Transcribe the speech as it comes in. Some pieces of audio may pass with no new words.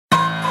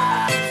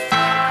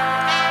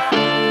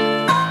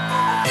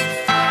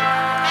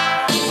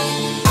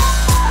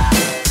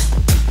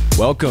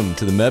Welcome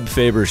to the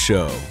Faber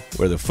Show,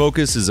 where the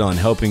focus is on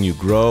helping you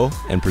grow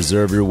and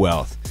preserve your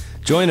wealth.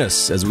 Join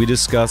us as we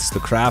discuss the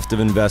craft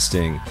of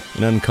investing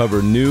and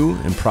uncover new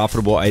and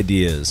profitable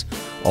ideas,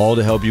 all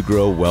to help you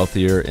grow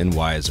wealthier and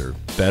wiser.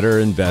 Better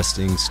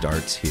investing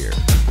starts here.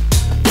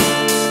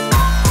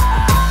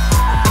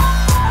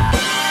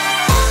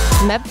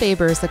 Meb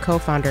Faber is the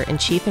co-founder and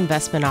chief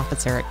investment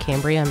officer at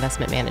Cambria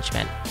Investment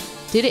Management.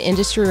 Due to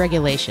industry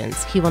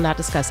regulations, he will not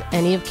discuss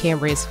any of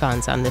Cambria's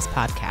funds on this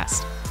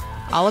podcast.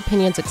 All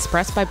opinions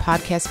expressed by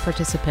podcast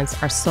participants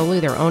are solely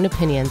their own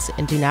opinions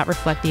and do not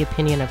reflect the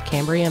opinion of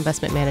Cambria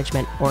Investment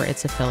Management or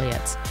its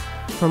affiliates.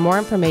 For more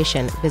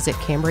information, visit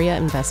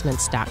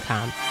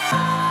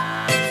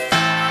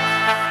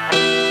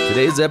CambriaInvestments.com.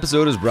 Today's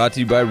episode is brought to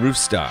you by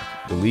Roofstock,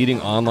 the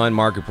leading online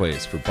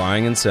marketplace for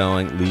buying and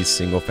selling leased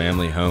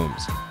single-family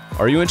homes.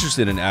 Are you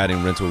interested in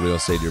adding rental real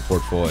estate to your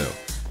portfolio?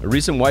 A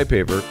recent white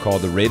paper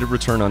called The Rate of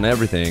Return on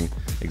Everything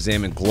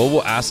examined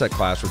global asset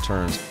class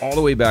returns all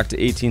the way back to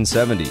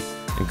 1870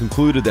 and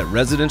concluded that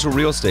residential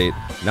real estate,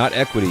 not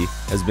equity,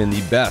 has been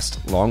the best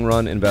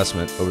long-run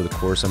investment over the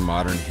course of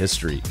modern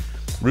history.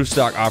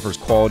 Roofstock offers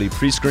quality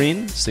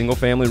pre-screened,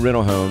 single-family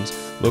rental homes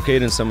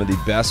located in some of the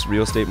best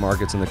real estate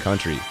markets in the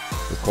country,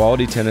 with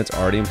quality tenants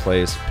already in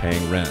place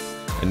paying rent.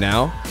 And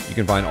now, you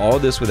can find all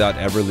of this without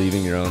ever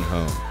leaving your own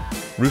home.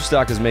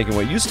 Roofstock is making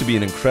what used to be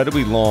an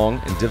incredibly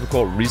long and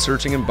difficult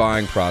researching and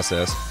buying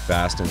process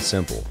fast and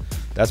simple.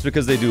 That's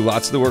because they do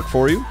lots of the work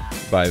for you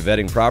by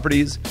vetting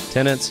properties,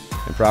 tenants,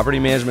 and property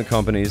management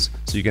companies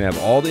so you can have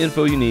all the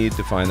info you need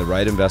to find the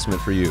right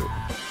investment for you.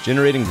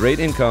 Generating great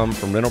income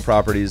from rental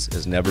properties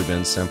has never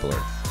been simpler.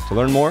 To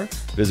learn more,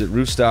 visit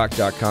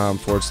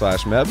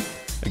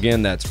roofstock.com/Meb.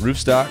 Again, that's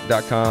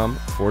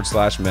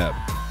roofstock.com/Meb.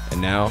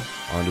 And now,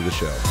 on to the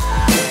show.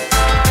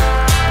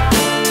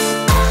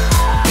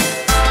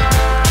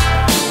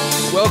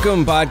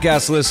 Welcome,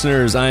 podcast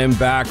listeners. I am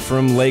back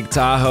from Lake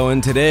Tahoe,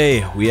 and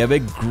today we have a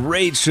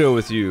great show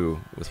with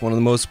you with one of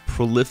the most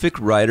prolific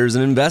writers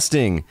in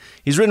investing.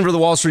 He's written for the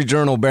Wall Street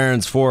Journal,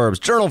 Barron's, Forbes,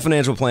 Journal of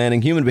Financial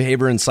Planning, Human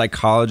Behavior, and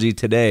Psychology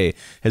Today.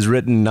 Has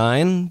written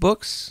 9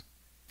 books?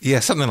 Yeah,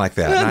 something like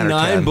that.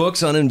 9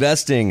 books on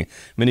investing.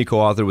 Many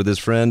co-authored with his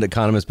friend,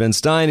 economist Ben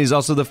Stein. He's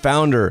also the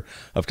founder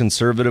of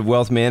Conservative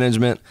Wealth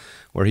Management,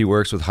 where he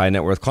works with high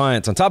net worth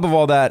clients. On top of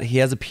all that, he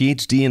has a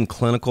PhD in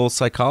clinical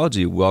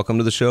psychology. Welcome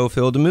to the show,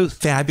 Phil DeMuth.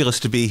 Fabulous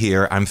to be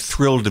here. I'm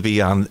thrilled to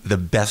be on the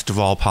best of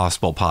all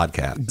possible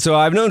podcast. So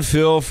I've known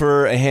Phil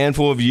for a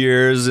handful of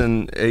years,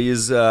 and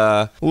he's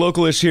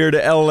localish here to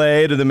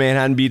LA, to the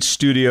Manhattan Beach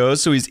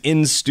studios. So he's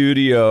in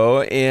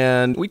studio,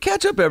 and we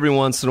catch up every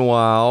once in a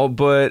while.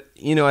 But,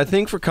 you know, I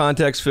think for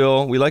context,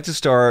 Phil, we like to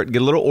start,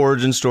 get a little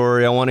origin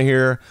story. I want to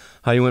hear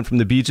how you went from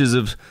the beaches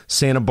of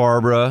Santa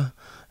Barbara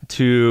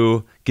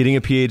to getting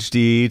a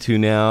PhD to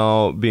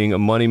now being a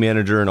money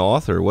manager and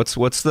author. What's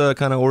the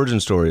kind of origin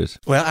stories?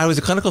 Well, I was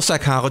a clinical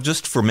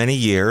psychologist for many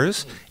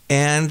years,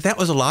 and that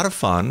was a lot of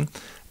fun.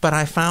 But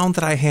I found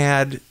that I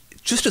had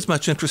just as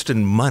much interest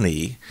in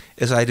money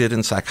as I did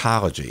in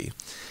psychology.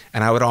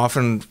 And I would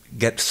often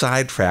get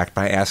sidetracked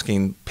by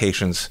asking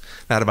patients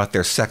not about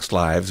their sex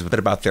lives, but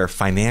about their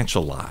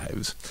financial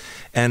lives.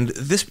 And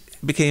this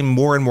became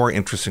more and more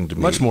interesting to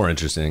me. Much more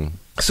interesting.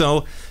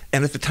 So,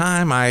 and at the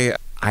time, I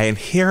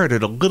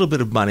inherited a little bit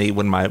of money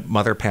when my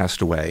mother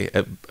passed away,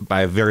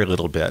 by a very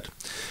little bit.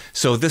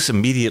 So this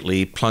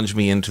immediately plunged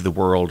me into the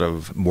world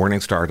of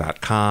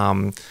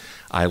Morningstar.com.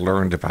 I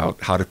learned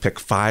about how to pick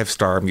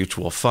 5-star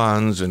mutual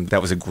funds, and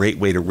that was a great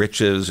way to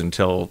riches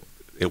until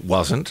it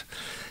wasn't.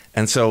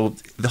 And so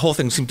the whole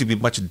thing seemed to be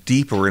much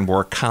deeper and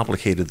more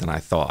complicated than I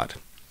thought.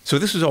 So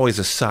this was always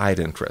a side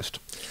interest.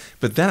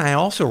 But then I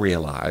also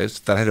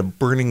realized that I had a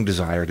burning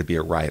desire to be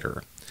a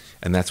writer.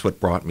 And that's what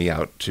brought me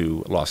out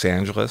to Los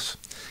Angeles.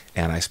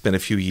 And I spent a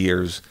few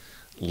years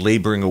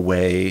laboring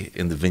away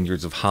in the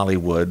vineyards of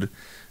Hollywood.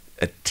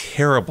 A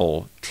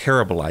terrible,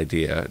 terrible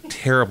idea,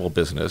 terrible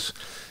business.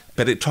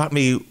 But it taught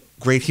me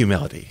great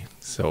humility.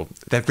 So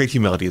that great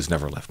humility has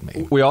never left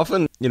me. We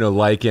often,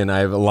 liken, I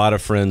have a lot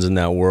of friends in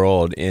that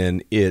world,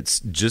 and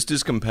it's just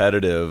as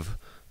competitive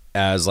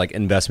as like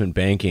investment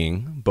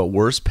banking, but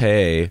worse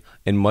pay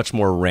and much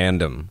more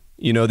random.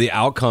 The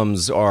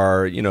outcomes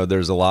are,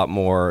 there's a lot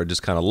more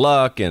just kind of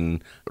luck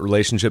and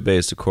relationship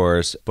based, of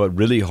course, but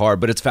really hard.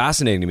 But it's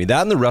fascinating to me.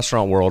 That and the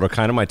restaurant world are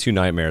kind of my 2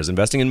 nightmares,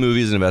 investing in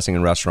movies and investing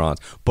in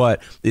restaurants.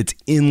 But it's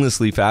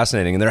endlessly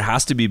fascinating. And there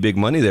has to be big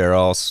money there, or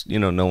else,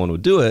 no one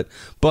would do it.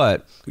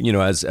 But,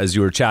 as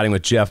you were chatting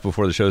with Jeff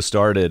before the show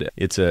started,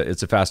 it's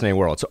a fascinating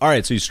world. So, all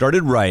right, so you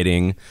started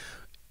writing.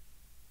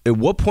 At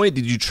what point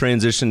did you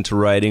transition to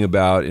writing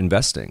about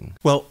investing?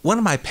 Well, one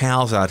of my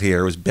pals out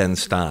here was Ben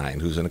Stein,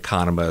 who's an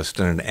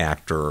economist and an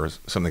actor, or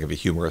something of a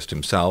humorist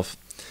himself.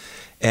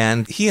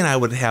 And he and I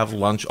would have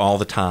lunch all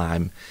the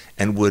time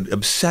and would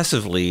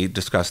obsessively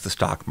discuss the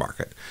stock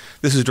market.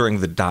 This is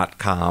during the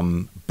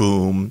dot-com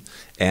boom,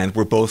 and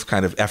we're both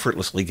kind of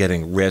effortlessly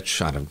getting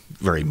rich on a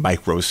very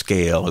micro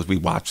scale as we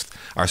watched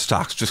our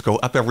stocks just go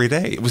up every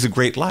day. It was a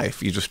great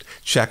life. You just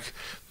check,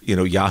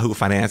 Yahoo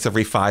Finance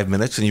every 5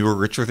 minutes and you were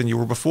richer than you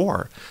were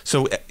before.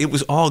 So it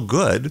was all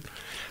good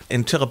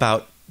until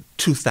about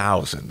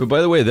 2000. But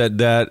by the way,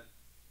 that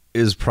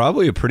is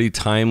probably a pretty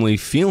timely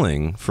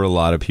feeling for a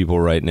lot of people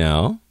right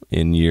now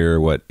in year,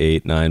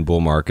 8, 9 bull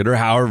market, or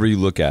however you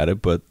look at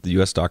it. But the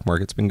U.S. stock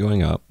market's been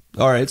going up.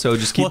 All right, so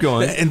just keep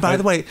going. And by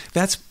the way,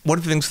 that's one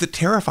of the things that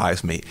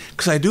terrifies me,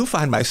 because I do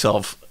find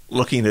myself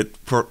looking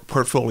at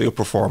portfolio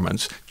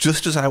performance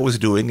just as I was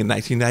doing in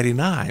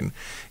 1999.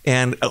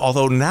 And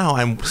although now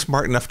I'm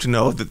smart enough to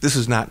know that this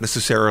is not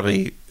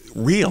necessarily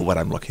real, what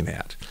I'm looking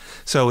at.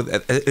 So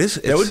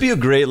that would be a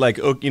great, how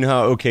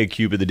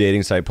OkCupid, the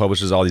dating site,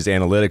 publishes all these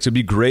analytics. It'd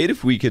be great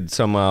if we could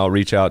somehow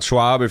reach out.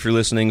 Schwab, if you're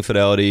listening,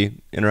 Fidelity,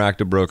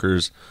 Interactive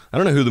Brokers. I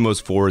don't know who the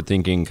most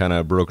forward-thinking kind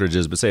of brokerage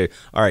is, but say,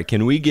 all right,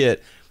 can we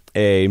get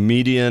a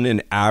median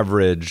and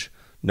average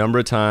number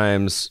of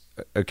times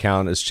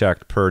account is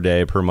checked per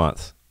day, per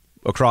month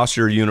across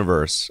your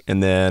universe?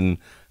 And then,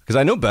 because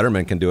I know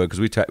Betterment can do it,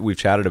 because we've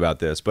chatted about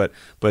this, but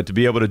to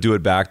be able to do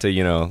it back to,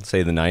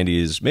 say the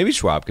 90s, maybe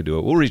Schwab could do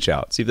it. We'll reach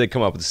out, see if they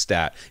come up with a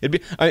stat.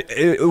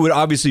 It would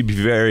obviously be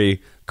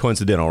very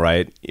coincidental,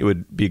 right? It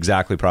would be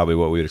exactly probably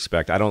what we would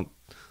expect. I don't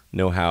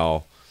know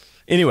how.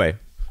 Anyway,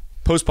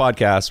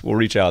 post-podcast, we'll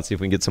reach out, see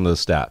if we can get some of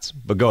those stats.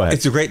 But go ahead.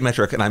 It's a great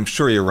metric, and I'm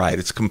sure you're right.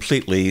 It's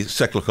completely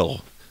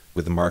cyclical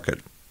with the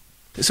market.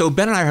 So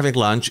Ben and I are having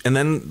lunch, and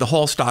then the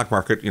whole stock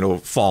market,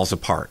 falls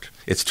apart.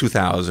 It's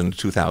 2000,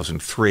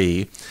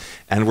 2003,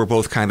 and we're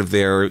both kind of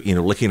there,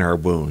 licking our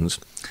wounds.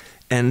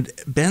 And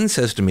Ben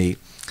says to me,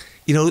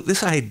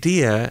 this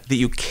idea that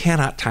you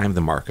cannot time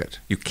the market,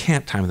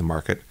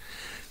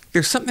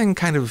 there's something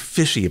kind of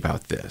fishy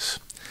about this,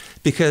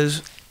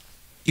 because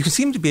you can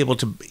seem to be able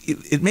to,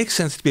 it makes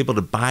sense to be able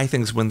to buy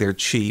things when they're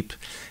cheap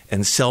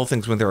and sell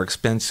things when they're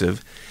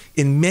expensive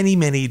in many,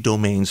 many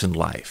domains in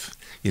life.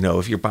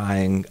 If you're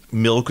buying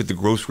milk at the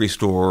grocery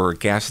store or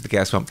gas at the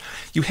gas pump,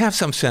 you have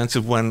some sense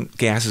of when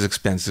gas is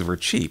expensive or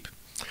cheap.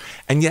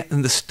 And yet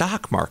in the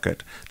stock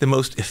market, the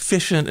most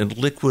efficient and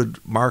liquid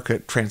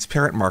market,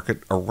 transparent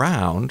market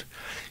around,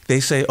 they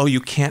say, oh,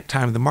 you can't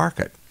time the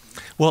market.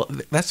 Well,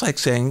 that's like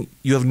saying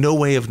you have no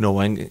way of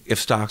knowing if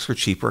stocks are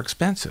cheap or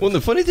expensive. Well,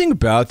 the funny thing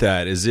about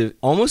that is that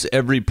almost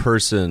every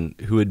person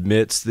who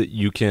admits that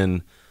you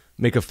can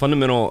make a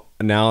fundamental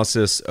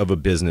analysis of a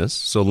business,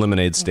 so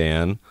Lemonade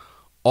Stand,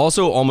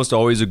 also almost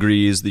always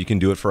agrees that you can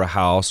do it for a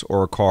house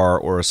or a car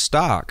or a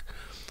stock.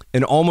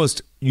 And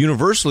almost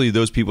universally,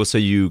 those people say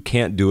you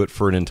can't do it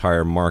for an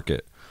entire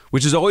market,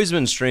 which has always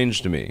been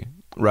strange to me,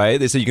 right?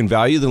 They say you can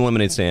value the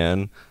Lemonade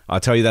Stand. I'll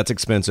tell you that's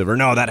expensive. Or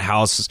no, that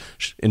house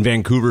in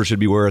Vancouver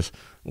should be worth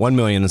 $1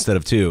 million instead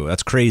of $2 million.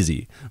 That's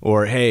crazy.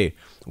 Or, hey,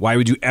 why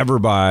would you ever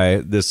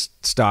buy this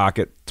stock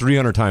at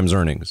 300 times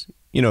earnings?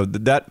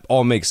 That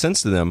all makes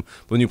sense to them.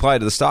 But when you apply it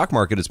to the stock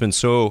market, it's been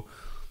so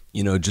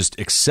just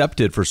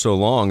accepted for so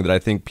long that I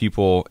think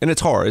people, and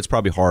it's hard, it's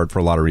probably hard for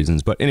a lot of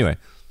reasons, but anyway,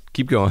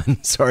 keep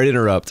going. Sorry to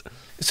interrupt.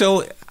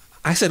 So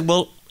I said,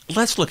 well,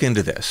 let's look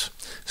into this.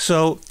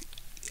 So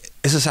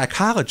as a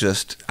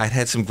psychologist, I'd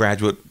had some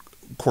graduate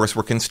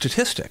coursework in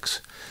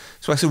statistics.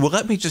 So I said, well,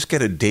 let me just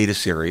get a data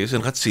series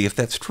and let's see if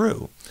that's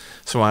true.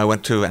 So I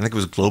went to, I think it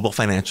was Global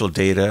Financial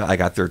Data. I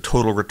got their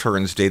total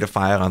returns data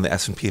file on the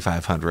S&P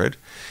 500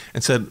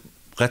 and said,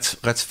 let's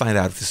find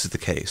out if this is the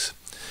case.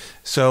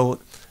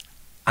 So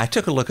I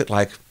took a look at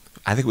I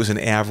think it was an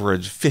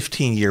average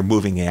 15-year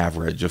moving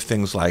average of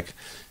things like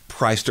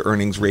price to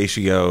earnings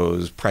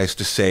ratios, price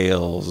to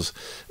sales,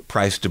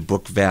 price to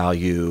book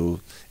value,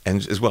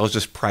 and as well as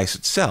just price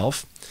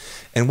itself,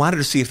 and wanted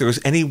to see if there was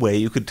any way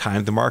you could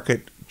time the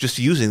market just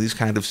using these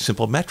kind of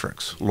simple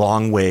metrics,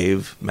 long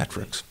wave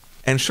metrics.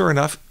 And sure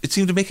enough, it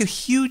seemed to make a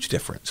huge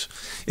difference.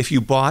 If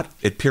you bought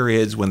at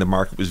periods when the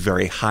market was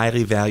very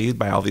highly valued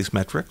by all these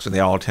metrics, and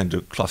they all tend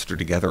to cluster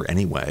together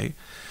anyway,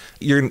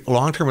 your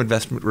long-term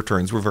investment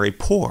returns were very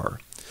poor.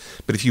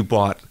 But if you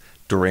bought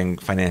during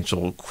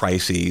financial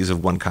crises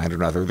of one kind or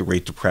another, the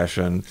Great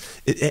Depression,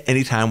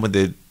 any time when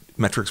the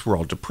metrics were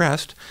all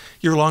depressed,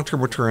 your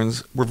long-term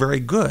returns were very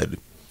good.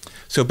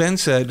 So Ben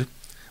said,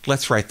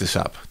 let's write this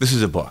up. This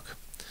is a book.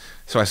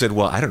 So I said,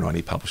 well, I don't know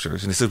any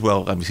publishers. And he said,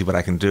 well, let me see what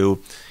I can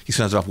do. He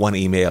sends off one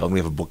email, and we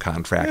have a book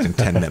contract in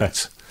 10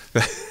 minutes.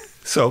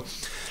 So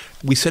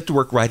we set to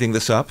work writing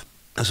this up.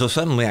 So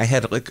suddenly I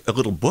had a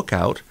little book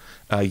out,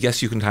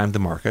 Yes, You Can Time the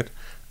Market,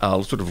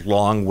 sort of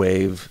long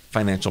wave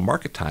financial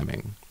market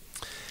timing.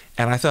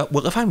 And I thought,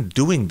 well, if I'm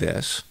doing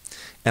this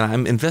and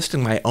I'm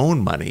investing my own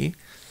money,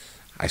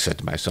 I said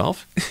to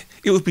myself,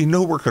 it would be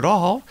no work at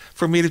all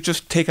for me to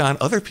just take on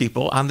other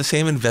people on the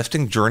same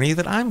investing journey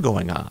that I'm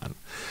going on.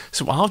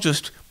 So I'll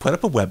just put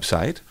up a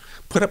website,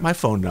 put up my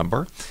phone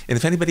number, and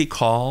if anybody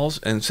calls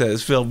and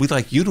says, Phil, we'd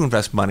like you to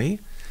invest money,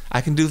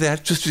 I can do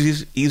that just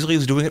as easily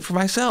as doing it for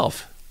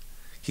myself,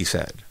 he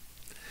said.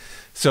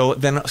 So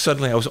then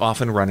suddenly I was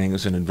off and running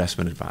as an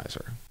investment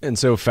advisor. And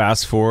so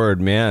fast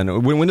forward,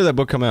 man, when did that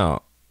book come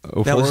out?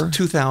 04? That was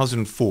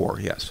 2004,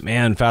 yes.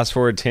 Man, fast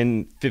forward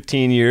 10,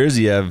 15 years,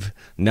 you have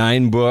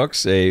 9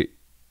 books, a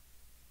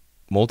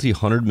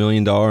multi-$100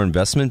 million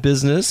investment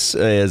business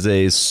as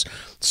a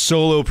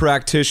solo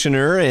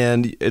practitioner,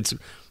 and it's...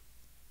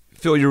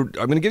 Phil, I'm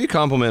going to give you a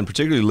compliment,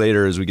 particularly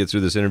later as we get through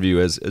this interview,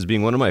 as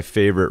being one of my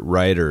favorite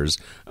writers.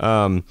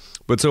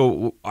 But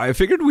so I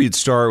figured we'd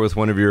start with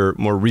one of your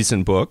more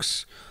recent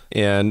books,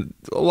 and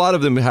a lot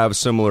of them have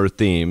similar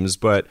themes,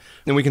 but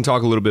then we can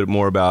talk a little bit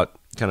more about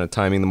kind of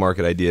timing the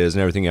market ideas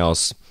and everything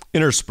else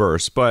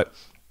interspersed. But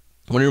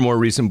one of your more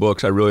recent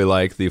books I really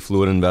like, The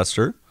Affluent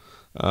Investor,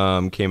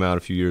 came out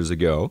a few years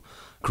ago.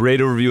 Great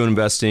overview of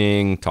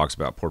investing, talks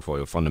about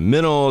portfolio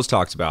fundamentals,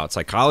 talks about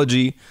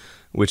psychology,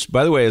 which,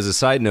 by the way, as a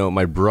side note,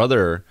 my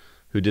brother,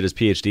 who did his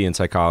PhD in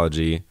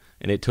psychology,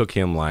 and it took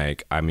him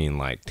like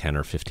 10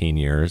 or 15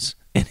 years.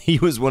 And he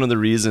was one of the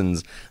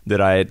reasons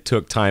that I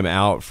took time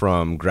out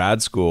from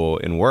grad school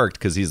and worked,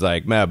 because he's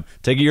like, Meb,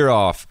 take a year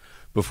off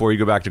before you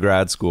go back to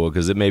grad school,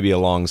 because it may be a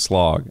long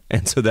slog.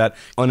 And so that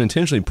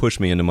unintentionally pushed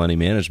me into money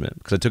management,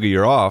 because I took a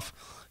year off,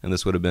 and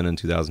this would have been in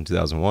 2000,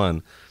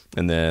 2001.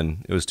 And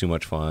then it was too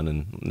much fun.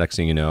 And next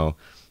thing you know,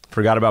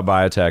 forgot about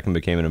biotech and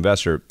became an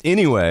investor.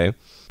 Anyway,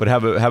 but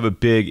have a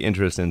big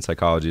interest in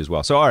psychology as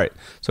well. So, all right.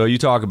 So you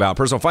talk about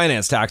personal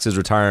finance, taxes,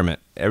 retirement,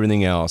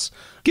 everything else.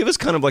 Give us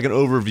kind of like an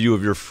overview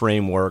of your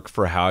framework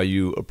for how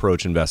you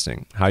approach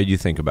investing, how you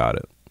think about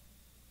it.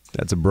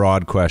 That's a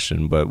broad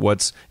question, but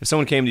if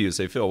someone came to you and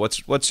say, Phil,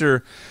 what's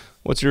your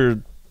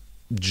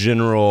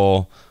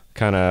general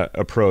kind of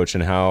approach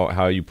and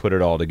how you put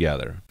it all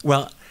together?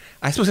 Well,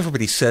 I suppose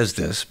everybody says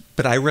this,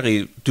 but I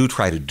really do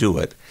try to do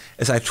it,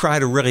 is I try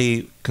to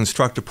really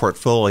construct a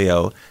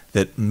portfolio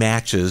that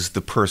matches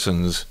the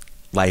person's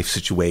life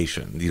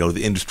situation,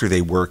 the industry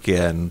they work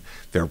in,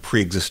 their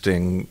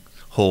pre-existing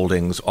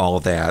holdings, all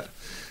of that,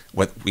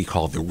 what we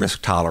call the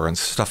risk tolerance,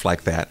 stuff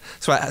like that.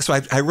 So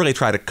I really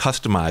try to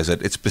customize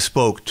it. It's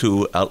bespoke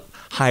to a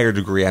higher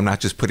degree. I'm not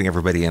just putting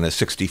everybody in a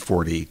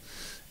 60-40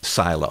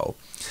 silo.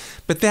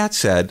 But that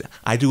said,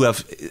 I do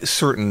have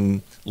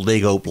certain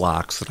Lego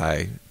blocks that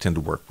I tend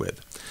to work with.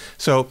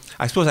 So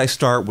I suppose I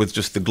start with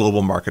just the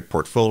global market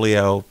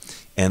portfolio,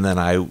 and then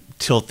I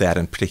tilt that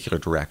in particular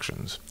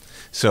directions.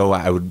 So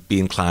I would be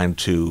inclined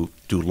to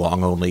do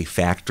long-only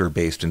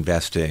factor-based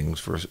investing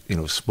for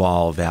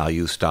small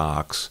value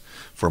stocks,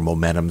 for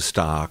momentum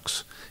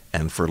stocks,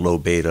 and for low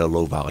beta,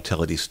 low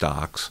volatility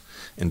stocks,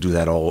 and do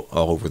that all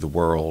over the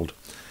world.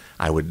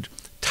 I would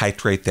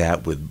titrate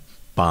that with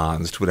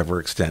bonds to whatever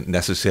extent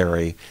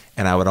necessary,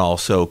 and I would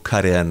also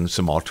cut in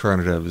some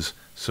alternatives,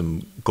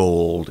 some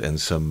gold and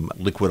some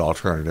liquid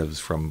alternatives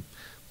from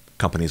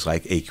companies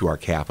like AQR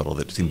Capital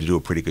that seem to do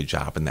a pretty good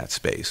job in that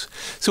space.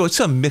 So it's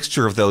a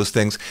mixture of those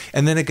things,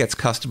 and then it gets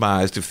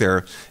customized. If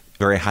they're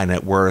very high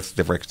net worth,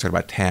 they're very concerned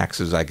about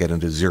taxes, I get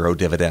into zero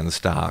dividend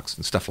stocks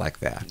and stuff like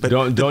that. But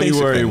don't you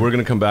worry, we're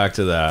going to come back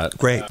to that.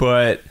 Great.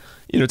 But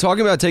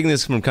talking about taking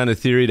this from kind of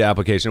theory to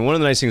application, one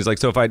of the nice things,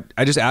 so if I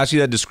just ask you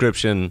that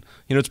description,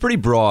 it's pretty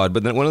broad,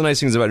 but then one of the nice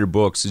things about your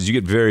books is you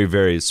get very,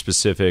 very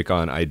specific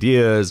on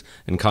ideas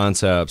and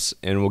concepts,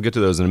 and we'll get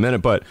to those in a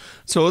minute. But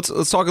so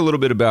let's talk a little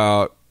bit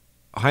about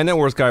high net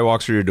worth guy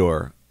walks through your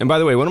door. And by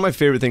the way, one of my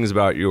favorite things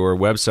about your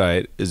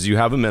website is you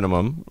have a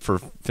minimum for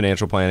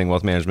financial planning,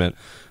 wealth management.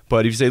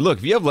 But if you say, look,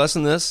 if you have less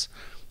than this,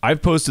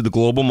 I've posted the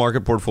global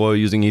market portfolio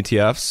using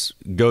ETFs.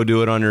 Go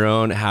do it on your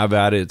own. Have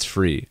at it. It's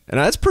free. And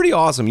that's pretty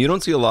awesome. You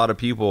don't see a lot of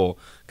people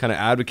kind of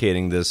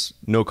advocating this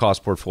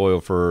no-cost portfolio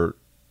for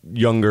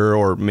younger,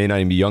 or may not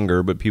even be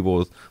younger, but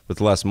people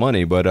with less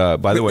money. But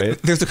by the way,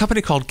 there's a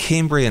company called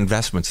Cambria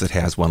Investments that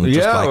has one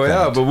just like that.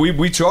 Yeah, but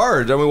we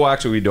charge. I mean, well,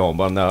 actually, we don't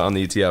on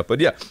the ETF. But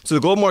yeah, so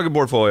the global market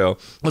portfolio.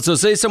 So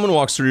say someone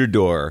walks through your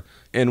door,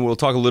 and we'll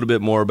talk a little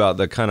bit more about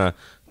the kind of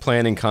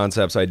planning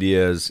concepts,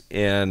 ideas,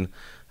 and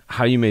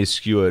how you may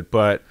skew it.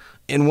 But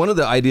in one of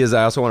the ideas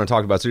I also want to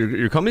talk about, so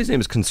your company's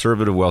name is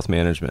Conservative Wealth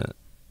Management.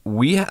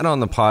 We had on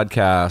the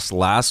podcast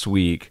last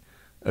week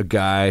a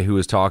guy who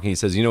was talking. He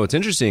says, what's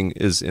interesting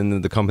is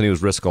the company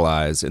was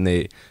Riskalyze, and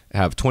they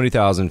have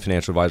 20,000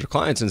 financial advisor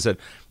clients, and said,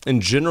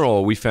 in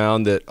general, we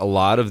found that a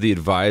lot of the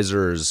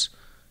advisors,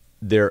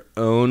 their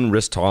own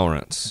risk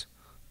tolerance,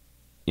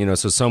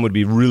 so some would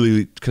be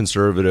really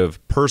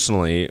conservative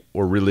personally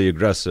or really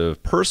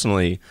aggressive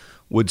personally,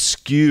 would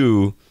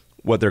skew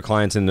what their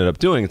clients ended up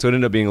doing. So it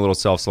ended up being a little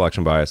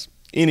self-selection bias.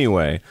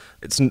 Anyway,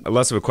 it's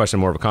less of a question,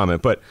 more of a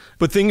comment. But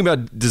thinking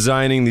about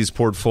designing these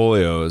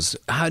portfolios,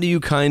 how do you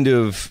kind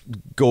of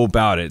go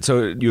about it?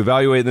 So you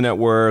evaluate the net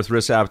worth,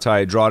 risk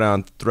appetite,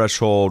 drawdown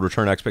threshold,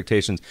 return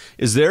expectations.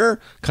 Is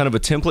there kind of a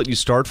template you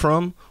start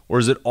from, or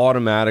is it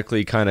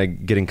automatically kind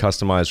of getting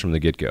customized from the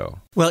get-go?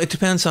 Well, it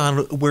depends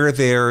on where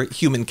their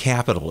human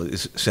capital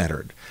is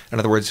centered. In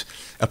other words,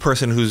 a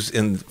person who's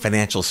in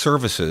financial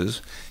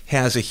services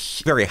has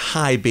a very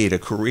high beta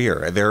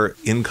career. Their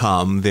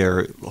income,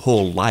 their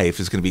whole life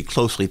is going to be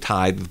closely tied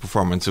tied to the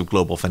performance of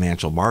global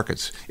financial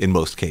markets in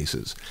most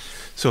cases.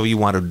 So you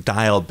want to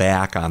dial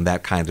back on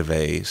that kind of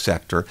a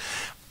sector.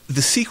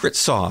 The secret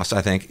sauce,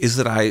 I think, is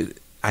that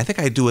I think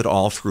I do it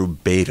all through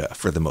beta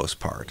for the most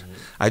part.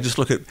 Mm-hmm. I just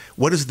look at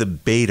what is the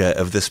beta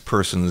of this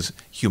person's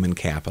human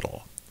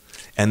capital.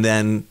 And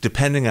then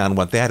depending on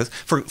what that is,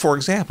 for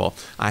example,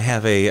 I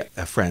have a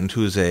friend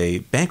who's a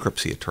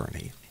bankruptcy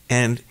attorney,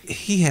 and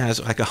he has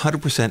like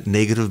 100%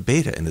 negative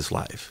beta in his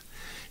life.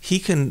 He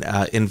can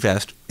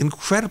invest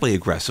incredibly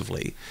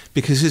aggressively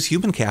because his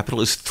human capital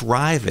is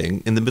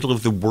thriving in the middle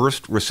of the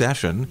worst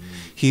recession.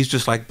 He's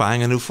just like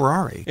buying a new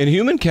Ferrari. And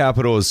human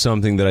capital is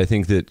something that I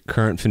think that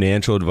current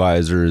financial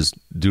advisors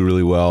do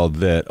really well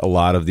that a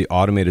lot of the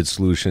automated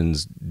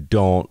solutions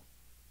don't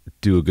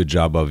do a good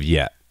job of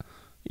yet.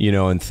 You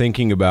know, and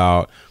thinking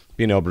about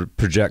being able to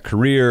project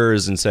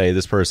careers and say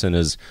this person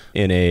is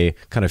in a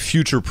kind of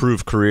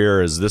future-proof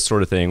career as this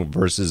sort of thing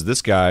versus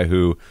this guy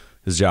who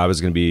his job is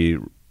going to be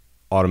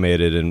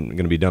automated and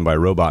going to be done by a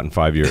robot in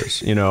 5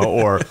 years, you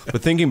know,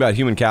 but thinking about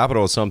human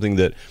capital is something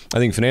that I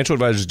think financial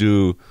advisors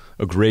do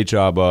a great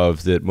job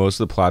of that most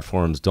of the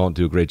platforms don't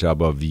do a great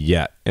job of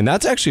yet. And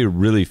that's actually a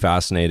really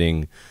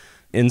fascinating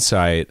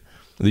insight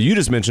that you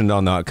just mentioned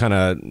on the kind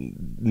of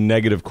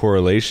negative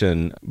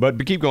correlation,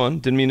 but keep going.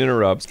 Didn't mean to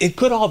interrupt. It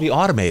could all be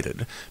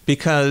automated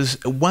because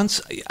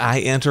once I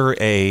enter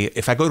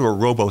if I go to a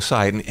robo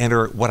site and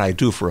enter what I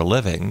do for a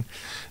living,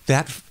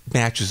 that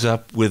matches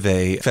up with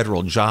a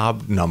federal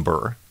job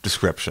number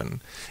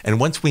description. And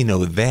once we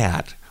know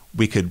that,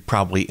 we could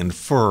probably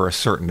infer a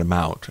certain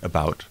amount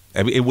about.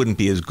 I mean, it wouldn't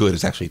be as good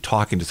as actually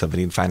talking to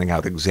somebody and finding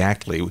out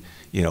exactly,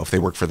 you know, if they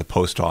work for the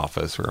post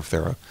office or if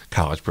they're a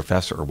college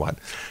professor or what.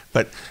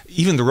 But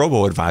even the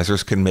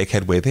robo-advisors can make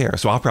headway there.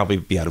 So I'll probably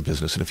be out of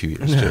business in a few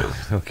years,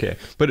 too. Okay.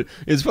 But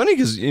it's funny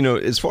because, you know,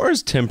 as far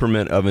as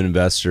temperament of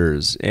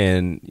investors,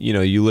 and, you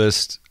know, you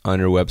list on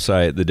your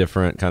website the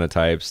different kind of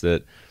types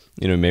that,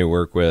 you know, may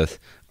work with.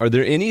 Are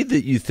there any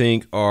that you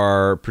think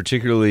are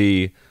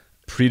particularly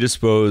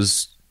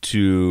predisposed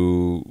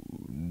to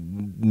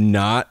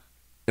not,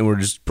 and we're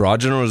just broad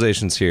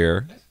generalizations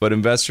here, but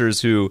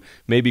investors who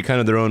may be kind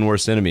of their own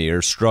worst enemy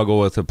or struggle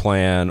with a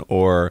plan,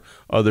 or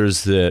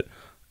others that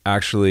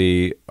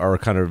actually are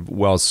kind of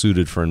well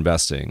suited for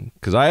investing?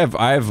 Because I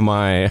have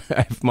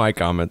my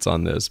comments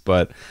on this,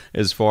 but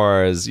as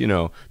far as, you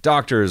know,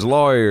 doctors,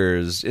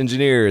 lawyers,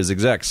 engineers,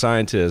 exec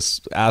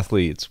scientists,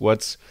 athletes,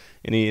 what's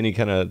any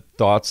kind of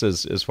thoughts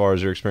as far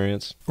as your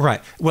experience?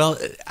 Right. Well,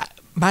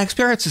 my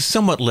experience is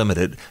somewhat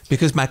limited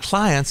because my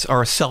clients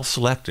are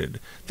self-selected.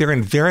 They're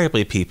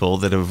invariably people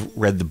that have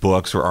read the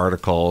books or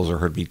articles or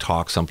heard me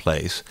talk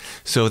someplace.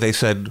 So they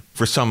said,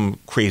 for some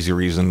crazy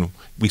reason,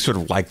 we sort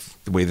of like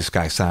the way this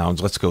guy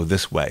sounds, let's go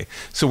this way.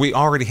 So we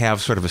already have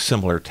sort of a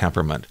similar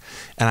temperament.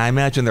 And I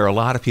imagine there are a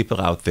lot of people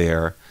out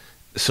there,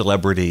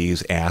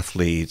 celebrities,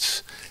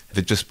 athletes,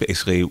 that just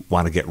basically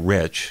want to get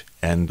rich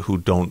and who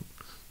don't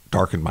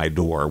darken my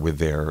door with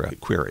their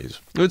queries.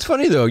 It's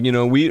funny though, you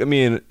know,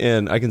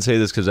 and I can say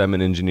this because I'm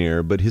an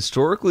engineer, but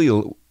historically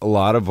a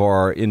lot of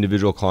our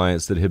individual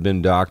clients that have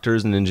been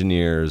doctors and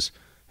engineers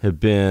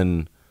have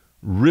been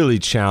really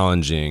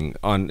challenging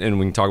and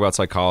we can talk about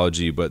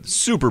psychology, but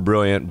super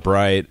brilliant,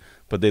 bright,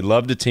 but they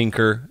love to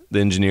tinker, the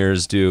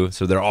engineers do,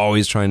 so they're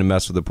always trying to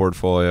mess with the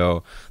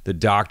portfolio. The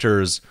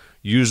doctors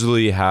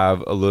usually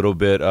have a little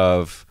bit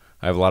of,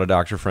 I have a lot of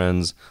doctor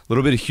friends, a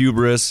little bit of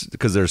hubris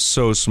because they're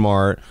so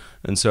smart.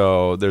 And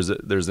so there's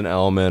an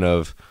element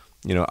of,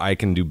 you know, I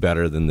can do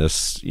better than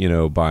this, you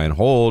know, buy and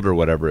hold or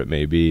whatever it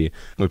may be.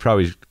 We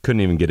probably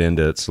couldn't even get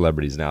into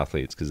celebrities and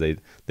athletes because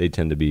they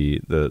tend to be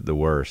the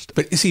worst.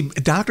 But you see,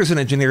 doctors and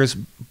engineers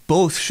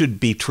both should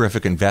be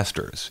terrific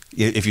investors,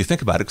 if you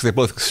think about it, because they're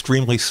both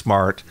extremely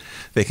smart.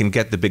 They can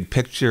get the big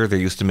picture. They're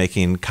used to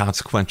making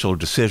consequential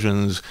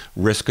decisions,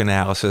 risk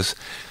analysis.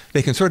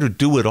 They can sort of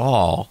do it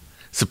all,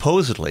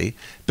 supposedly,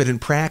 but in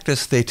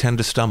practice, they tend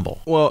to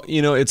stumble. Well,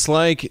 you know, it's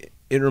like,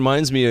 it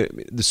reminds me of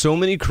so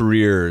many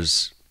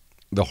careers,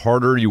 the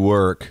harder you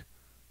work,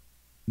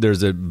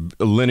 there's a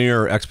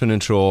linear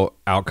exponential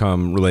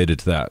outcome related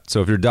to that.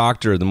 So if you're a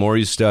doctor, the more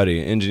you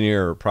study,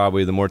 engineer,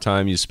 probably the more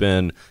time you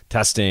spend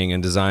testing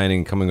and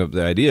designing, coming up with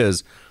the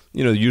ideas,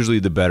 you know, usually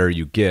the better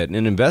you get. And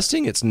in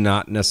investing, it's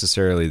not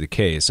necessarily the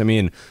case. I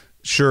mean,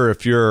 sure,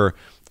 if you're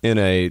in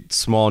a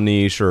small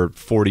niche or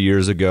 40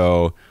 years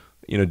ago,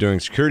 you know, doing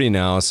security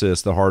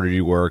analysis, the harder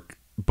you work.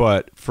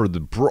 But for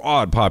the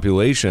broad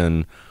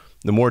population,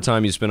 the more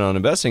time you spend on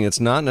investing,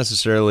 it's not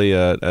necessarily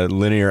a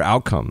linear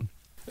outcome.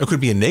 It could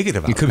be a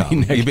negative outcome. It could be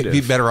negative.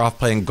 You'd be better off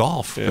playing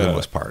golf for the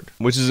most part.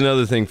 Which is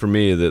another thing for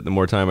me, that the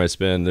more time I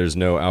spend, there's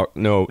no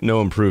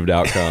improved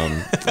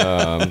outcome.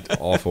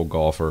 Awful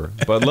golfer,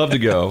 but I'd love to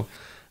go.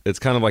 It's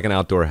kind of like an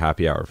outdoor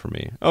happy hour for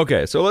me.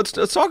 Okay, so let's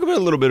talk about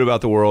a little bit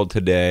about the world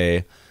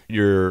today.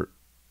 You're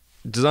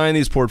designing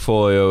these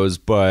portfolios,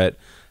 but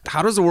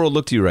how does the world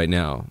look to you right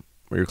now?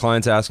 Are your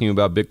clients asking you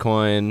about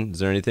Bitcoin? Is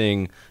there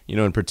anything,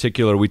 in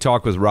particular? We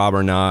talk with Rob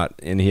Arnott,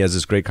 and he has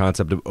this great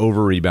concept of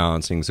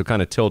over-rebalancing, so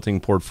kind of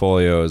tilting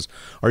portfolios.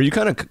 Are you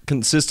kind of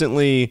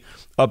consistently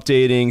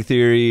updating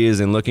theories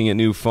and looking at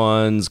new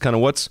funds? Kind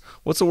of what's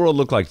the world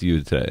look like to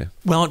you today?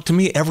 Well, to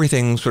me,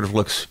 everything sort of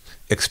looks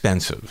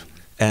expensive.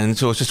 And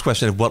so it's just a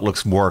question of what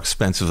looks more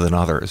expensive than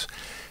others.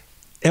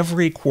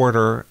 Every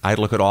quarter, I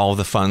look at all of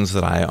the funds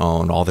that I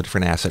own, all the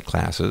different asset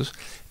classes,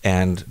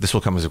 and this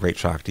will come as a great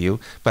shock to you,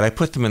 but I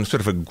put them in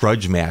sort of a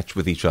grudge match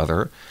with each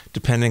other,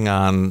 depending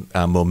on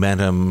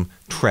momentum,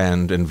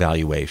 trend, and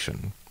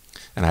valuation.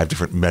 And I have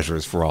different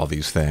measures for all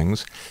these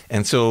things.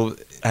 And so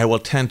I will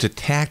tend to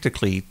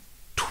tactically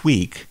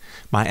tweak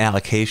my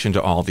allocation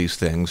to all these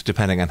things,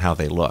 depending on how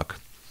they look.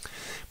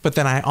 But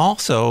then I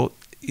also,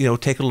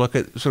 take a look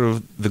at sort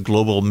of the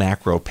global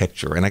macro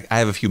picture. And I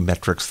have a few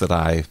metrics that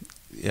I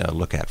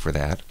look at for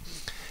that.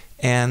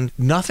 And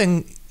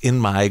nothing in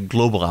my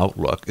global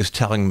outlook is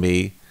telling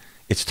me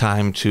it's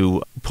time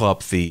to pull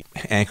up the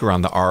anchor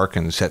on the ark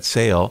and set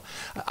sail.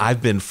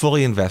 I've been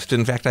fully invested.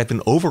 In fact, I've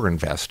been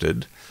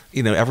overinvested,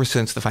 ever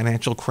since the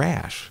financial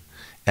crash.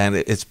 And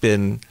it's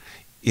been,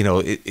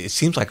 it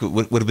seems like it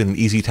would have been an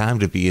easy time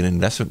to be an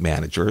investment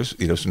manager,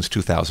 since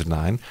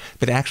 2009.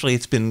 But actually,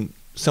 it's been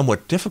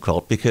somewhat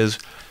difficult because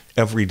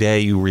every day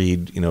you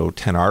read,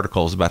 10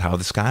 articles about how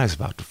the sky is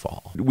about to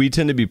fall. We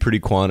tend to be pretty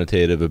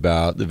quantitative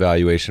about the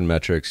valuation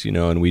metrics,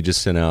 and we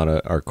just sent out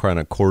our kind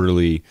of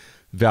quarterly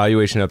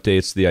valuation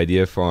updates to the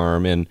Idea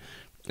Farm. And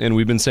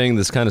we've been saying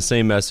this kind of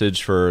same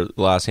message for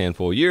the last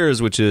handful of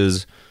years, which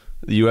is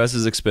the U.S.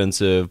 is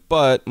expensive,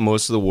 but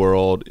most of the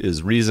world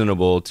is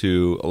reasonable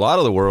to a lot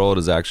of the world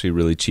is actually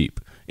really cheap.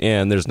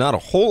 And there's not a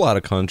whole lot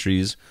of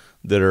countries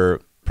that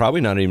are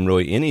probably not even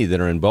really any that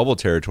are in bubble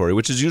territory,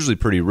 which is usually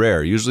pretty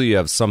rare. Usually you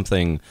have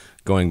something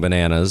going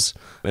bananas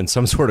and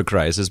some sort of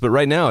crisis. But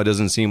right now it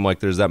doesn't seem like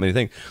there's that many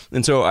things.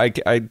 And so I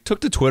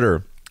took to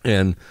Twitter,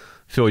 and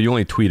Phil, you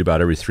only tweet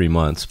about every 3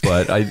 months,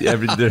 but I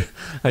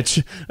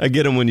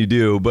get them when you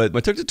do. But I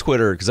took to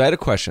Twitter because I had a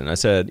question. I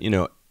said,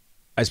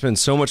 I spend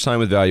so much time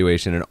with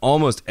valuation, and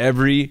almost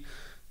every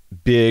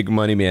big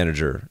money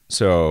manager,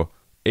 so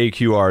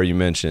AQR you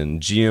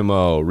mentioned,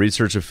 GMO,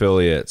 Research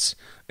Affiliates,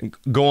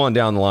 go on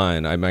down the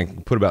line. I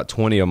might put about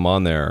 20 of them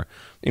on there,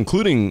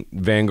 including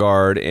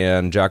Vanguard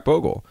and Jack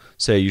Bogle,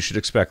 say you should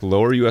expect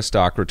lower U.S.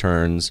 stock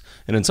returns.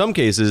 And in some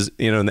cases,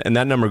 and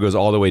that number goes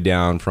all the way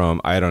down from,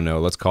 I don't know,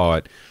 let's call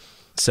it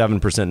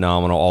 7%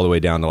 nominal all the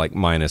way down to like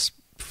 -4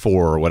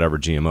 or whatever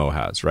GMO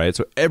has, right?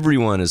 So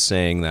everyone is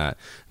saying that.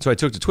 So I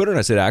took to Twitter and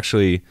I said,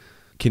 actually,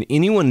 can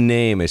anyone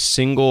name a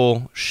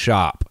single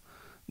shop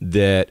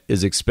that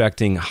is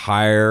expecting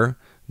higher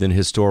than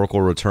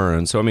historical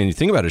returns? So, I mean, you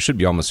think about it, it should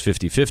be almost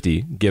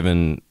 50-50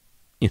 given,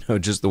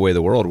 just the way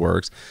the world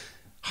works.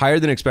 Higher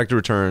than expected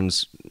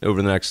returns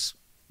over the next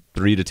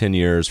 3 to 10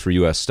 years for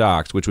U.S.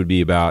 stocks, which would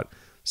be about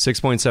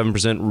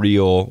 6.7%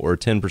 real or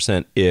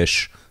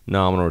 10%-ish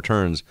nominal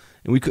returns.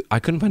 And I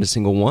couldn't find a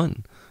single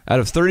one. Out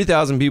of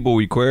 30,000 people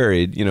we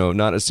queried,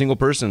 not a single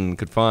person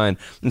could find.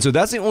 And so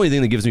that's the only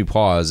thing that gives me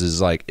pause is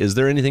like, is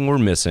there anything we're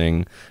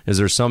missing? Is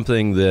there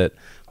something that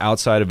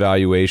outside of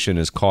valuation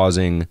is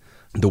causing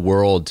the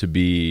world to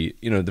be,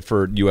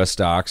 for U.S.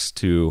 stocks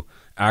to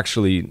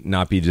actually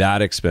not be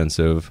that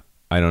expensive?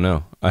 I don't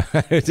know.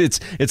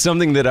 It's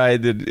something that I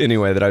did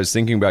anyway that I was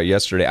thinking about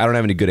yesterday. I don't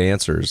have any good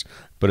answers,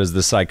 but as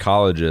the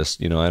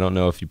psychologist, I don't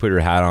know if you put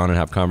your hat on and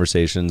have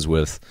conversations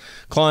with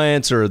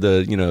clients or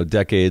the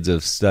decades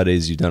of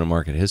studies you've done in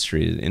market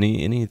history.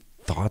 Any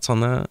thoughts on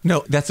that?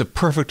 No, that's a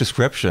perfect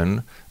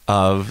description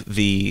of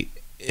the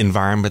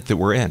environment that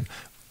we're in.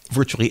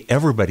 Virtually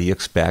everybody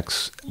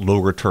expects low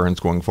returns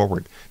going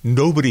forward.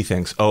 Nobody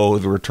thinks, the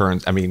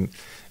returns, I mean,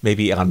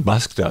 maybe Elon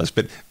Musk does,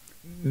 but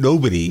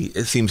nobody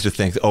seems to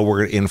think,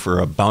 we're in for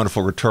a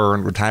bountiful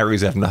return.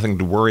 Retirees have nothing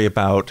to worry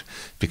about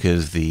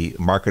because the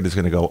market is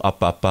going to go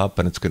up, up, up,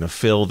 and it's going to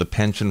fill the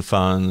pension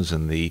funds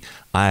and the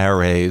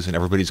IRAs, and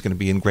everybody's going to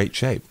be in great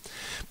shape.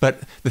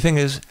 But the thing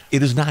is,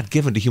 it is not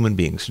given to human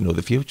beings to know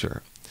the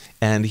future.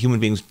 And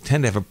human beings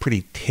tend to have a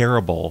pretty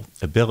terrible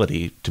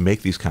ability to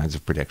make these kinds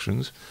of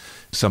predictions.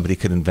 Somebody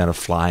could invent a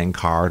flying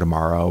car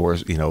tomorrow, or,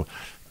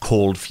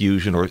 cold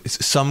fusion, or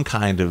some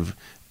kind of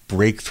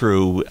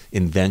breakthrough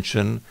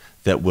invention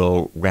that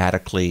will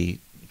radically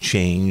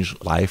change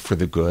life for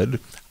the good.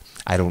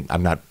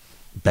 I'm not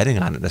betting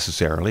on it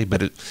necessarily,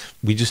 but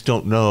we just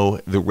don't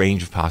know the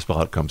range of possible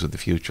outcomes of the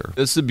future.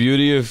 That's the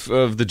beauty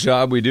of the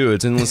job we do.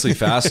 It's endlessly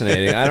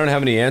fascinating. I don't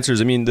have any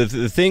answers. I mean,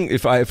 the thing,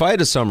 if I had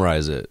to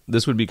summarize it,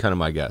 this would be kind of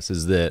my guess,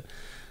 is that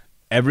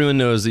everyone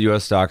knows that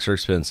U.S. stocks are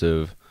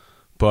expensive,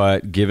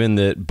 but given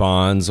that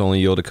bonds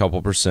only yield a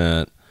couple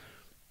 %,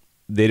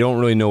 they don't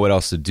really know what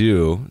else to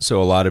do. So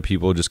a lot of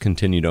people just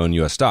continue to own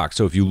U.S. stocks.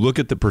 So if you look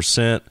at the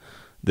percent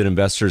that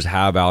investors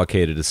have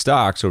allocated to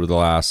stocks over the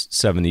last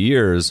 70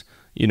 years,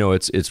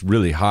 it's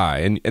really high.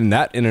 And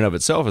that in and of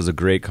itself is a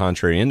great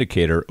contrary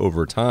indicator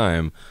over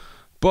time.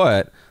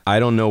 But I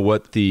don't know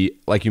what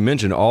like you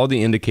mentioned, all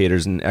the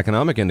indicators and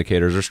economic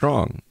indicators are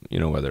strong,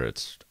 whether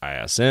it's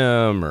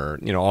ISM or,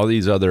 all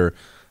these other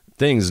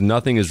things.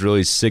 Nothing is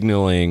really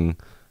signaling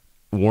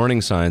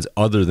warning signs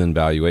other than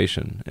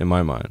valuation in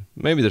my mind.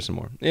 Maybe there's some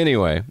more.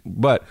 Anyway,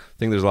 but I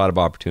think there's a lot of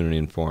opportunity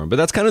in foreign. But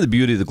that's kind of the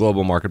beauty of the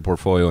global market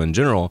portfolio in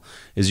general,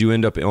 is you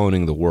end up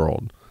owning the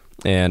world.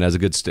 And as a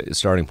good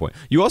starting point.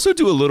 You also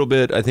do a little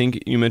bit, I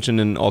think you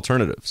mentioned, in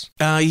alternatives.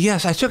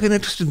 Yes, I took an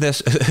interest in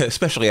this,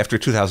 especially after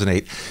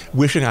 2008,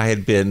 wishing I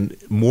had been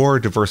more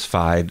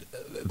diversified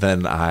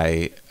than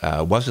I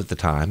was at the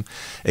time.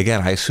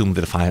 Again, I assumed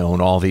that if I own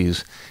all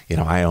these,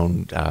 I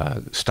own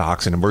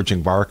stocks in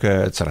emerging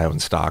markets, and I own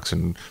stocks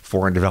in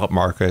foreign developed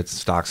markets,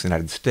 stocks in the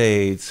United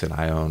States, and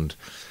I owned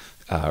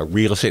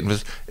real estate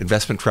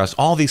investment trusts,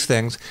 all these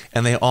things,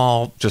 and they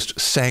all just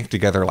sank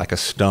together like a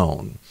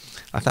stone.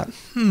 I thought,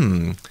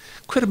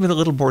 could have been a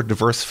little more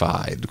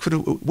diversified.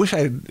 Wish I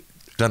had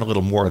done a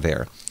little more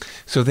there.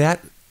 So that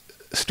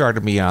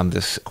started me on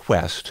this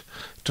quest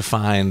to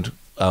find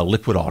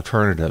liquid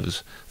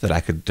alternatives that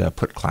I could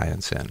put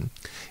clients in.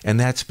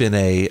 And that's been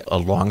a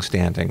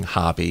long-standing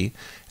hobby.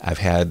 I've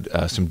had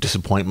some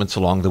disappointments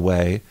along the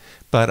way,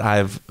 but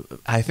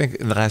I think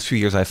in the last few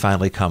years, I've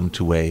finally come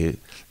to a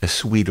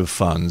suite of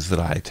funds that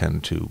I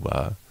tend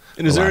to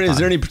and is there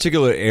any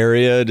particular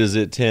area? Does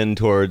it tend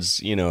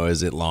towards,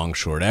 is it long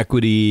short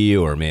equity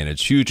or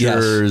managed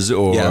futures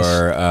or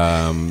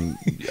Bitcoin?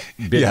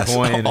 Yes,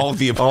 all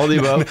the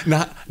above.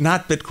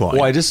 Not Bitcoin.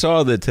 Well, I just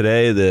saw that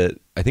today that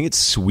I think it's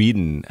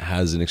Sweden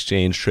has an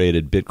exchange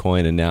traded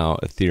Bitcoin and now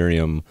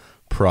Ethereum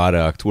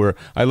product where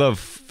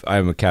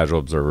I'm a casual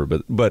observer,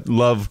 but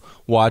love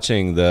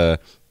watching the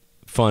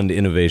fund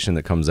innovation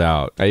that comes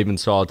out. I even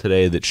saw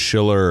today that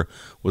Schiller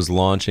was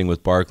launching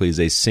with Barclays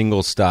a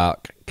single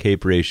stock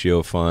CAPE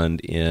ratio fund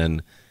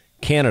in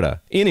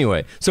Canada.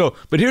 Anyway,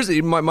 but here's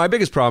my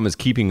biggest problem is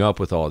keeping up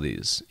with all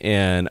these.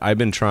 And I've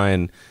been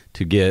trying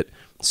to get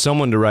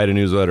someone to write a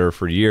newsletter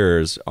for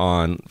years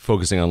on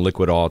focusing on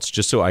liquid alts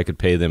just so I could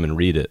pay them and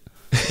read it.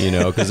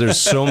 Because there's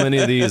so many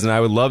of these, and I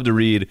would love to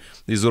read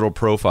these little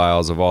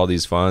profiles of all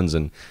these funds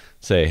and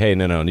say, hey,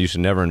 no, you should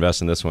never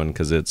invest in this one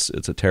because it's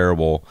a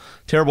terrible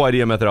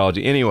idea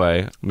methodology.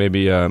 Anyway,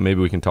 maybe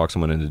we can talk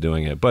someone into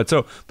doing it. But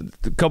so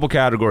a couple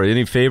categories.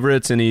 Any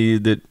favorites? Any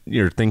that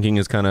your thinking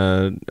is kind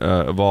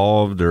of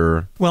evolved?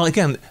 Or well,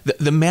 again,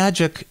 the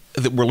magic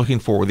that we're looking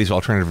for with these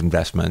alternative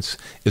investments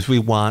is we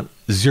want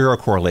zero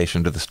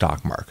correlation to the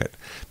stock market.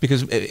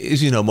 Because,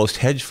 as you know, most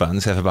hedge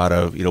funds have about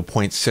a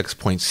 0.6,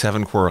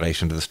 0.7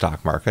 correlation to the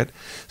stock market.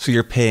 So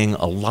you're paying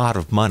a lot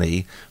of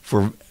money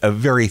for a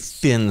very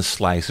thin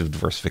slice of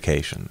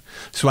diversification.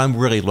 So I'm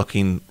really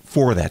looking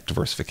for that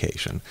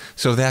diversification.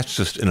 So that's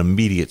just an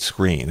immediate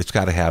screen. It's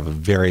got to have a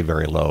very,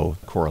 very low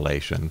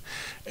correlation.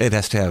 It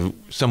has to have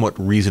somewhat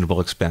reasonable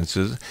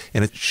expenses,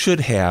 and it should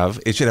have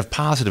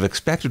positive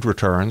expected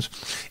returns.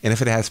 And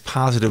if it has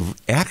positive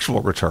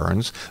actual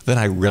returns, then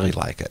I really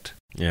like it.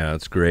 Yeah,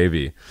 it's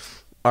gravy.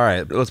 All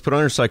right, let's put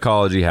on your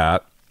psychology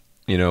hat.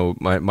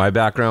 My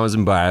background was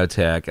in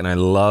biotech, and I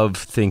love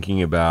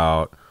thinking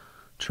about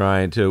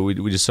trying to.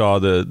 We just saw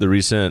the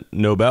recent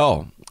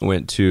Nobel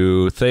went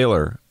to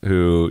Thaler,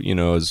 who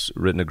has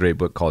written a great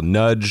book called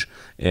Nudge,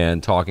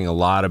 and talking a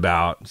lot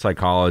about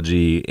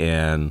psychology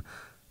and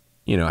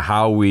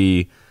how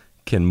we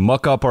can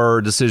muck up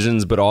our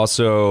decisions, but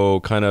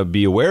also kind of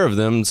be aware of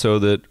them,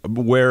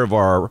 aware of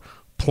our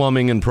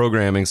plumbing and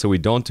programming, so we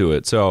don't do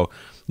it. So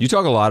you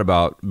talk a lot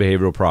about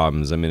behavioral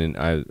problems. I mean,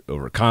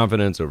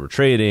 overconfidence,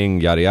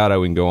 overtrading, yada yada.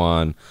 We can go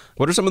on.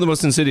 What are some of the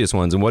most insidious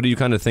ones, and what do you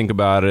kind of think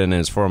about it? And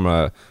as from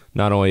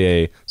not only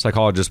a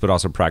psychologist but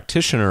also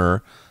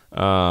practitioner,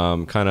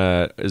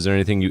 is there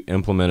anything you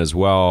implement as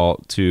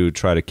well to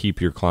try to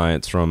keep your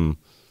clients from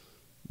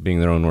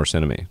being their own worst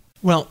enemy?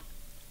 Well,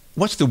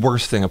 what's the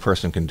worst thing a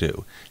person can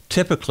do?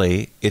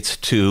 Typically, it's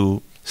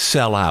to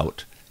sell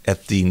out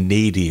at the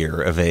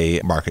nadir of a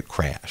market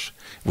crash,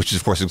 which is,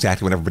 of course,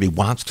 exactly when everybody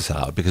wants to sell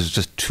out because it's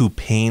just too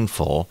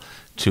painful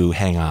to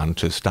hang on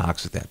to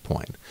stocks at that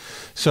point.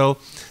 So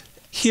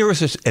here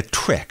is a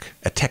trick,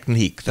 a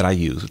technique that I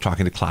use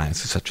talking to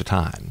clients at such a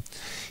time,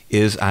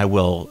 is I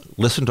will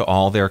listen to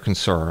all their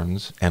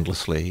concerns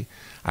endlessly.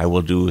 I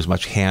will do as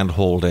much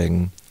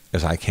hand-holding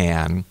as I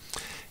can,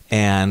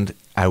 and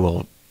I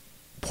will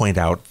point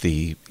out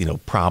the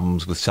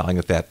problems with selling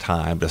at that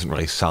time. Doesn't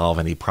really solve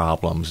any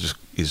problems,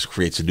 just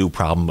creates a new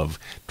problem of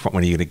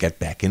when are you going to get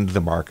back into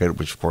the market,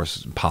 which of course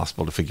is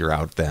impossible to figure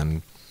out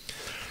then.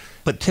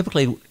 But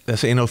typically they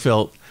say,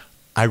 Phil,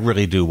 I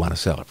really do want to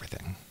sell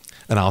everything.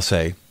 And I'll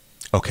say,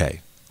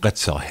 okay, let's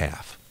sell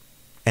half.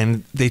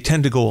 And they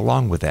tend to go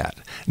along with that,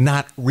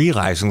 not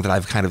realizing that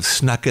I've kind of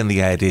snuck in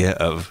the idea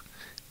of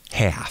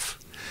half.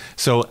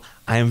 So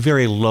I am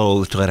very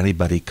loath to let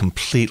anybody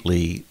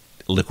completely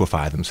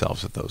liquefy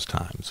themselves at those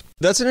times.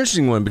 That's an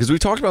interesting one because we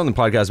talked about on the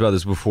podcast about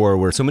this before,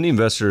 where so many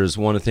investors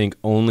want to think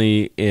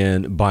only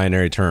in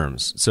binary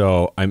terms.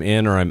 So I'm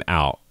in or I'm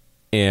out.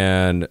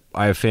 And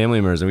I have family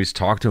members, and we used to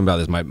talk to him about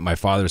this. My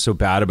father was so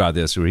bad about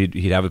this, where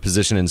he'd have a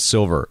position in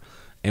silver,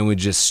 and would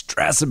just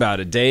stress about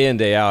it day in,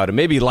 day out. And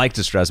maybe he'd like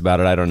to stress about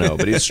it, I don't know.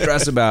 But he'd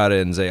stress about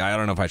it and say, I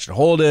don't know if I should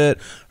hold it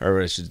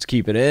or I should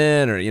keep it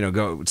in or,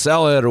 go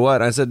sell it or what.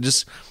 And I said,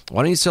 just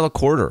why don't you sell a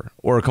quarter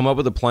or come up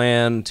with a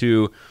plan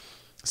to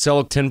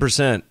sell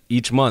 10%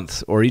 each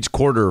month or each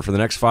quarter for the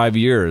next 5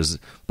 years.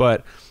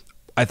 But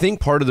I think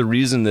part of the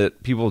reason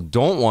that people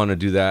don't want to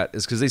do that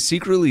is because they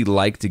secretly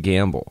like to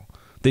gamble.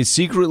 They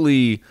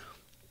secretly...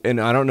 And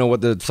I don't know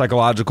what the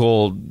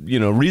psychological,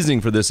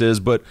 reasoning for this is,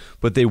 but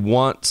they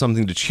want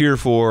something to cheer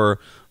for,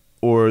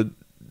 or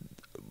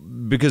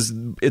because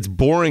it's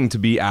boring to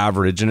be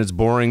average and it's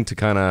boring to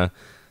kind of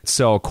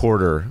sell a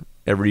quarter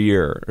every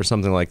year or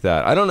something like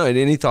that. I don't know.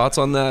 Any thoughts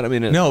on that? I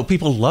mean, no,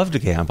 people love to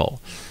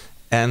gamble.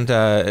 And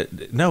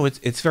no,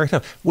 it's very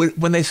tough.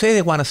 When they say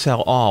they want to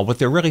sell all, what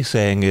they're really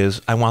saying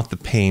is, I want the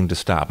pain to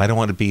stop. I don't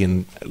want to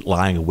be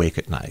lying awake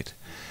at night.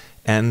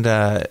 And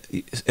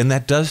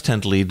that does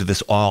tend to lead to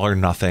this all or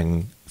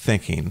nothing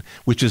thinking,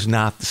 which is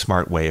not the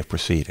smart way of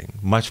proceeding.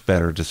 Much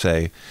better to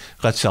say,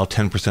 let's sell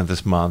 10%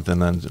 this month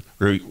and then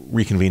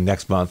reconvene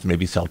next month and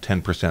maybe sell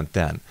 10%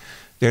 then.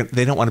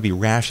 They don't want to be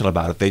rational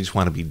about it. They just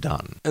want to be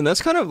done. And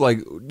that's kind of like,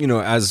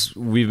 as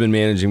we've been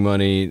managing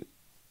money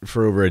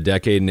for over a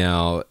decade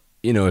now,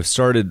 have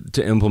started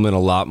to implement a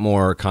lot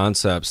more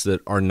concepts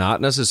that are not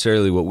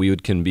necessarily what we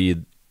would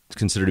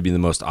consider to be the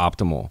most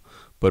optimal,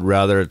 but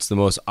rather it's the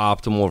most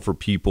optimal for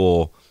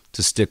people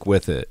to stick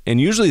with it. And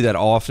usually that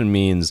often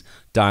means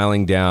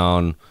dialing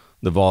down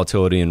the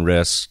volatility and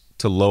risk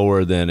to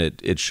lower than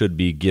it should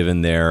be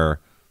given their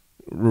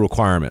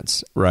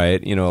requirements,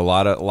 right? A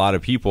lot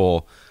of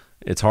people,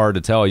 it's hard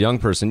to tell a young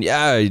person,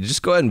 you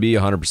just go ahead and be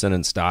 100%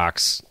 in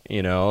stocks,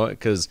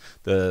 because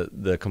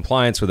the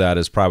compliance with that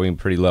is probably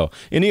pretty low.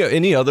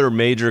 Any other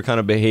major kind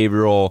of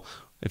behavioral,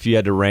 if you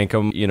had to rank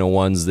them,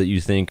 ones that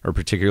you think are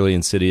particularly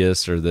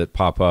insidious or that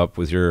pop up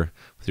with your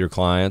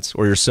clients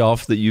or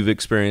yourself that you've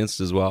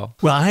experienced as well?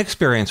 Well, I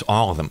experience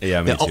all of them.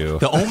 Yeah, me too.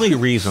 The only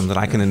reason that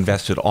I can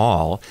invest at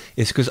all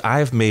is because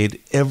I've made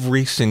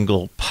every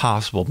single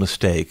possible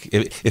mistake.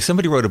 If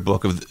somebody wrote a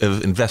book of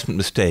investment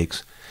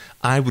mistakes,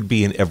 I would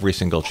be in every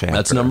single chapter.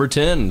 That's number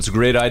 10. It's a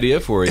great idea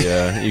for you.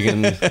 You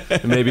can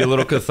maybe a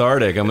little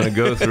cathartic. I'm going to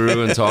go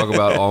through and talk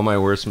about all my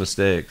worst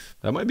mistakes.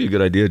 That might be a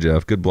good idea,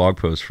 Jeff. Good blog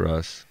post for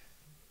us.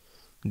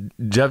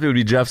 Jeff, it would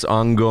be Jeff's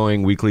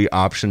ongoing weekly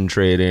option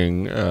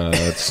trading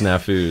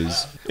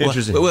snafus.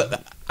 Interesting. Well,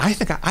 I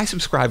think I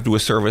subscribe to a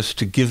service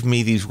to give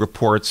me these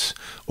reports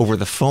over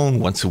the phone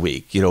once a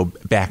week,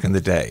 back in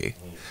the day.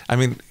 I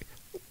mean,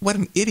 what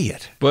an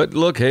idiot. But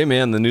look, hey,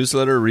 man, the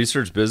newsletter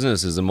research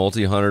business is a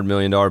multi-$100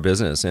 million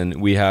business,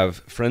 and we have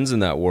friends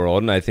in that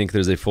world, and I think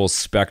there's a full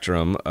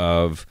spectrum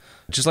of,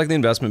 just like the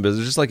investment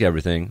business, just like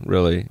everything,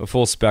 really, a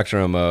full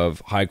spectrum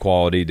of high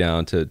quality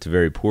down to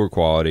very poor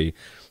quality.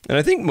 And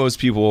I think most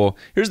people,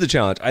 here's the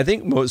challenge. I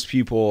think most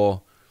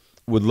people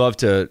would love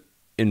to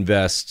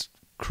invest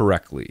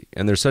correctly.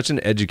 And there's such an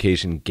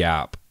education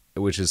gap,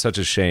 which is such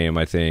a shame,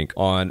 I think,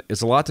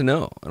 it's a lot to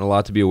know and a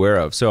lot to be aware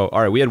of. So,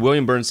 all right, we had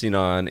William Bernstein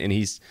on, and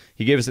he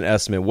gave us an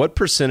estimate. What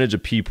percentage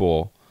of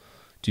people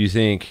do you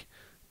think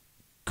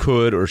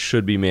could or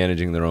should be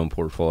managing their own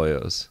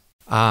portfolios?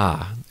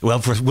 Well,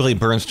 for William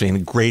Bernstein, a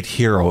great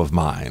hero of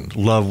mine.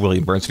 Love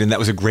William Bernstein. That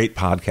was a great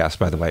podcast,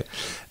 by the way.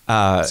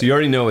 So you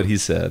already know what he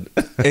said.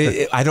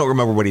 I don't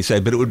remember what he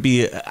said, but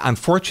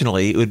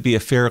unfortunately, it would be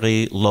a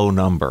fairly low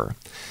number.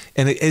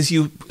 And as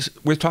you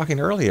were talking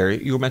earlier,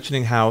 you were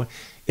mentioning how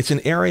it's an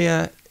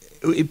area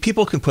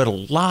people can put a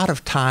lot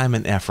of time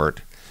and effort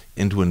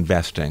into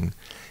investing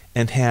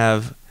and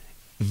have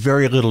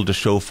very little to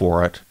show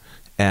for it,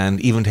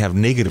 and even to have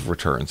negative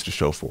returns to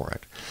show for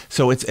it.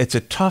 So it's a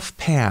tough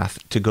path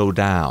to go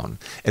down.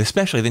 And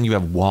especially then you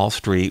have Wall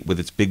Street with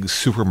its big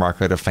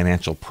supermarket of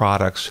financial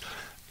products,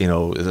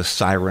 the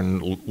siren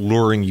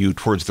luring you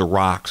towards the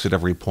rocks at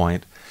every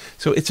point.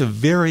 So it's a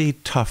very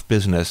tough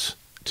business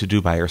to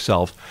do by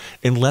yourself,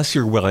 unless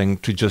you're willing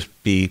to just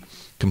be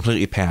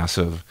completely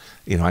passive.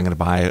 I'm going to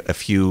buy a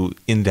few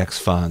index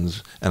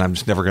funds, and I'm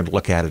just never going to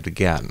look at it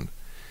again.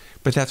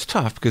 But that's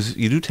tough because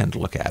you do tend to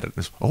look at it.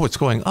 It's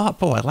going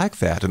up. Oh, I like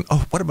that. And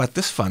what about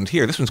this fund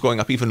here? This one's going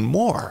up even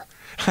more.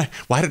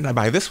 Why didn't I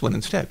buy this one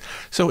instead?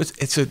 So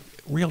it's a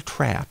real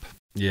trap.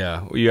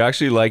 Yeah. Well, you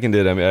actually likened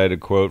it. I mean, I had a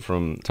quote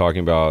from talking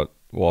about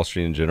Wall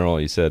Street in general.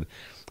 He said,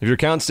 if your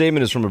account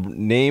statement is from a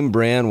name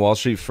brand Wall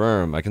Street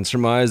firm, I can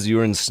surmise you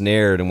are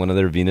ensnared in one of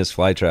their Venus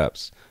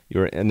flytraps.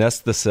 You are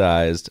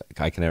anesthetized,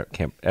 I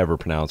can't ever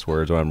pronounce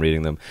words while I'm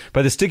reading them,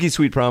 by the sticky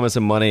sweet promise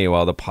of money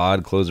while the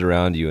pod closes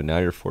around you, and now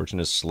your fortune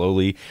is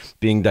slowly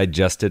being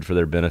digested for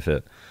their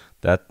benefit.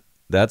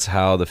 That's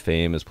how the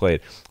fame is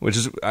played, which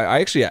is, I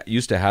actually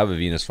used to have a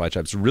Venus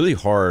flytrap. It's a really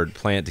hard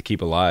plant to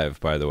keep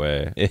alive, by the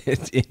way.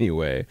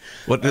 Anyway.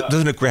 Well,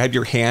 doesn't it grab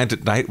your hand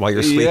at night while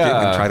you're sleeping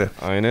and try to...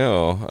 I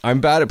know.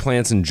 I'm bad at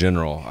plants in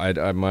general.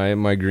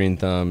 My green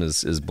thumb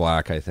is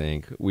black, I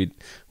think. We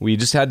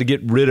just had to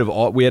get rid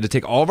of we had to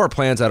take all of our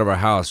plants out of our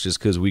house just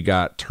because we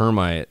got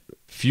termite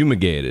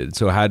fumigated.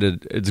 So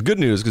it's good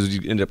news because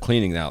you end up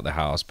cleaning out the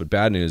house, but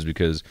bad news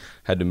because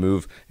I had to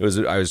move.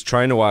 I was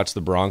trying to watch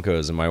the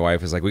Broncos and my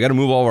wife was like, we got to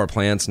move all of our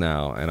plants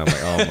now. And I'm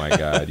like, oh my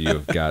God, you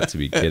have got to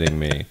be kidding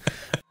me.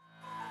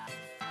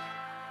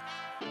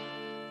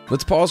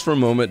 Let's pause for a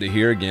moment to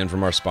hear again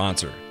from our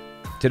sponsor.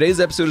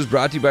 Today's episode is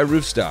brought to you by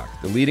Roofstock,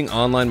 the leading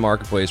online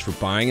marketplace for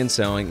buying and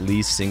selling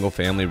leased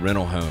single-family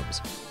rental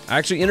homes. I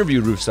actually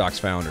interviewed Roofstock's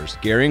founders,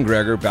 Gary and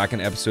Gregor, back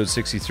in episode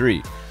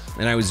 63,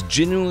 and I was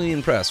genuinely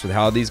impressed with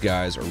how these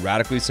guys are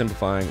radically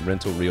simplifying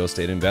rental real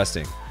estate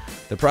investing.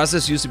 The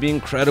process used to be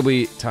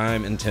incredibly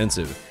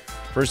time-intensive.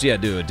 First, you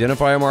had to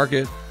identify a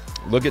market,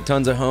 look at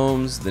tons of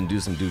homes, then do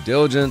some due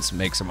diligence,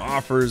 make some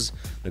offers,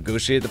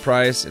 negotiate the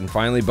price, and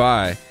finally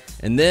buy.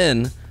 And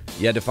then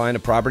you had to find a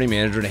property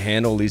manager to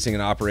handle leasing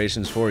and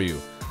operations for you.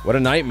 What a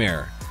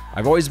nightmare.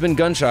 I've always been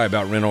gun-shy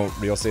about rental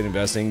real estate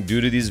investing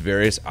due to these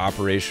various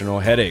operational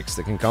headaches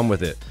that can come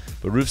with it.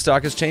 But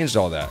Roofstock has changed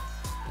all that.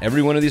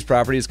 Every one of these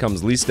properties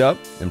comes leased up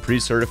and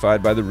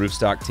pre-certified by the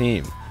Roofstock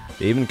team.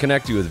 They even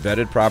connect you with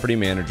vetted property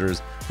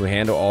managers who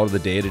handle all of the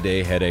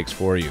day-to-day headaches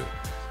for you.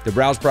 They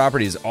browse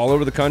properties all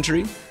over the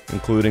country,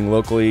 including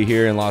locally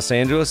here in Los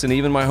Angeles and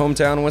even my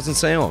hometown in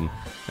Winston-Salem.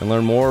 And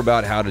learn more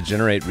about how to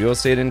generate real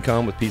estate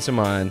income with peace of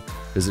mind,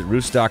 visit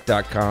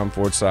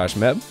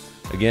roofstock.com/MEB.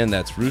 Again,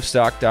 that's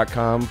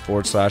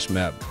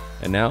roofstock.com/MEB.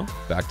 And now,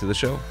 back to the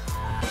show.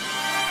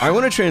 I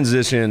want to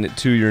transition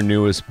to your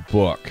newest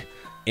book.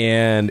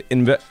 And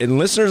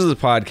listeners of the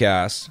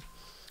podcast,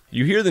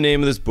 you hear the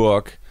name of this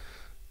book,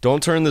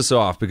 don't turn this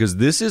off because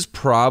this is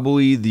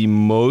probably the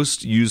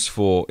most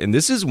useful, and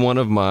this is one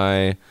of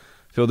my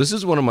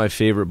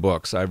favorite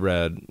books I've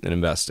read in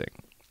investing.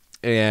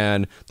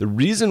 And the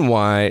reason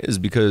why is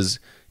because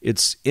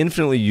it's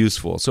infinitely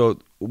useful. So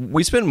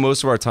we spend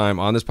most of our time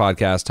on this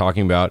podcast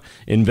talking about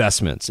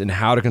investments and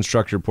how to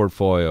construct your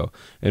portfolio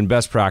and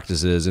best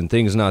practices and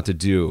things not to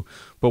do.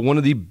 But one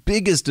of the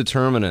biggest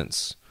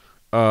determinants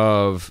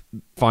of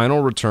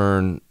final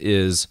return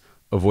is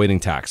avoiding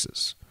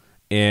taxes.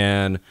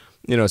 And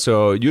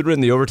so you'd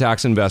written The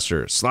Overtaxed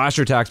Investor, slash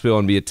your tax bill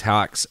and be a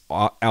tax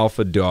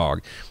alpha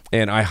dog.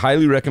 And I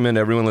highly recommend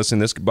everyone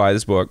listening buy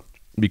this book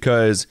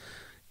because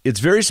it's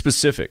very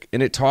specific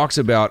and it talks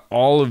about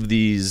all of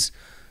these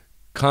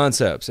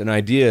concepts and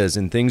ideas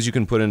and things you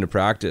can put into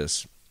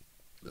practice.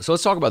 So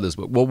let's talk about this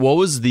book. Well, what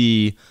was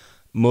the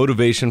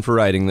motivation for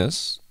writing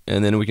this?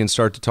 And then we can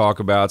start to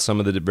talk about some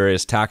of the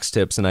various tax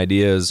tips and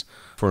ideas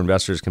for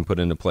investors can put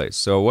into place.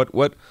 So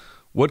what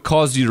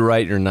caused you to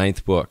write your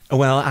 9th book?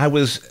 Well,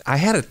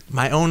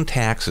 my own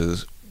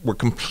taxes were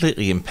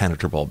completely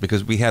impenetrable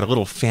because we had a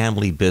little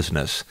family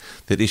business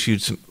that issued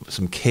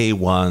some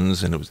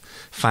K-1s and it was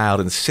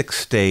filed in 6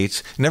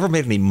 states. Never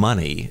made any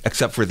money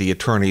except for the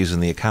attorneys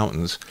and the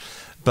accountants,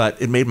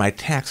 but it made my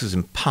taxes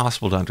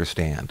impossible to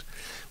understand.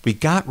 We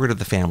got rid of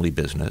the family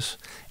business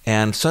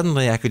and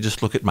suddenly I could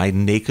just look at my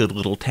naked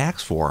little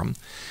tax form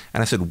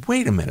and I said,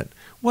 wait a minute,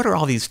 what are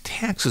all these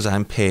taxes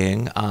I'm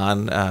paying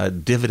on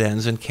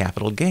dividends and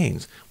capital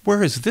gains?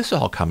 Where is this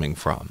all coming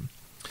from?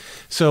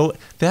 So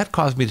that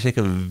caused me to take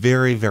a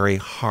very, very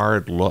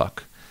hard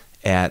look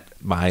at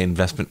my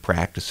investment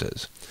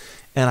practices.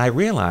 And I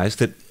realized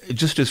that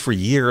just as for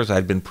years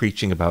I'd been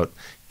preaching about,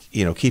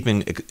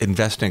 keeping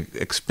investing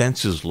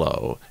expenses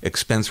low,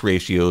 expense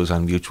ratios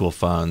on mutual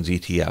funds,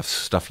 ETFs,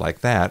 stuff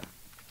like that,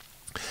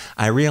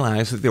 I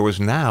realized that there was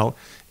now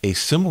a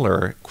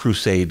similar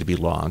crusade to be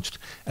launched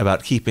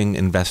about keeping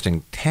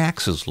investing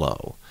taxes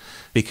low.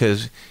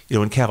 Because,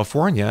 in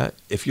California,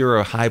 if you're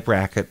a high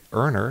bracket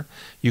earner,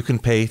 you can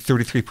pay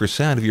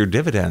 33% of your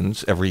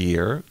dividends every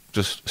year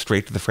just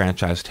straight to the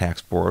Franchise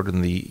Tax Board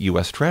and the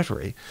U.S.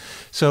 Treasury.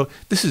 So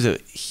this is a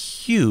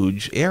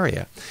huge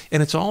area.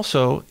 And it's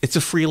a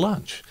free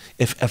lunch.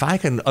 If I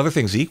can, other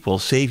things equal,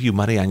 save you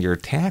money on your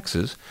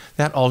taxes,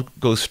 that all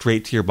goes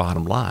straight to your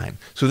bottom line.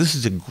 So this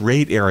is a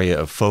great area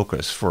of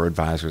focus for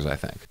advisors, I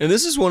think. And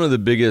this is one of the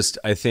biggest,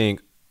 I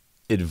think,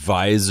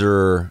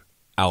 advisor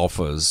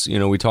alphas.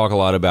 We talk a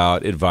lot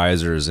about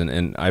advisors,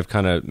 and I've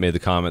kind of made the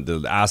comment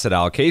that asset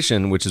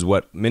allocation, which is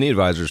what many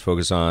advisors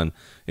focus on,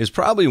 is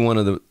probably one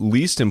of the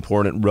least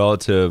important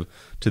relative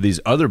to these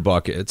other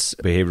buckets.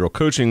 Behavioral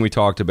coaching we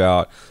talked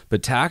about,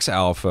 but tax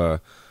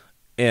alpha,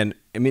 and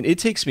it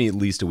takes me at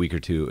least a week or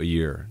two a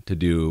year to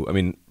do,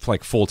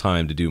 like full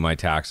time to do my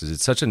taxes.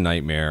 It's such a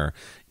nightmare,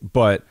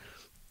 but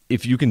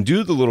if you can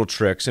do the little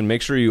tricks and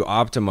make sure you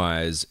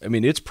optimize,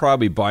 it's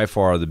probably by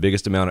far the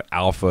biggest amount of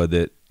alpha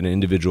that an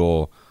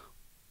individual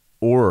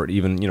or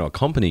even, a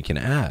company can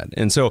add.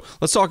 And so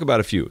let's talk about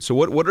a few. So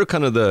what are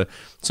kind of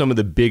some of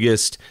the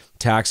biggest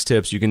tax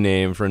tips you can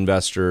name for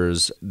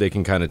investors they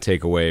can kind of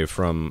take away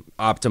from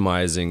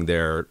optimizing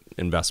their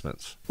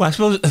investments? Well, I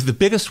suppose the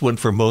biggest one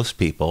for most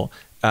people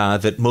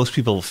that most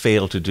people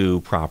fail to do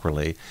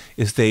properly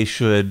is they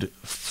should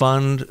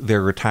fund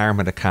their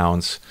retirement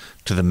accounts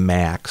to the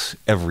max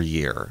every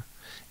year.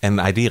 and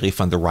ideally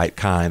fund the right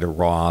kind, a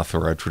Roth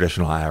or a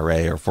traditional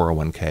IRA or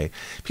 401k.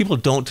 People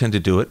don't tend to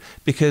do it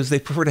because they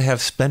prefer to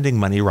have spending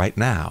money right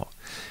now,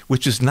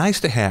 which is nice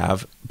to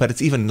have, but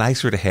it's even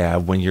nicer to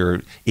have when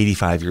you're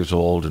 85 years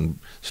old and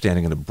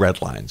standing in a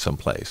bread line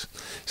someplace.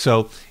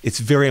 So it's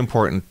very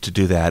important to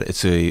do that.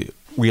 It's a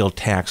real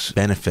tax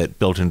benefit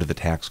built into the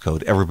tax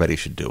code. Everybody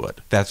should do it.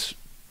 That's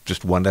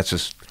just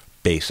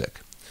basic.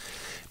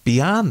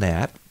 Beyond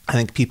that, I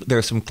think there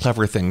are some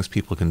clever things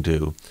people can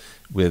do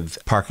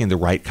with parking the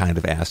right kind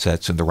of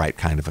assets in the right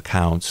kind of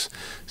accounts.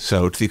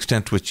 So to the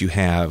extent to which you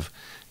have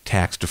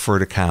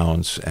tax-deferred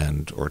accounts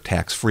or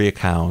tax-free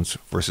accounts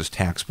versus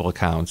taxable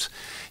accounts,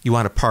 you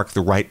want to park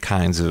the right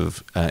kinds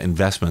of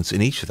investments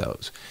in each of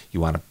those. You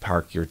want to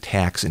park your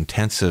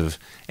tax-intensive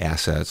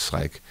assets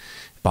like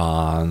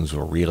bonds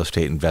or real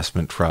estate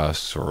investment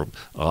trusts, or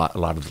a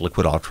lot of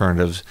liquid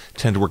alternatives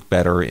tend to work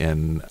better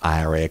in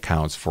IRA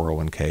accounts,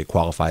 401k,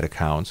 qualified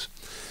accounts.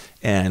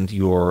 And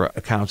your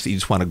accounts that you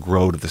just want to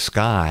grow to the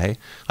sky,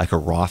 like a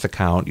Roth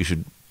account, you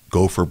should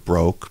go for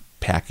broke,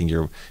 packing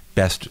your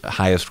best,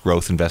 highest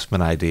growth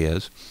investment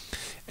ideas.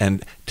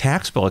 And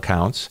taxable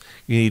accounts,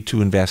 you need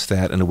to invest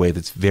that in a way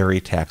that's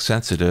very tax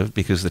sensitive,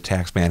 because the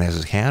tax man has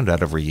his hand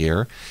out every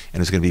year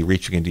and is going to be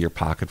reaching into your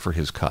pocket for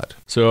his cut.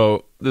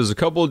 So there's a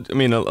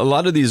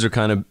lot of these are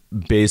kind of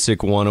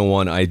basic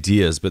 101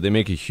 ideas, but they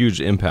make a huge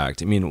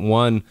impact.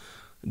 One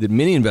that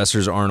many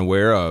investors aren't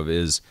aware of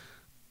is,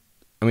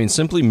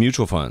 simply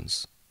mutual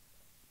funds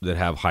that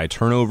have high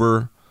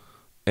turnover.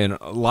 And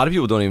a lot of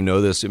people don't even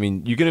know this.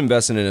 You can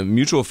invest in a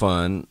mutual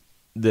fund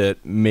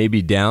that may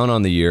be down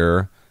on the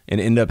year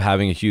and end up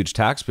having a huge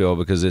tax bill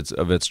because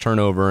of its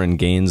turnover and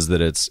gains that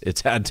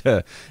it's had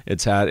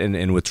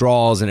and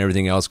withdrawals and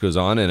everything else goes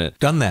on in it.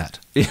 Done that.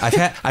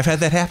 I've had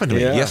that happen to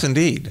me. Yeah. Yes,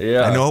 indeed.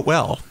 Yeah. I know it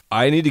well.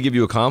 I need to give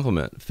you a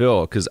compliment,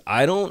 Phil, because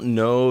I don't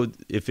know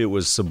if it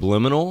was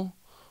subliminal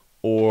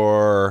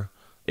or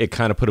it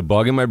kind of put a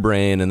bug in my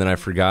brain, and then I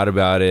forgot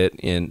about it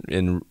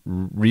and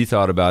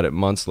rethought about it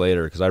months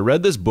later, because I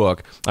read this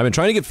book. I've been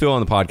trying to get Phil on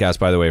the podcast,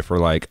 by the way, for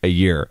like a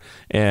year.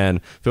 And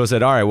Phil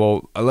said, all right,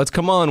 well, let's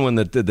come on when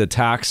the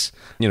tax,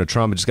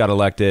 Trump just got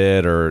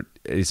elected, or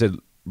he said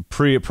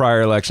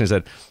prior election, he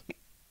said,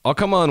 I'll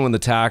come on when the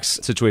tax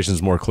situation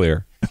is more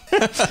clear.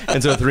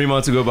 And so 3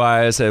 months go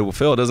by. I said, well,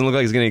 Phil, it doesn't look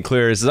like it's getting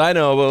clear. He says, I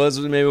know, but let's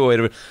maybe wait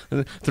a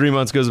minute. 3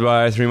 months goes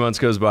by.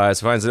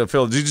 So I said,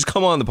 Phil, you just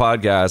come on the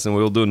podcast and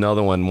we'll do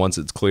another one once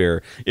it's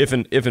clear, if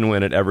and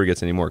when it ever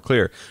gets any more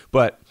clear.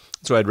 But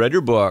so I'd read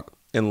your book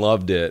and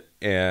loved it.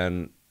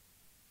 And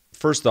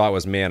first thought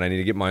was, man, I need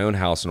to get my own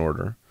house in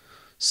order.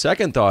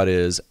 Second thought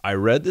is, I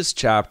read this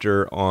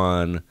chapter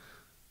on,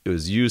 it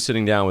was you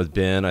sitting down with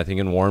Ben, I think,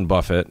 and Warren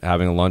Buffett,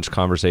 having a lunch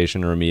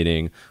conversation or a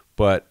meeting,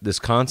 but this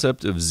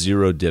concept of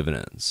zero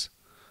dividends.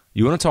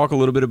 You want to talk a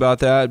little bit about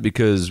that?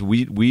 Because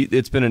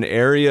it's been an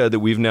area that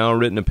we've now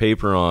written a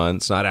paper on.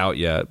 It's not out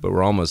yet, but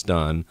we're almost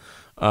done.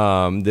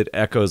 That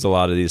echoes a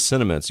lot of these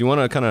sentiments. You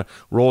want to kind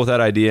of roll with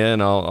that idea,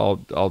 and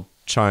I'll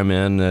chime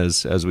in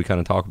as we kind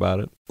of talk about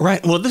it.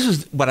 Right. Well, this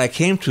is what I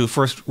came to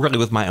first, really,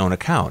 with my own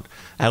account.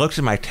 I looked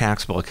at my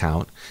taxable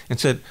account and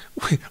said,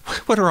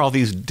 what are all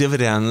these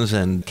dividends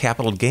and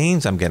capital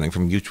gains I'm getting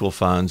from mutual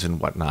funds and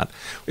whatnot?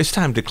 It's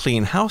time to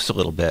clean house a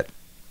little bit.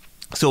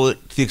 So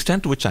to the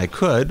extent to which I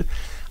could,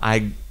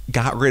 I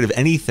got rid of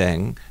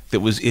anything that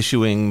was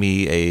issuing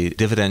me a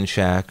dividend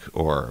check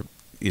or,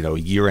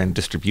 year-end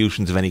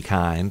distributions of any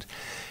kind.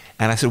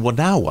 And I said, well,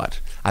 now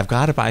what? I've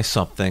got to buy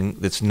something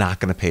that's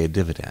not going to pay a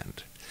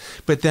dividend.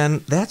 But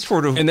then that's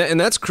sort of... And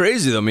that's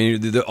crazy,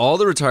 though. All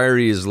the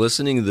retirees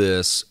listening to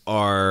this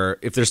are,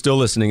 if they're still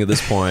listening at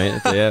this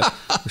point, we're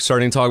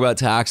starting to talk about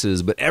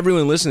taxes, but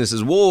everyone listening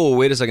says, whoa,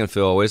 wait a second,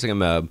 Phil, wait a second,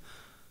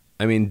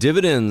 Meb.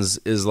 Dividends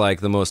is like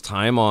the most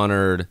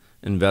time-honored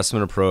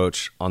investment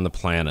approach on the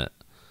planet.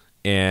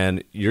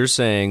 And you're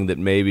saying that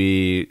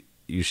maybe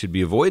you should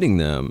be avoiding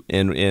them.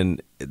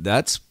 And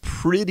that's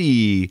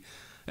probably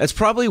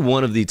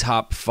one of the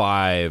top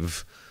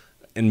 5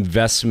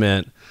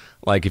 investment,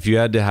 like if you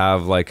had to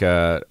have like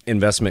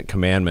investment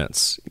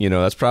commandments,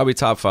 that's probably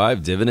top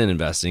 5: dividend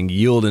investing,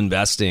 yield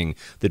investing,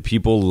 that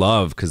people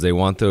love because they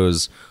want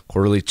those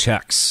quarterly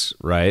checks,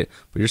 right?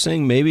 But you're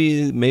saying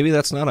maybe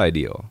that's not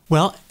ideal.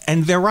 Well,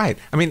 and they're right.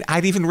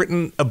 I'd even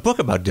written a book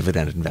about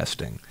dividend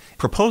investing,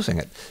 proposing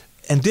it.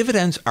 And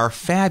dividends are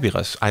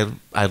fabulous.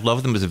 I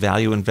love them as a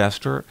value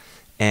investor,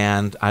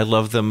 and I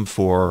love them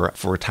for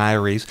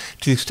retirees.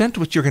 To the extent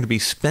to which you're going to be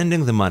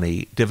spending the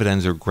money,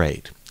 dividends are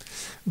great.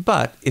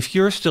 But if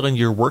you're still in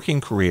your working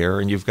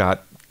career and you've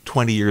got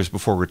 20 years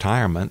before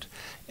retirement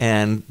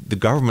and the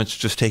government's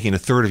just taking a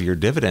third of your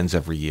dividends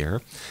every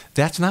year,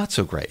 that's not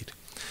so great.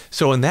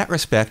 So in that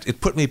respect,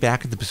 it put me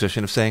back in the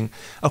position of saying,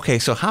 okay,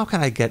 so how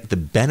can I get the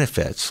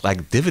benefits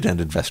like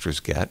dividend investors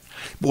get,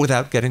 but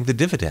without getting the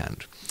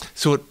dividend?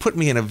 So it put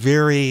me in a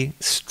very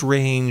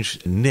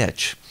strange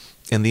niche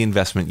in the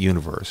investment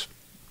universe.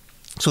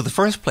 So the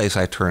first place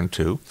I turned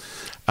to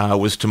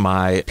was to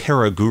my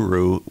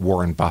para-guru,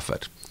 Warren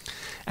Buffett.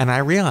 And I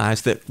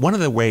realized that one of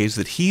the ways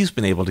that he's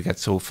been able to get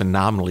so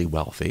phenomenally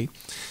wealthy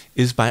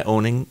is by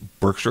owning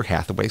Berkshire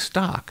Hathaway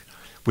stock,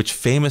 which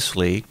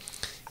famously,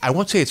 I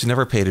won't say it's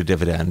never paid a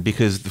dividend,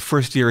 because the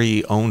first year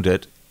he owned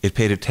it, it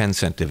paid a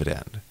 10-cent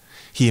dividend.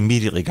 He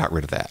immediately got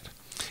rid of that.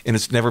 And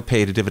it's never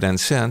paid a dividend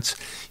since,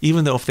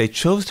 even though if they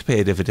chose to pay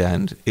a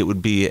dividend, it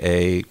would be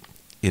a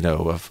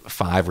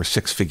 5 or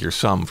 6 figure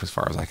sum as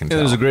far as I can tell.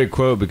 There's a great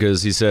quote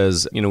because he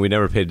says, we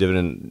never paid a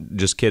dividend.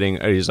 Just kidding.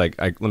 He's like,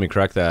 let me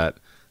correct that.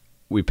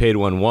 We paid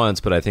one once,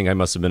 but I think I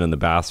must have been in the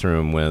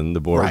bathroom when the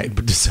board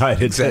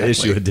decided to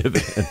issue a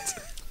dividend.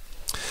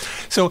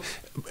 So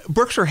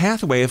Berkshire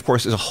Hathaway, of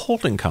course, is a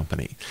holding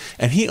company,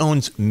 and he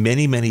owns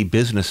many, many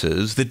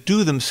businesses that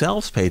do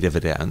themselves pay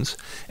dividends,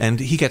 and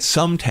he gets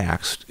some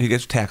taxed. He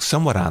gets taxed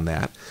somewhat on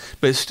that,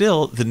 but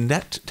still the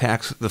net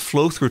tax, the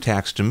flow-through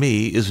tax to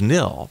me is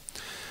nil.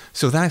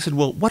 So then I said,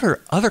 well, what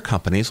are other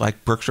companies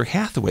like Berkshire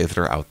Hathaway that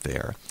are out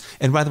there?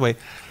 And by the way,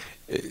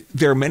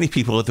 there are many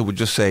people that would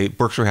just say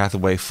Berkshire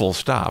Hathaway full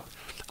stop.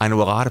 I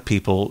know a lot of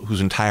people whose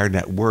entire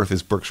net worth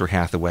is Berkshire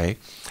Hathaway,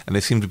 and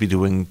they seem to be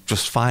doing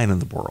just fine in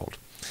the world.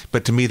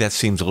 But to me, that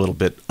seems a little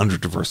bit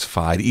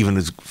under-diversified, even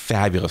as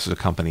fabulous as a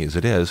company as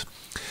it is.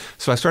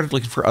 So I started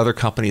looking for other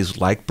companies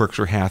like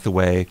Berkshire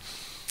Hathaway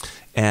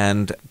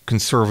and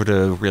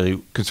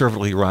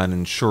conservatively run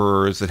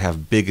insurers that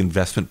have big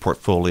investment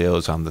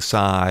portfolios on the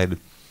side.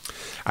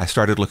 I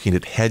started looking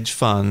at hedge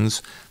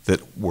funds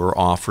that were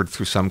offered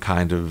through some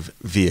kind of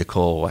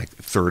vehicle like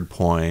Third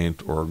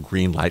Point or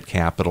Greenlight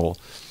Capital.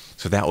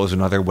 So that was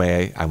another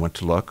way I went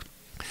to look.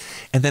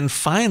 And then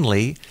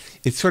finally,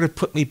 it sort of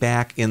put me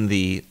back in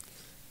the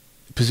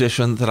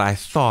position that I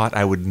thought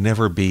I would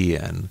never be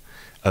in,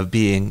 of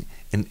being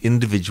an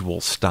individual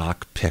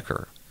stock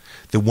picker.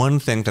 The one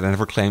thing that I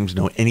never claimed to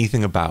know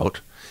anything about,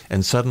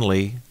 and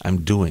suddenly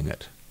I'm doing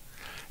it.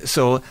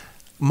 So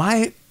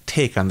my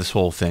take on this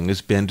whole thing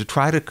has been to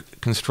try to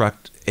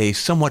construct a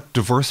somewhat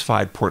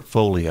diversified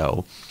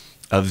portfolio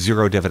of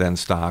zero dividend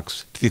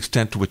stocks to the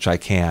extent to which I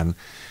can,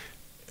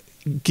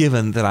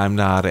 given that I'm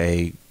not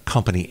a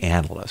company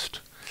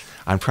analyst.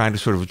 I'm trying to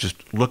sort of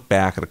just look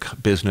back at a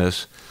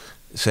business,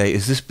 say,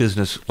 is this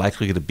business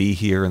likely to be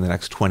here in the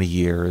next 20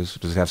 years?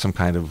 Does it have some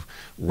kind of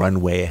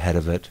runway ahead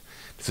of it?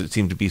 Does it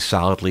seem to be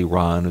solidly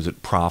run? Is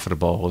it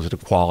profitable? Is it a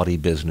quality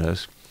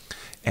business?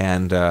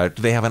 And do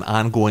they have an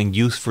ongoing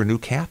use for new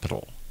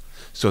capital?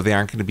 So they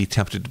aren't going to be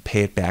tempted to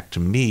pay it back to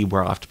me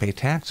where I'll have to pay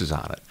taxes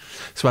on it.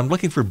 So I'm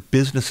looking for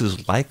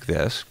businesses like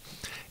this,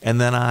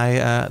 and then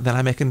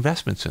I make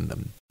investments in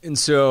them. And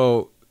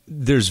so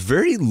there's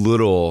very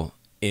little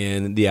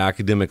in the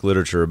academic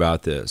literature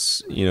about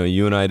this.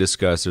 You and I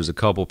discussed, there's a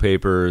couple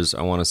papers,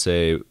 I want to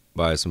say,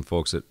 by some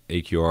folks at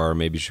AQR,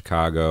 maybe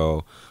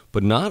Chicago,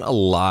 but not a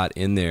lot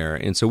in there.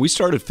 And so we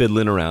started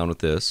fiddling around with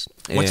this.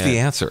 What's the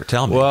answer?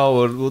 Tell me.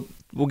 Well,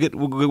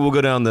 we'll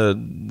go down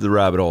the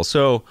rabbit hole.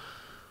 So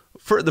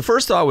the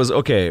first thought was,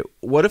 okay,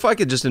 what if I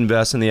could just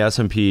invest in the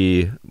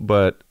S&P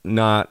but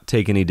not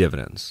take any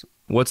dividends?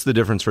 What's the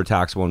difference for a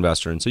taxable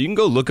investor? And so you can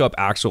go look up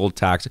actual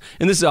tax.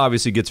 And this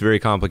obviously gets very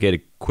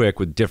complicated quick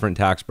with different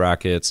tax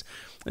brackets.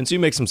 And so you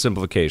make some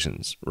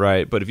simplifications,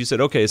 right? But if you said,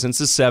 okay, since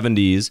the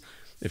 70s,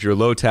 if you're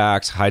low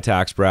tax, high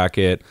tax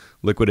bracket,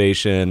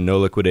 liquidation, no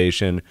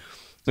liquidation,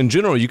 in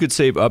general, you could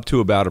save up to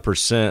about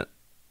 1%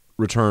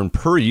 return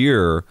per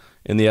year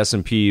in the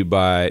S&P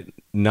by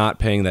not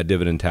paying that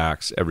dividend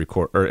tax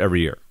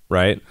every year,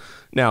 right?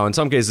 Now, in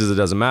some cases, it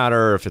doesn't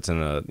matter if it's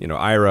in a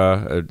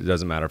IRA. It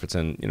doesn't matter if it's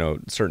in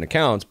certain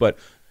accounts. But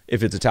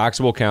if it's a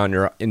taxable account,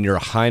 and you're a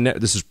high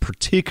net. This is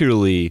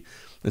particularly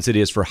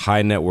insidious for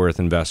high net worth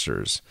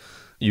investors.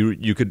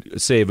 You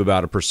could save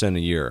about 1% a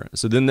year.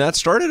 So then that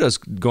started us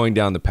going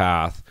down the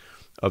path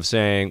of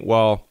saying,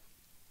 well,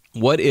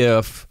 what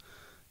if?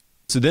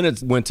 So then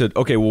it went to,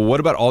 okay, well,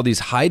 what about all these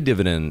high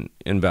dividend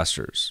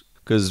investors?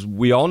 Because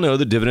we all know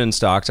the dividend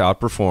stocks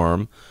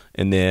outperform,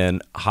 and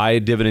then high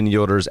dividend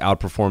yielders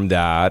outperform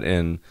that,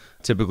 and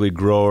typically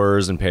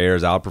growers and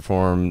payers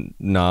outperform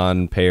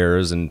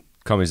non-payers and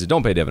companies that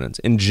don't pay dividends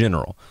in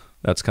general.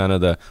 That's kind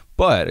of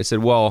but I said,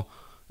 well,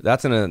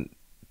 that's in a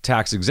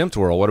tax-exempt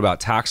world. What about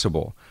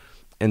taxable?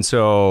 And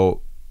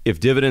so if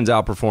dividends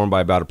outperform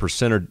by about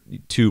 1% or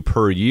 2%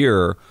 per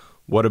year,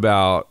 what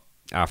about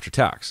after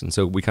tax? And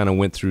so we kind of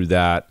went through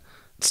that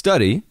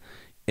study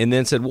and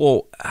then said,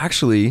 well,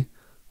 actually,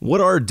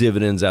 what are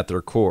dividends at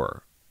their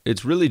core?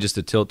 It's really just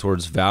a tilt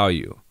towards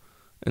value.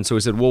 And so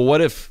we said, well,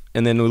 what if,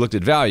 and then we looked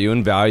at value,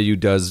 and value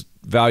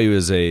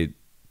as a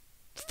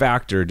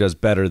factor does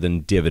better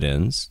than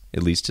dividends,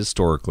 at least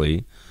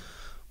historically.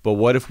 But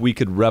what if we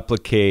could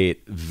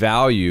replicate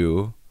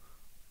value?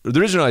 The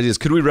original idea is,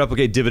 could we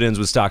replicate dividends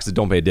with stocks that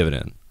don't pay a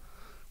dividend?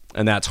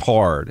 And that's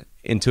hard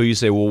until you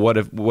say, well, what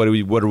are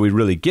we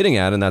really getting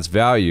at? And that's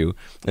value.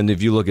 And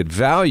if you look at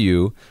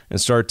value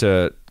and start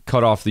to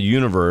cut off the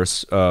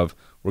universe of,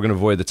 we're going to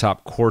avoid the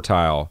top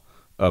quartile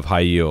of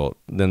high yield,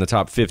 then the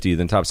top 50,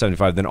 then top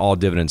 75, then all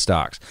dividend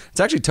stocks. It's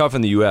actually tough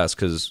in the U.S.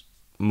 because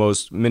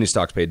many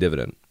stocks pay a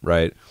dividend,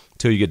 right?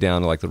 Until you get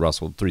down to like the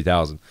Russell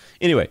 3000.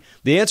 Anyway,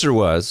 the answer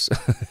was,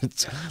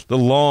 the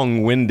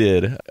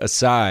long-winded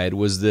aside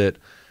was that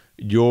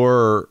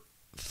your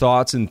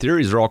thoughts and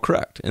theories are all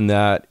correct, and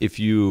that if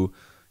you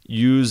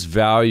use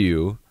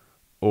value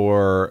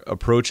or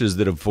approaches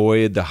that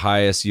avoid the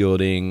highest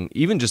yielding,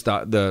 even just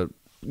the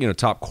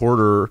top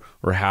quarter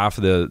or half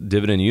of the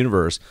dividend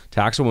universe,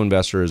 taxable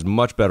investor is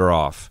much better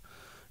off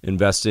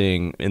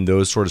investing in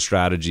those sort of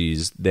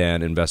strategies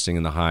than investing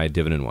in the high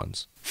dividend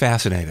ones.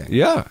 Fascinating.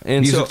 Yeah.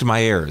 And music to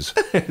my ears.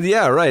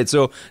 Yeah, right.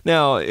 So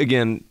now,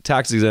 again,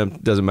 tax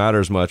exempt doesn't matter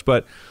as much,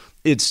 but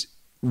it's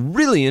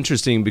really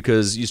interesting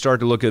because you start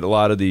to look at a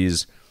lot of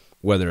these,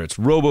 whether it's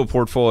robo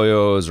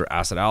portfolios or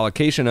asset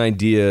allocation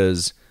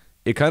ideas,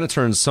 it kind of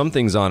turns some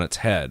things on its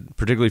head,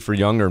 particularly for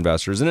younger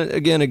investors. And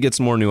it gets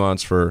more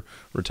nuanced for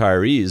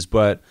retirees,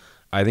 but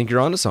I think you're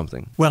onto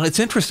something. Well, it's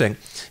interesting.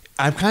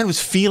 I kind of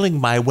was feeling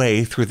my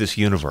way through this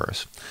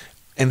universe.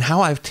 And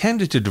how I've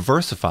tended to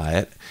diversify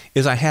it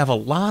is I have a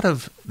lot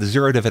of the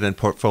zero dividend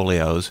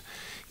portfolios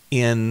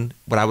in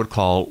what I would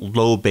call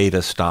low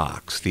beta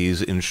stocks,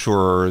 these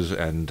insurers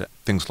and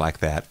things like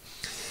that.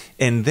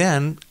 And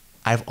then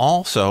I've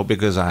also,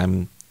 because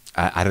I'm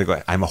a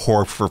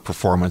whore for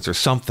performance or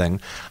something,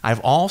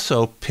 I've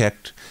also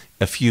picked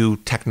a few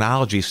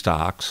technology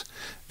stocks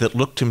that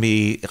look to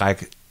me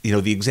like,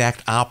 the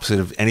exact opposite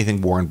of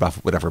anything Warren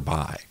Buffett would ever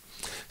buy.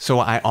 So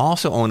I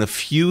also own a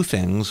few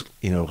things,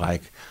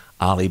 like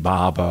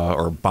Alibaba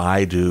or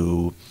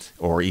Baidu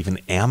or even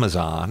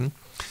Amazon,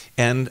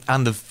 and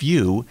on the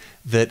view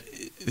that,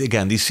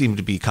 again, these seem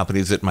to be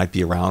companies that might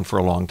be around for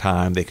a long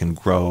time. They can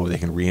grow, they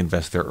can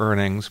reinvest their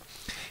earnings,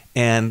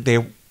 and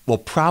they will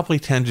probably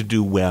tend to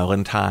do well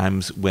in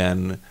times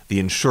when the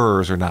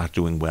insurers are not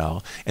doing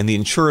well, and the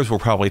insurers will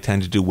probably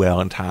tend to do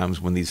well in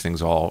times when these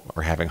things all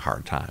are having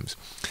hard times.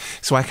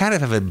 So I kind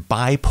of have a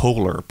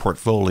bipolar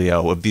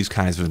portfolio of these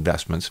kinds of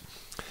investments.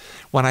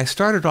 When I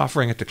started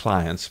offering it to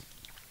clients,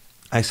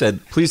 I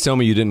said, please tell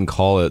me you didn't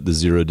call it the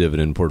zero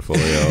dividend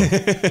portfolio.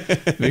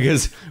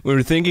 Because when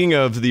we're thinking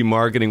of the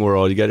marketing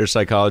world, you got your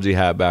psychology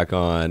hat back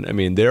on. I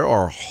mean, there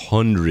are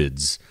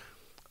hundreds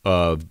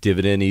of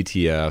dividend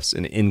ETFs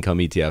and income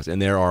ETFs,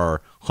 and there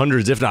are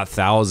hundreds, if not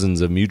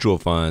thousands, of mutual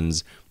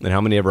funds, and how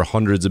many ever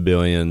hundreds of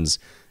billions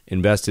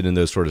invested in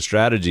those sort of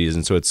strategies.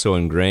 And so it's so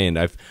ingrained.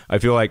 I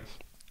feel like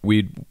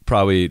we've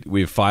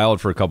filed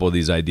for a couple of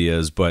these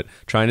ideas, but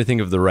trying to think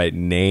of the right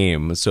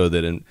name so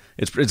that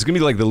it's going to be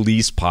like the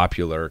least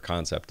popular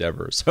concept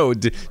ever. So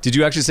did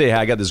you actually say, hey,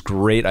 I got this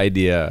great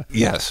idea?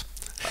 Yes.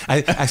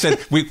 I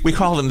said, we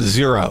call them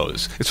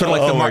zeros. It's sort of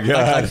like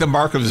the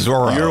mark of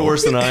Zorro. You're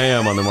worse than I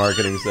am on the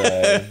marketing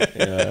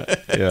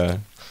side. Yeah.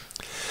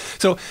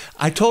 So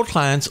I told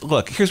clients,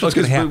 look, here's what's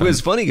going to happen. It was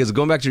funny because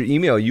going back to your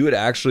email, you had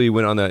actually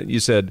went on that. You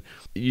said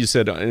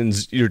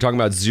and you were talking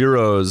about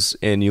zeros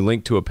and you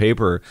linked to a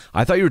paper.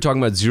 I thought you were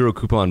talking about zero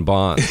coupon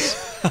bonds.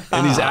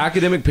 And these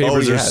academic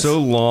papers are so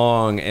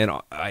long, and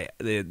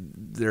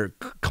they're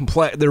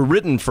complex. They're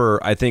written for,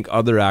 I think,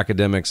 other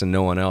academics and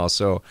no one else.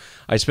 So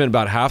I spent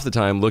about half the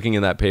time looking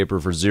in that paper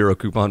for zero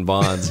coupon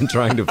bonds and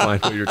trying to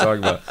find what you're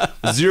talking about.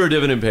 Zero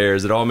dividend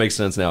payers. It all makes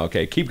sense now.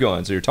 Okay, keep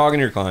going. So you're talking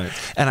to your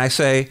clients. And I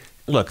say,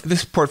 look,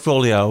 this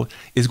portfolio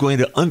is going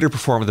to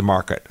underperform the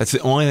market. That's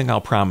the only thing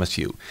I'll promise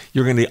you.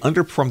 You're going to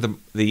underperform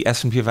the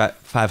S&P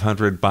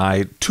 500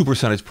 by 2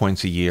 percentage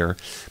points a year.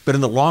 But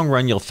in the long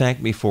run, you'll thank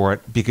me for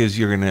it because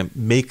you're going to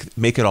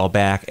make it all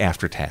back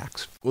after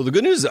tax. Well, the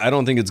good news is I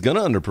don't think it's going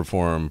to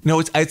underperform. No,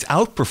 it's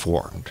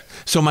outperformed.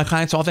 So my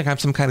clients all think I'm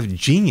some kind of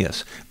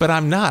genius, but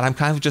I'm not. I'm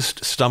kind of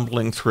just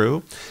stumbling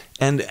through.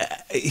 And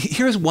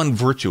here's one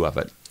virtue of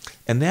it.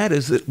 And that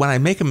is that when I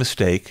make a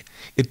mistake,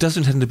 it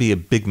doesn't tend to be a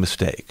big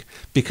mistake.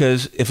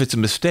 Because if it's a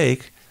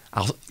mistake,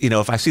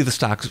 if I see the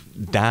stock's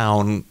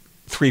down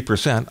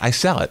 3%, I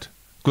sell it.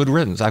 Good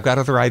riddance. I've got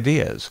other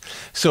ideas.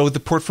 So the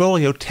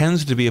portfolio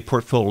tends to be a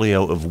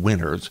portfolio of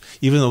winners,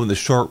 even though in the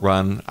short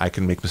run, I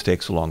can make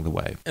mistakes along the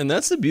way. And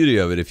that's the beauty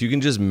of it. If you can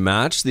just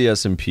match the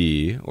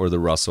S&P or the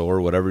Russell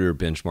or whatever your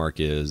benchmark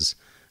is,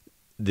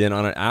 then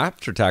on an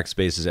after-tax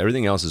basis,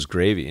 everything else is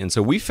gravy. And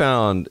so we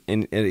found,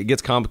 and it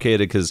gets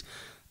complicated because,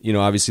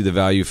 obviously the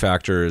value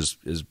factor is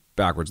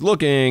backwards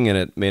looking and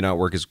it may not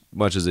work as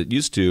much as it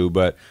used to,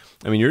 but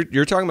I mean,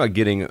 you're talking about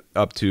getting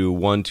up to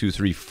 1, 2,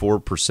 3, 4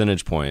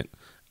 percentage point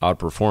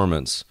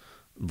outperformance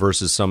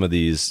versus some of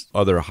these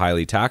other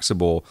highly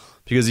taxable,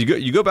 because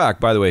you go back,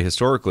 by the way,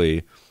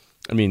 historically,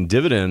 I mean,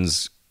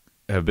 dividends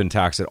have been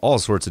taxed at all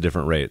sorts of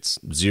different rates.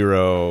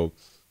 Zero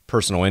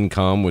personal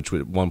income, which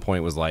at one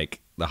point was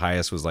like, the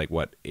highest was like,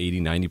 what,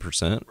 80,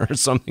 90% or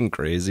something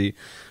crazy.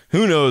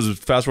 Who knows,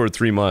 fast forward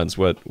 3 months,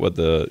 what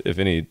if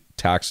any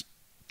tax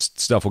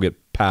stuff will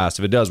get passed.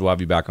 If it does, we'll have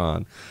you back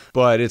on.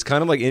 But it's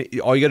kind of like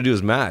all you got to do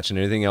is match and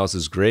anything else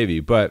is gravy.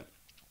 But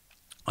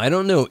I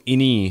don't know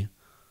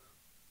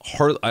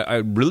I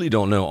really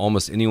don't know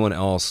almost anyone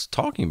else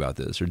talking about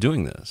this or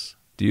doing this.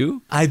 Do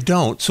you? I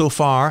don't so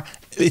far.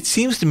 It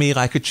seems to me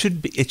like it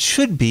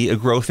should be a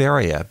growth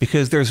area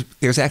because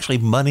there's actually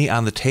money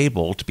on the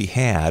table to be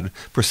had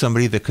for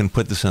somebody that can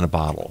put this in a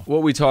bottle.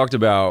 What we talked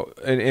about,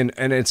 and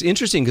it's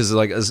interesting because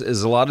like as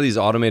a lot of these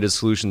automated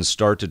solutions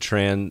start to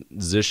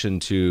transition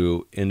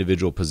to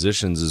individual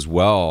positions as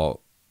well,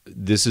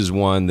 this is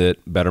one that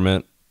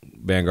Betterment,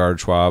 Vanguard,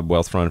 Schwab,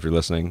 Wealthfront, if you're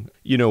listening,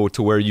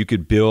 to where you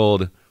could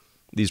build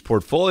these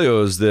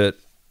portfolios that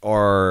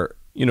are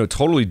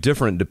totally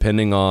different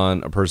depending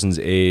on a person's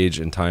age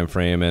and time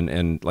frame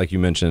and like you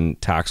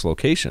mentioned, tax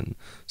location.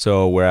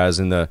 So whereas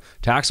in the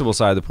taxable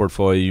side of the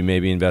portfolio, you may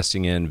be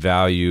investing in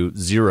value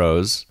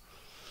zeros.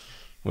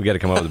 We got to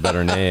come up with a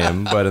better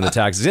name. But in the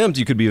tax exempt,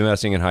 you could be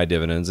investing in high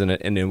dividends, and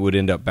it would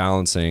end up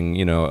balancing.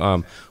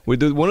 One of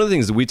the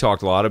things that we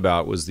talked a lot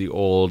about was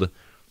one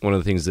of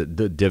the things that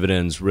the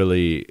dividends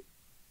really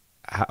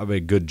have a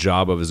good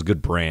job of is a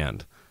good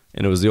brand.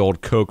 And it was the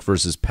old Coke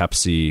versus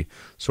Pepsi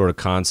sort of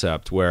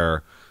concept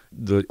where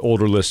the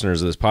older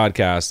listeners of this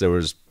podcast, there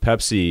was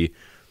Pepsi.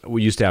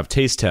 We used to have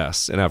taste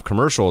tests and have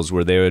commercials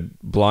where they would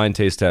blind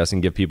taste test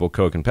and give people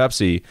Coke and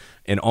Pepsi.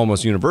 And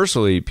almost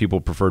universally, people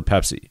preferred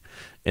Pepsi.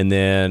 And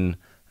then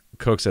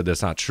Coke said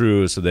that's not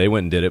true. So they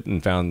went and did it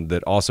and found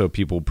that also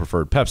people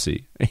preferred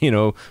Pepsi,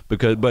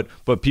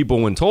 but people,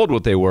 when told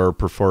what they were,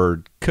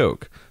 preferred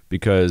Coke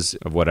because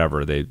of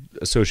whatever they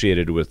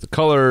associated with the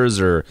colors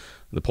or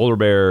the polar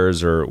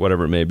bears or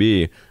whatever it may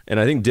be. And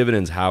I think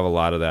dividends have a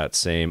lot of that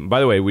same. By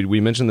the way, we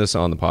mentioned this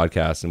on the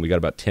podcast and we got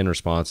about 10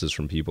 responses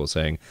from people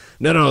saying,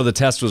 no, the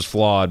test was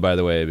flawed, by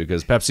the way,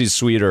 because Pepsi's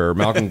sweeter or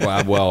Malcolm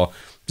Gladwell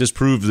just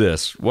proved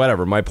this,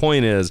 whatever. My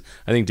point is,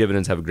 I think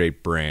dividends have a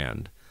great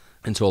brand.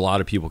 And so a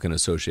lot of people can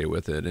associate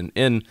with it.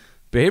 And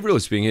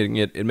behaviorally speaking,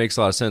 it makes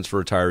a lot of sense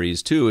for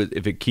retirees too,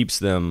 if it keeps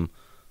them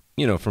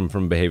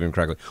from behaving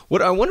correctly.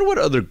 I wonder what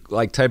other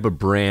like type of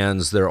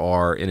brands there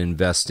are in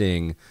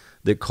investing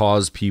that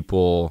cause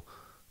people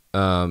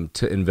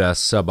to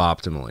invest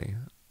suboptimally.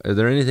 Are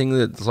there anything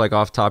that's like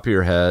off the top of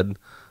your head?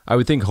 I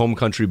would think home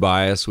country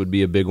bias would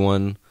be a big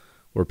one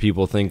where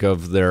people think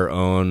of their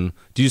own.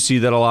 Do you see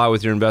that a lot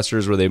with your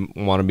investors where they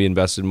want to be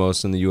invested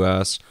most in the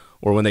U.S.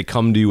 or when they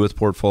come to you with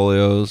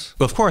portfolios?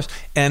 Well, of course.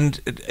 And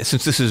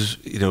since this is,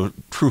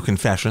 true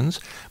confessions,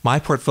 my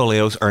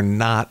portfolios are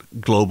not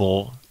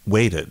global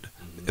weighted.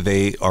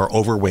 They are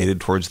overweighted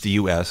towards the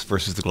U.S.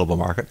 versus the global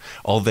market,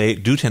 although they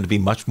do tend to be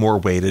much more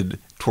weighted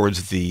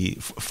towards the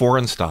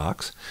foreign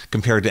stocks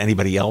compared to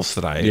anybody else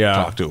that I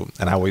talk to.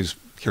 And I always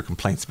hear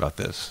complaints about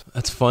this.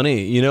 That's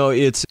funny.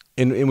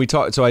 And we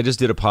talked. So I just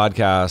did a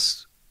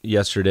podcast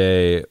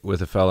yesterday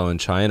with a fellow in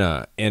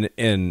China,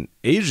 and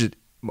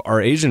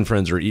our Asian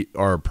friends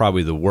are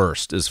probably the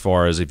worst as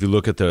far as if you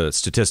look at the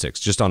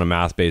statistics, just on a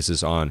math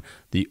basis on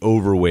the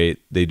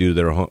overweight they do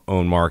their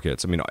own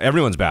markets. I mean,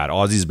 everyone's bad.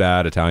 Aussie's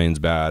bad. Italian's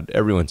bad.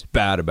 Everyone's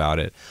bad about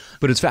it.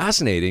 But it's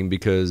fascinating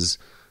because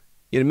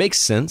it makes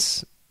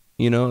sense,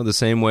 the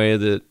same way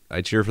that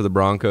I cheer for the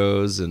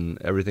Broncos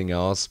and everything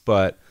else,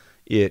 but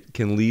it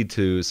can lead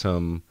to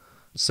some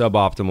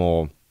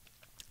suboptimal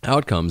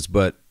outcomes.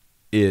 But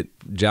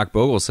Jack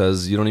Bogle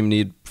says you don't even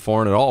need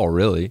foreign at all,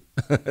 really.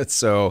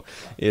 So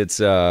it's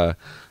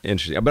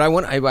interesting. But I'm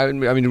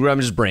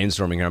just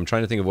brainstorming here. I'm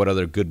trying to think of what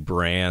other good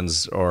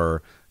brands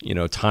or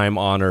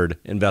time-honored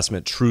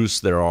investment truths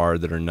there are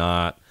that are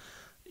not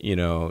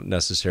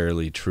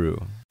necessarily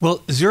true.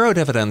 Well, zero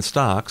dividend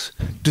stocks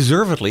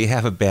deservedly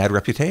have a bad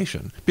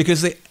reputation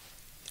because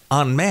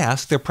en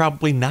masse they're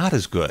probably not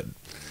as good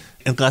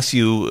unless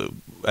you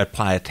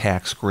apply a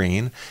tax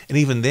screen. And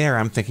even there,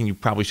 I'm thinking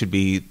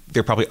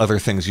there are probably other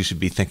things you should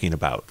be thinking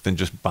about than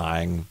just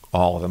buying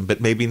all of them, but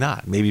maybe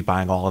not. Maybe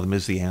buying all of them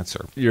is the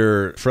answer.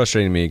 You're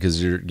frustrating me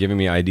because you're giving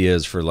me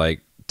ideas for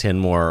like 10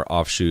 more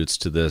offshoots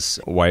to this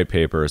white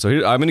paper. So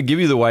I'm going to give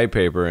you the white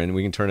paper and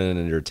we can turn it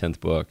into your 10th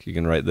book. You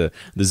can write the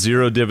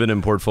zero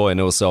dividend portfolio and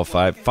it will sell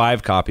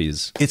five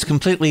copies. It's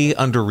completely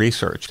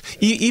under-researched.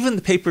 Even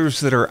the papers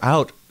that are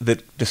out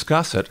that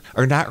discuss it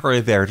are not really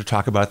there to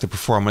talk about the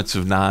performance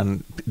of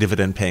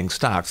non-dividend paying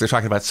stocks. They're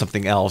talking about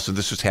something else, and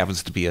this just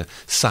happens to be a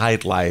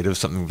sidelight of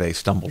something they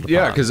stumbled upon.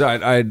 Yeah, because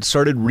I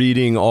started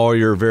reading all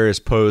your various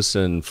posts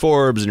in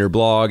Forbes and your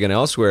blog and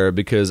elsewhere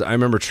because I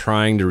remember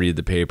trying to read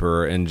the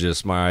paper and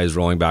just my eyes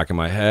rolling back in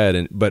my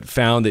head, but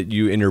found that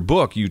in your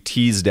book, you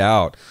teased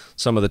out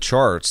some of the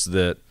charts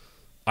that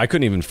I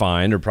couldn't even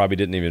find or probably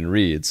didn't even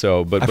read.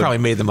 So, but probably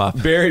made them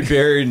up. Buried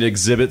in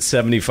Exhibit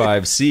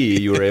 75C,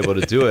 you were able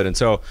to do it. And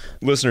so,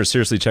 listeners,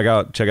 seriously, check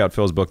out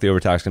Phil's book, The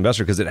Overtaxed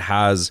Investor, because it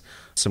has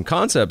some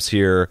concepts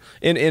here.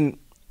 And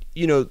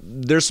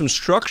there's some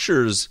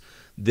structures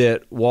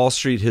that Wall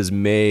Street has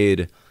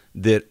made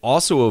that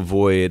also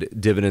avoid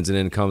dividends and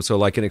income. So,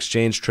 like an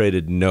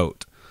exchange-traded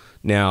note.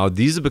 Now,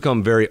 these have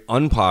become very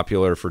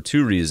unpopular for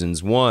two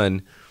reasons.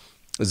 One,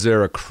 is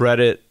there a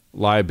credit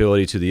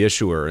liability to the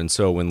issuer, and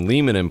so when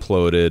Lehman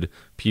imploded,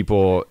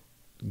 people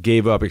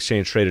gave up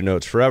exchange-traded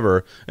notes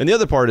forever. And the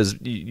other part is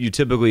you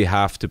typically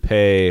have to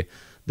pay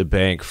the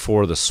bank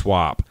for the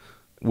swap,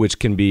 which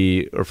can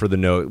be, or for the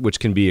note,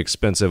 which can be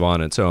expensive on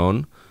its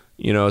own.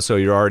 So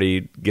you're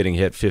already getting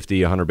hit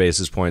 50, 100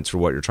 basis points for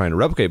what you're trying to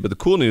replicate. But the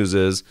cool news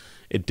is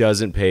it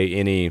doesn't pay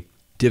any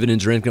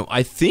dividends or income.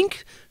 I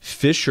think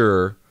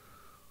Fisher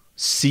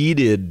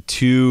seeded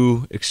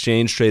 2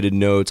 exchange-traded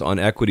notes on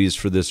equities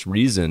for this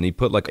reason. He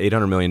put like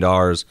 $800 million,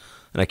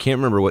 and I can't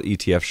remember what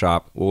ETF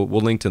shop. We'll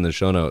link to in the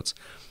show notes,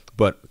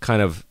 but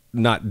kind of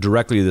not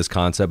directly this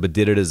concept, but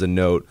did it as a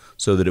note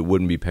so that it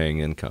wouldn't be paying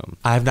income.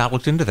 I have not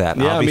looked into that.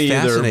 Yeah, I'll be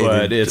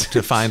fascinated either,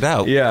 to find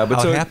out how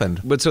it happened.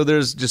 But so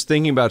there's just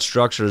thinking about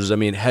structures. I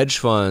mean, hedge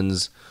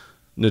funds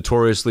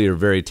notoriously are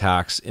very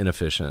tax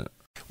inefficient.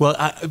 Well,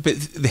 but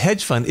the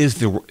hedge fund is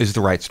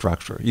the right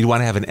structure. You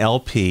want to have an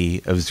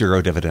LP of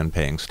zero dividend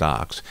paying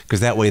stocks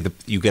because that way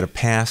you get a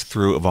pass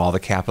through of all the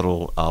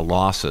capital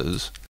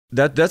losses.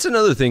 That's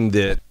another thing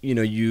that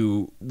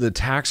the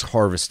tax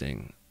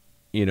harvesting,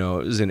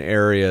 is an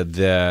area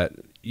that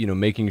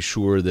making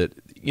sure that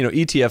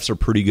ETFs are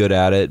pretty good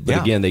at it,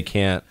 but again they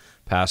can't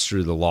pass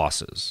through the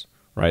losses,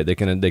 right? They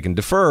can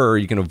defer,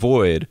 you can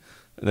avoid,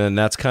 and then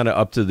that's kind of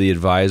up to the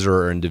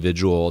advisor or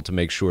individual to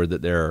make sure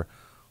that their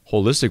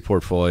holistic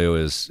portfolio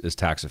is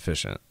tax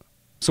efficient.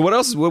 So what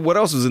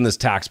else is in this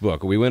tax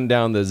book? We went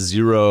down the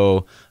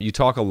zero. You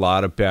talk a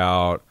lot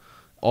about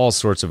all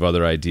sorts of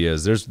other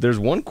ideas. There's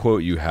one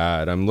quote you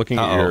had. I'm looking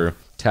at your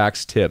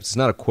tax tips. It's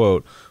not a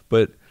quote,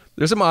 but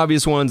there's some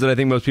obvious ones that I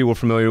think most people are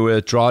familiar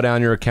with. Draw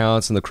down your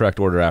accounts in the correct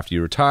order after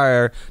you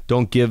retire.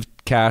 Don't give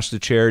cash to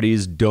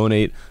charities.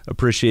 Donate,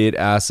 appreciate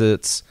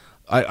assets.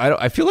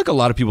 I feel like a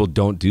lot of people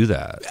don't do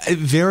that.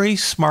 Very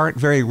smart,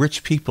 very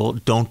rich people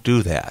don't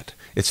do that.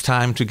 It's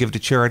time to give to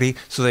charity,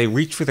 so they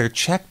reach for their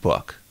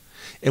checkbook,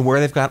 and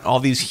where they've got all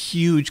these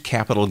huge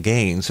capital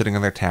gains sitting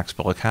on their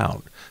taxable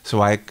account.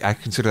 So I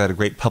consider that a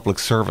great public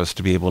service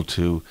to be able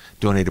to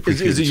donate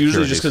appreciated Is it usually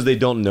securities. just because they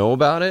don't know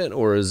about it,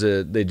 or is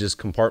it they just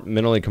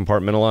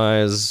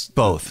compartmentalize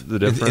both? The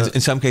difference?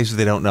 In some cases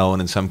they don't know,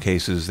 and in some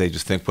cases they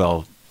just think,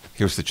 well,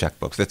 here's the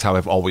checkbooks. That's how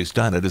I've always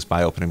done it, is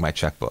by opening my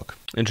checkbook.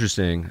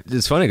 Interesting.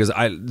 It's funny because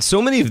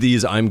so many of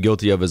these I'm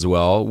guilty of as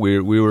well. We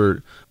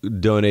were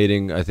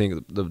donating, I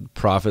think, the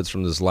profits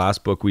from this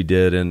last book we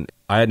did, and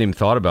I hadn't even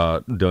thought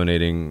about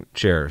donating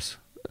shares.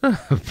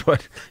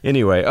 But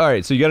anyway, all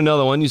right. So you got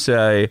another one. You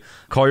say,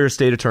 call your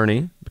state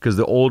attorney because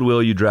the old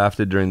will you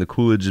drafted during the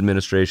Coolidge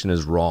administration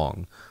is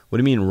wrong. What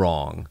do you mean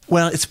wrong?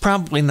 Well, it's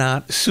probably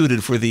not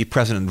suited for the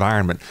present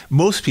environment.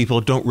 Most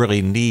people don't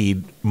really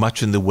need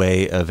much in the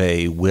way of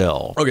a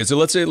will. Okay, so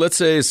let's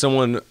say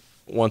someone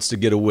wants to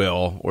get a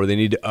will or they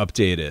need to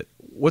update it.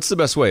 What's the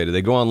best way? Do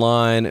they go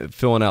online,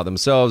 fill it out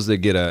themselves? They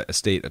get a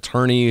state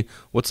attorney?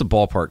 What's the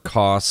ballpark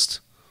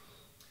cost?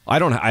 I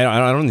don't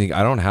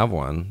have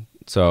one.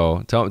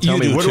 So tell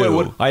me, what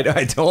do I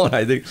don't.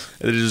 I think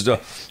it just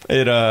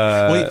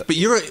Wait, but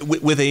you're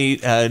with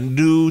a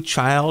new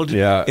child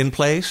in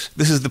place.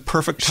 This is the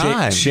perfect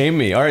time. Shame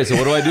me. All right. So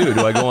what do I do?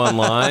 Do I go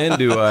online?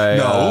 Do I?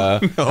 No.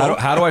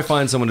 How do I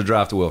find someone to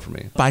draft a will for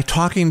me? By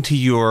talking to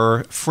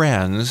your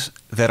friends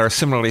that are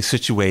similarly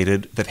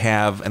situated that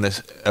have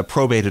a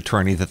probate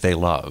attorney that they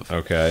love.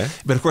 Okay.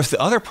 But of course, the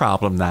other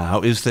problem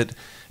now is that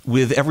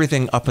with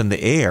everything up in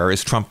the air,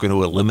 is Trump going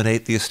to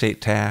eliminate the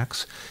estate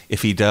tax?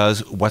 If he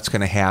does, what's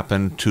going to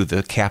happen to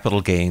the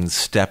capital gains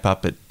step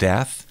up at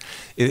death?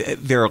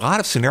 There are a lot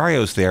of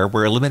scenarios there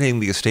where eliminating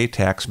the estate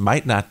tax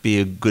might not be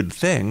a good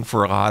thing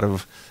for a lot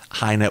of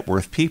high net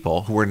worth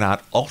people who are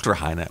not ultra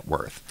high net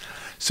worth.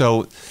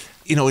 So,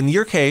 in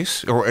your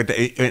case, or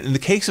in the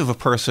case of a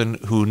person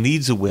who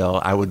needs a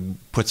will, I would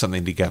put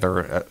something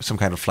together, some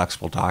kind of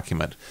flexible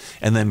document,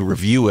 and then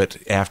review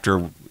it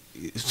after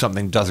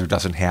something does or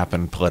doesn't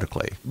happen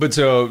politically. But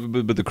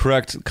the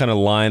correct kind of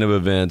line of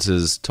events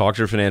is talk to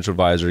your financial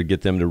advisor,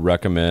 get them to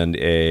recommend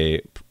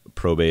a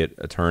probate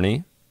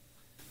attorney.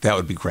 That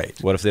would be great.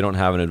 What if they don't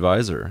have an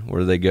advisor?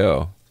 Where do they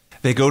go?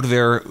 They go to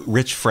their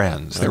rich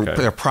friends,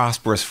 their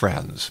prosperous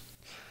friends.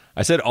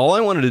 I said all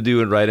I wanted to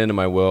do and write into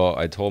my will.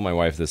 I told my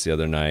wife this the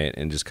other night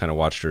and just kind of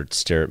watched her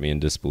stare at me in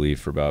disbelief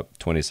for about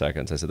 20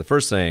 seconds. I said, the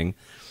first thing,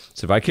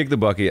 so if I kick the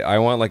bucket, I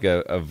want like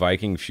a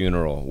Viking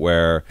funeral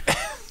where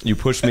you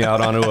push me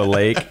out onto a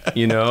lake,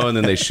 and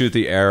then they shoot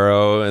the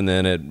arrow and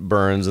then it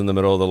burns in the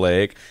middle of the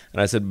lake.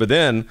 And I said, but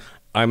then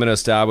I'm going to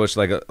establish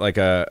like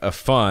a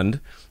fund.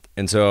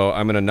 And so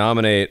I'm going to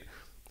nominate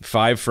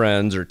 5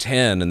 friends or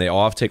 10, and they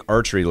all have to take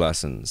archery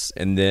lessons.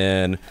 And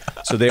then,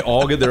 so they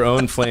all get their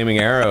own flaming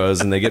arrows,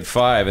 and they get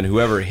 5, and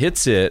whoever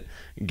hits it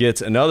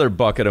gets another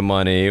bucket of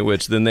money,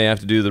 which then they have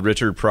to do the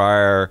Richard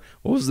Pryor,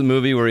 what was the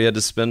movie where he had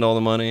to spend all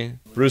the money?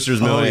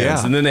 Brewster's Millions.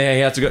 Yeah. And then they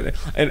have to go,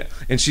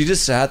 and she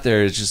just sat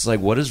there, it's just like,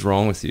 what is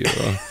wrong with you?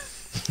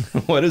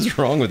 What is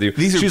wrong with you?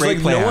 These are She's great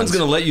like, plans. no one's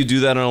going to let you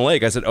do that on a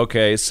lake. I said,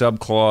 okay,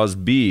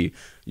 subclause B,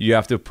 you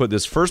have to put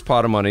this first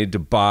pot of money to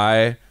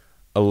buy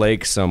a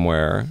lake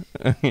somewhere,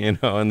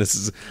 and this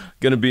is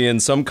going to be in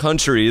some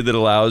country that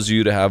allows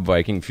you to have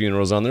Viking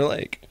funerals on their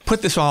lake.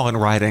 Put this all in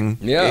writing.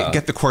 Yeah.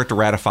 Get the court to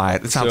ratify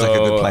it. It sounds like a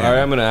good plan.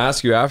 I'm going to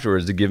ask you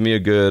afterwards to give me a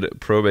good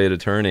probate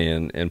attorney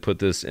and put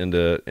this in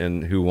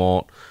who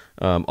won't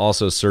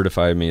also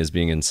certify me as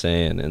being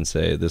insane and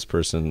say this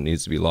person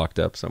needs to be locked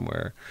up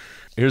somewhere.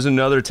 Here's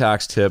another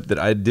tax tip that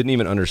I didn't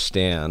even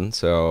understand.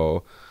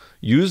 So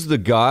use the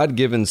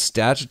God-given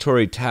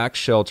statutory tax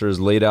shelters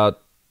laid out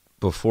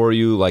before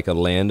you like a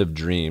land of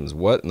dreams.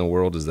 What in the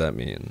world does that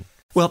mean?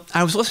 Well,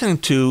 I was listening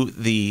to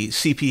the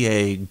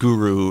CPA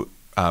guru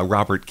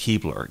Robert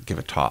Keebler give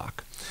a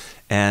talk,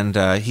 and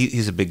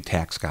he's a big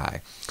tax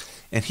guy.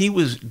 And he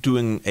was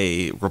doing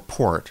a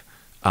report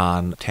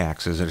on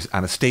taxes,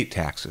 on estate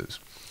taxes.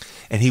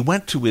 And he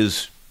went to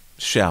his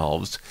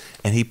shelves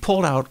and he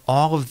pulled out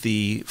all of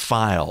the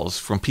files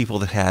from people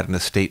that had an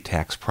estate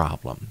tax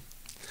problem.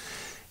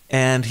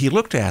 And he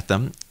looked at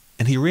them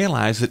and he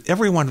realized that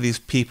every one of these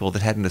people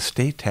that had an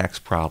estate tax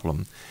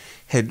problem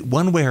had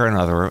one way or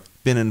another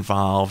been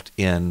involved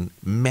in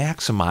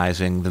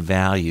maximizing the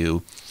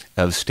value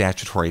of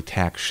statutory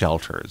tax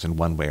shelters in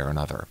one way or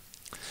another.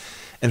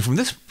 And from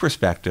this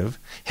perspective,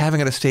 having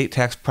an estate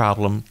tax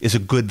problem is a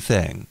good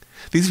thing.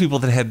 These are people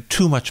that had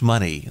too much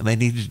money and they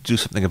needed to do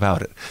something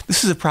about it.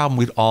 This is a problem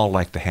we'd all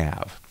like to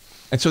have.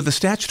 And so the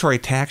statutory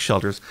tax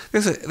shelters,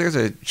 there's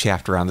a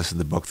chapter on this in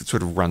the book that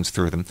sort of runs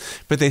through them,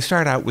 but they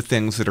start out with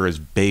things that are as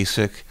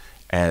basic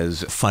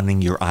as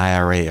funding your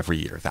IRA every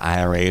year. The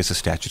IRA is a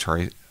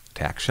statutory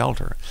tax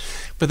shelter.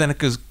 But then it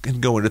can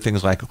go into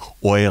things like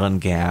oil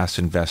and gas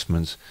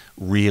investments,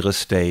 real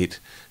estate,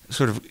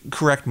 sort of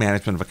correct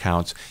management of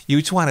accounts.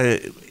 You want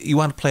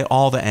to play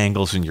all the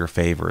angles in your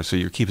favor, so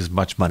you keep as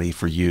much money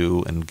for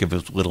you and give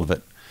as little of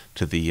it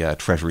to the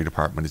Treasury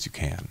Department as you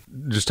can.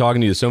 Just talking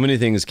to you, so many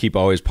things keep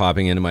always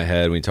popping into my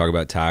head when you talk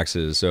about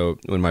taxes. So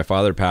when my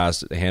father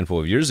passed a handful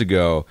of years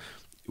ago,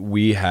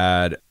 we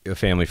had a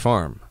family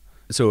farm.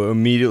 So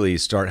immediately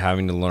start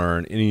having to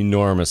learn an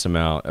enormous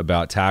amount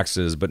about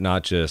taxes, but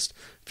not just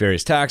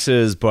various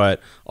taxes,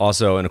 but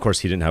also, and of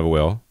course he didn't have a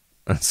will,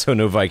 so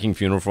no Viking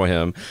funeral for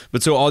him.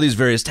 But so all these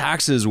various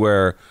taxes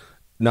where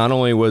not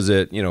only was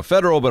it,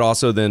 federal, but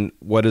also then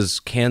what is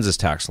Kansas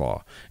tax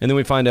law? And then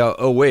we find out,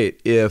 oh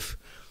wait, if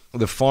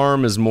the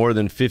farm is more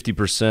than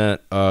 50%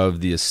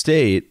 of the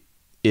estate,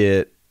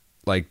 it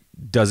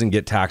doesn't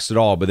get taxed at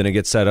all, but then it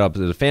gets set up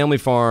as a family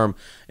farm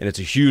and it's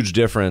a huge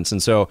difference.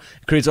 And so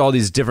it creates all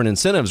these different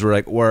incentives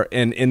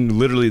and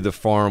literally the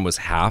farm was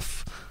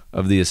half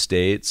of the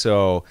estate.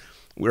 So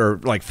we're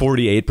like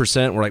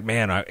 48%. We're like,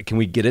 man, can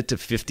we get it to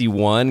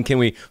 51? Can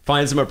we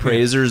find some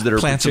appraisers that are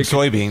plant some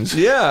soybeans?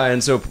 Yeah.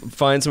 And so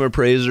find some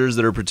appraisers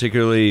that are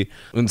particularly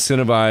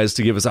incentivized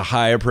to give us a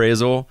high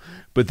appraisal.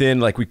 But then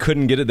we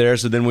couldn't get it there.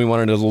 So then we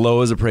wanted as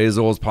low as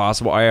appraisal as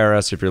possible.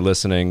 IRS, if you're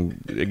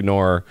listening,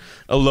 ignore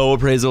a low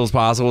appraisal as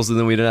possible. So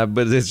then we didn't have,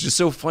 but it's just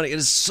so funny. It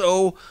is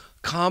so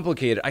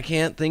complicated. I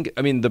can't think,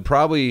 the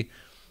probably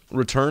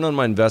return on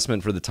my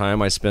investment for the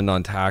time I spend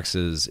on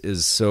taxes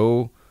is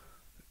so,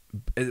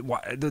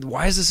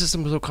 why is the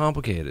system so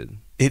complicated?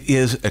 It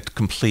is a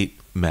complete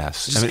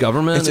mess. Just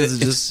government?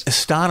 It's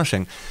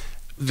astonishing.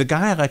 The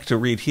guy I like to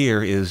read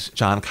here is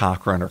John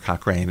Cochrane, or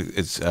Cochrane.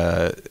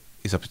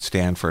 He's up at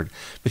Stanford,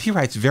 but he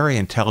writes very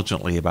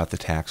intelligently about the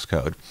tax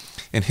code.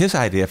 And his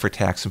idea for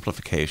tax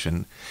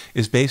simplification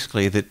is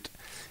basically that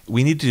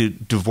we need to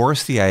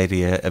divorce the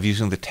idea of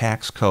using the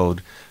tax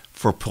code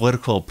for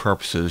political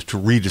purposes to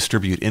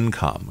redistribute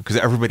income, because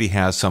everybody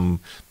has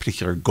some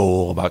particular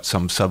goal about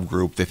some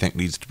subgroup they think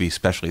needs to be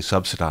specially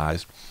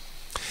subsidized,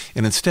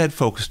 and instead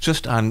focus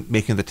just on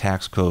making the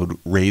tax code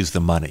raise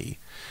the money.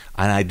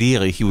 And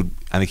ideally,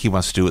 I think he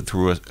wants to do it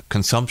through a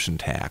consumption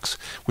tax,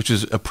 which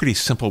is a pretty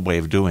simple way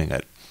of doing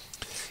it.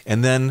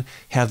 And then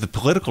have the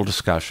political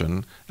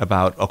discussion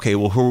about, okay,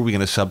 well, who are we going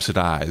to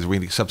subsidize? Are we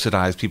going to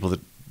subsidize people that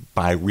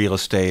buy real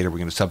estate? Are we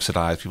going to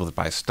subsidize people that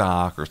buy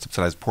stock or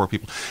subsidize poor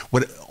people?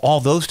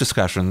 All those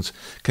discussions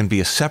can be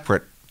a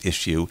separate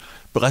issue,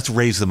 but let's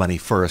raise the money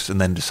first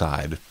and then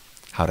decide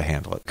how to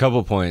handle it. A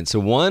couple points. So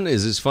one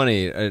is, it's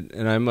funny,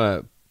 and I'm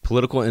a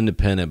political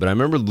independent, but I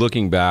remember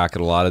looking back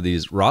at a lot of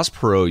these. Ross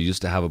Perot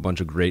used to have a bunch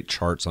of great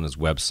charts on his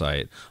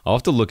website. I'll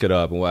have to look it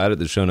up, and we'll add it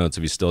to the show notes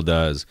if he still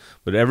does.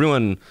 But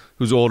everyone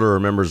who's older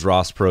remembers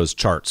Ross Perot's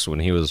charts when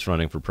he was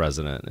running for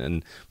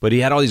president. But he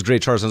had all these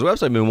great charts on his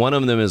website. One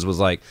of them was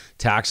like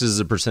taxes as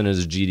a percentage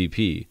of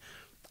GDP.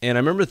 And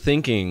I remember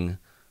thinking,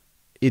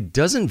 it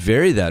doesn't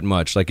vary that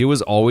much. It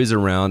was always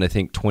around, I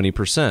think,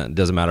 20%.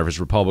 Doesn't matter if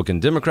it's Republican,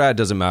 Democrat,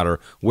 doesn't matter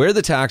where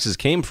the taxes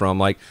came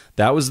from.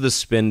 That was the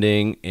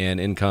spending and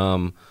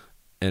income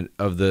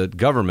of the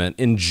government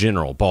in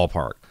general,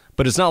 ballpark.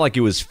 But it's not like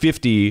it was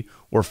 50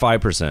 or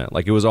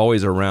 5%. It was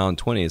always around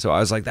 20. So I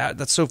was like,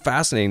 that's so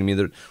fascinating to me,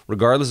 that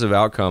regardless of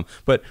outcome.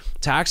 But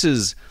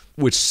taxes,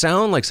 which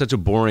sound like such a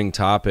boring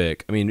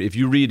topic, if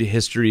you read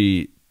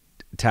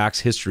tax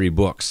history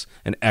books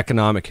and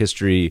economic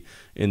history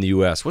in the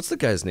U.S. What's the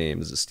guy's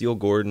name? Is it Steele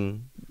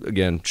Gordon?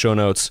 Again, show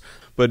notes.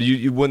 But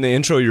you when they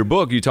intro your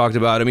book, you talked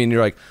about,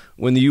 you're like,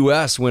 when the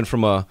U.S. went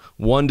from a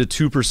 1%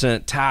 to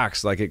 2%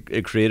 tax,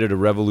 it created a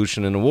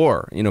revolution and a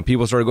war.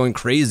 People started going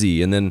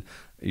crazy. And then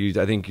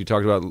I think you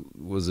talked about,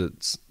 was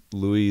it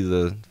Louis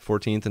the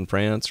 14th in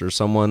France or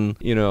someone,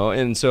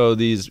 and so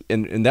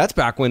and that's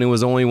back when it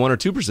was only 1 or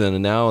 2%,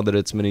 and now that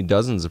it's many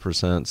dozens of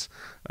percents.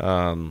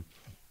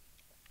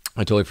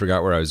 I totally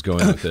forgot where I was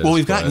going with this. Well,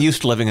 we've gotten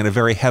used to living in a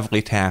very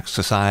heavily taxed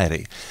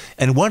society.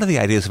 And one of the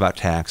ideas about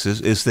taxes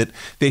is that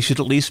they should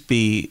at least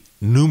be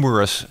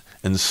numerous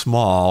and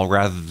small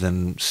rather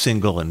than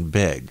single and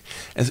big.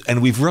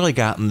 And we've really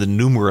gotten the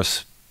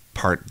numerous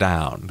part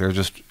down. They're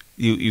just,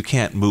 you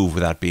can't move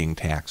without being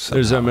taxed. I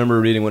remember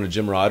reading one of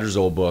Jim Rogers'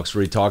 old books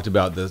where he talked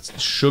about the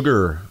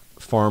sugar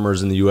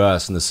farmers in the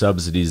U.S. and the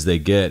subsidies they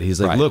get. He's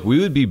like, look,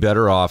 we would be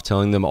better off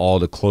telling them all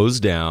to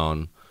close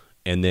down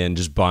and then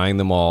just buying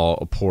them all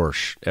a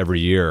Porsche every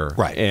year.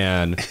 Right.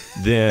 And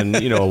then,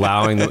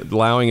 allowing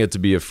it to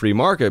be a free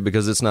market,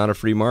 because it's not a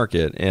free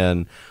market.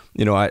 And,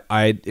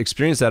 I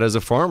experienced that as a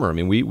farmer. I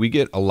mean, we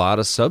get a lot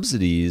of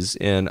subsidies,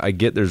 and I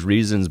get there's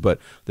reasons, but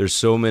there's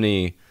so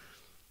many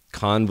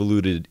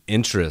convoluted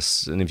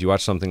interests. And if you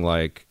watch something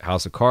like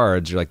House of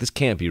Cards, you're like, this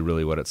can't be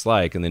really what it's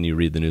like. And then you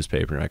read the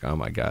newspaper and you're like, oh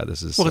my God,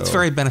 this is it's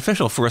very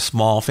beneficial for a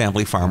small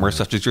family farmer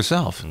such as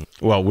yourself.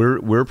 Well,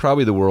 we're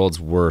probably the world's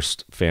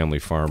worst family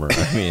farmer.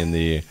 I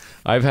mean,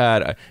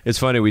 it's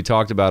funny, we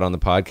talked about on the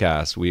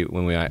podcast,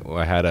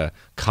 I had a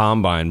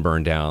combine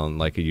burned down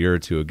like a year or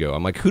two ago.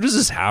 I'm like, who does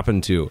this happen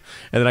to?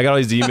 And then I got all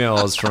these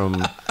emails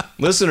from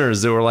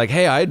listeners that were like,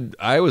 hey,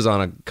 I was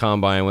on a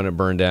combine when it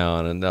burned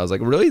down. And I was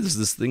like, really?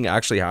 This thing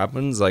actually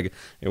happens? Like,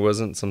 it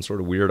wasn't some sort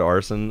of weird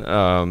arson?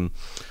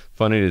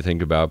 Funny to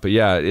think about. But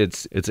yeah,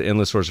 it's an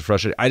endless source of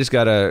frustration. I just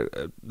got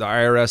the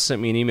IRS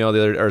sent me an email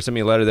sent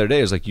me a letter the other day.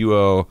 It was like, you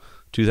owe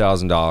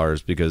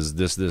 $2,000 because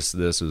this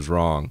is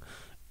wrong.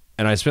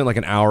 And I spent like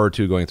an hour or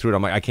two going through it.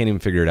 I'm like, I can't even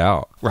figure it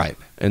out. Right.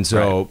 And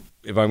so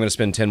if I'm going to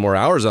spend 10 more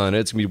hours on it,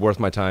 it's going to be worth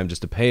my time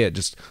just to pay it.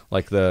 Just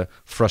like the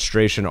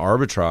frustration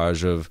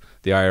arbitrage of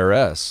the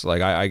IRS.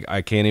 Like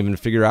I can't even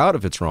figure out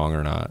if it's wrong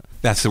or not.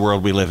 That's the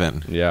world we live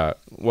in. Yeah.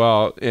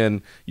 Well,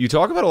 and you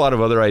talk about a lot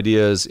of other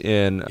ideas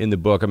in the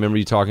book. I remember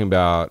you talking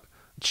about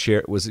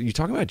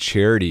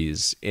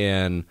charities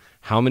and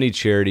how many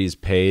charities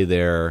pay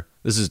their,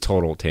 this is a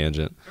total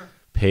tangent,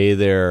 pay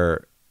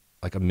their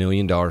like $1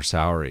 million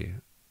salary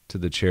to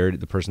the charity,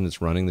 the person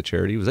that's running the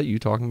charity. Was that you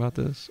talking about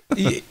this?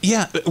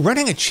 Yeah,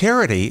 running a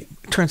charity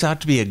turns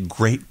out to be a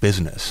great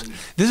business.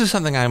 This is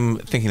something I'm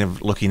thinking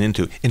of looking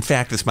into. In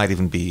fact, this might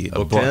even be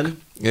a book.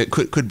 10? It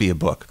could be a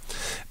book.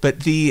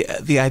 But the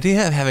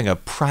idea of having a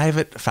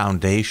private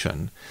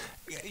foundation,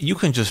 you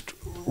can just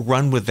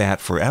run with that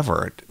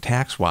forever,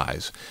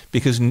 tax-wise,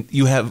 because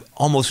you have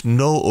almost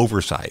no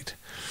oversight.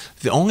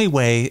 The only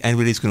way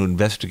anybody's going to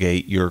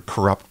investigate your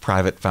corrupt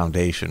private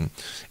foundation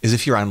is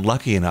if you're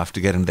unlucky enough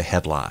to get into the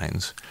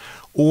headlines,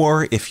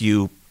 or if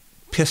you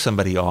piss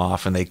somebody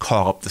off and they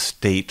call up the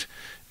state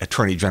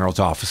attorney general's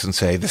office and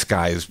say, this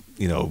guy is,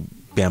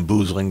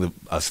 bamboozling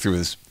us through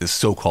this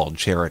so-called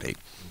charity.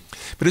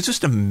 But it's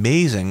just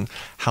amazing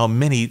how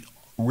many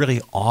really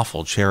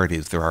awful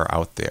charities there are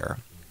out there.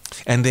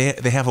 And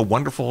they have a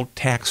wonderful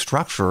tax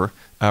structure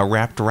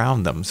wrapped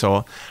around them.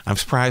 So I'm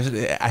surprised.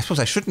 I suppose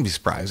I shouldn't be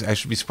surprised. I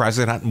should be surprised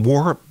there are not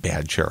more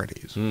bad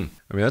charities. I mean,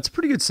 that's a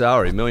pretty good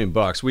salary, $1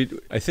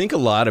 million. I think a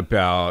lot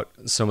about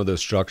some of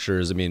those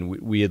structures. I mean,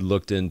 we had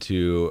looked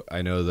into,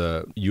 I know,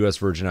 the U.S.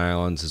 Virgin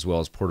Islands as well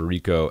as Puerto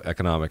Rico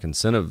economic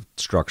incentive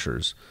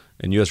structures.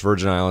 And U.S.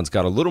 Virgin Islands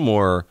got a little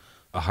more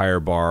a higher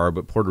bar,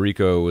 but Puerto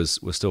Rico was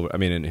still, I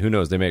mean, and who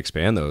knows, they may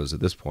expand those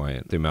at this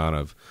point, the amount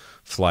of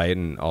flight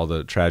and all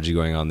the tragedy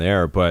going on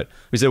there. But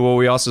we said, well,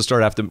 we also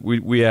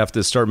we have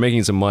to start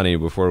making some money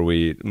before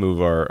we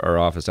move our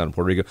office down to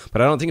Puerto Rico.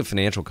 But I don't think a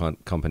financial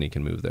company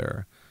can move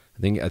there.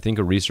 I think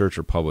a research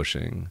or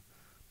publishing.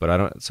 But I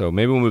don't. So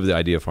maybe we'll move the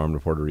idea farm to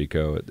Puerto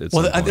Rico.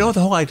 The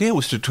whole idea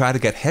was to try to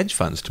get hedge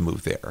funds to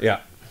move there. Yeah.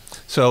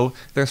 So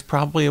there's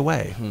probably a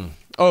way.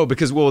 Oh,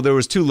 because there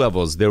was two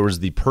levels. There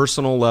was the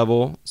personal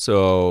level.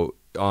 So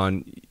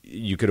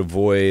you could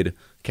avoid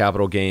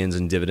capital gains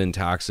and dividend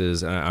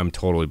taxes. And I used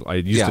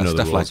to know the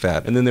stuff rules. Like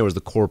that. And then there was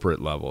the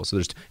corporate level.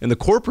 So in the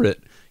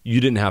corporate,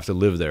 you didn't have to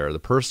live there. The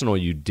personal,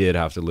 you did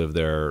have to live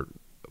there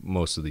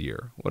most of the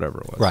year, whatever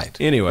it was. Right.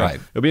 Anyway,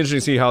 It'll be interesting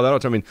to see how that'll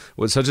turn. I mean, it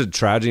was such a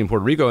tragedy in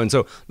Puerto Rico. And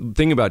so the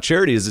thing about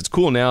charity is it's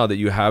cool now that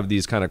you have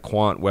these kind of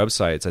quant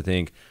websites, I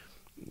think,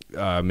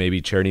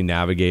 maybe Charity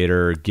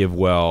Navigator,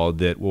 GiveWell,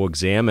 that will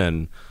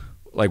examine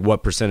like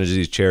what percentage of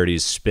these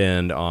charities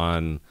spend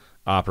on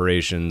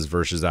operations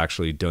versus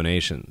actually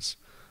donations.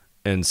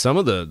 And some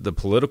of the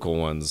political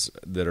ones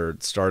that are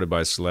started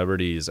by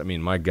celebrities, I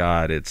mean, my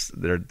God,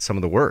 they're some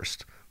of the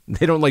worst.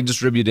 They don't like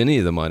distribute any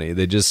of the money.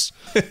 They just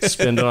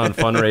spend it on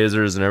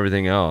fundraisers and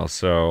everything else.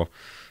 So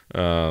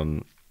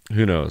who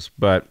knows?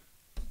 But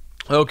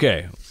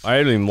okay, I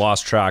haven't even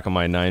lost track of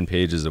my 9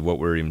 pages of what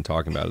we're even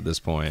talking about at this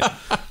point.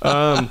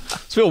 So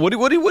Phil, what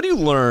do you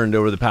learned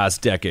over the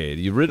past decade?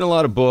 You've written a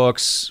lot of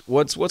books.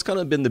 What's kind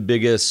of been the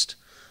biggest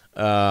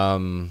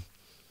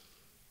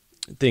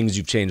things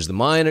you've changed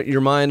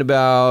your mind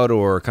about,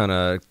 or kind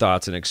of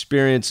thoughts and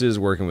experiences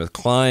working with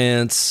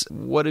clients?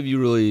 What have you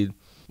really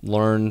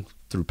learned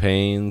through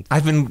pain?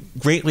 I've been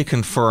greatly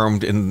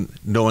confirmed in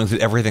knowing that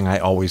everything I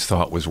always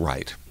thought was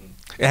right.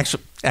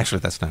 Actually,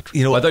 that's not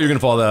true. Well, I thought you were going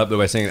to follow that up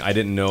by saying I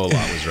didn't know a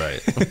lot was right.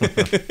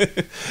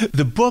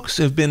 The books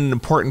have been an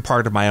important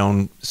part of my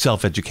own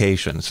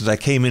self-education since I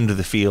came into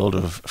the field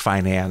of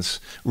finance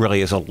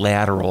really as a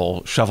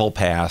lateral shovel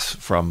pass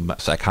from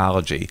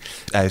psychology.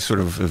 I sort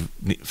of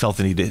felt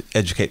the need to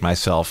educate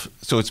myself.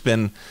 So it's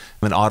been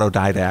an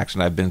autodidact,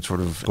 and I've been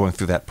sort of going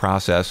through that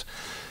process.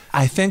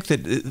 I think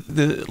that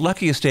the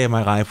luckiest day of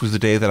my life was the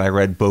day that I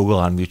read Bogle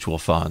on mutual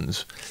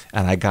funds,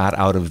 and I got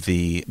out of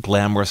the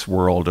glamorous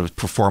world of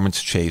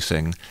performance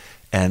chasing,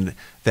 and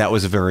that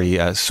was a very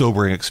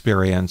sobering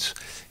experience,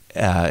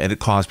 and it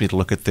caused me to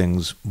look at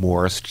things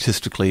more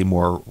statistically,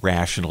 more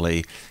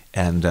rationally,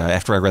 and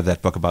after I read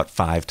that book about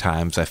 5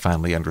 times, I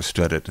finally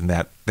understood it, and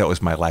that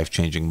was my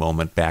life-changing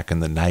moment back in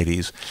the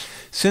 90s.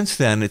 Since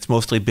then, it's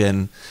mostly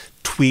been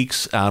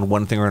tweaks on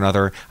one thing or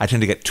another. I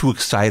tend to get too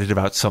excited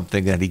about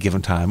something at any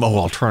given time. Oh,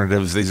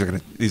 alternatives, these are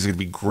going to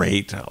be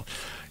great.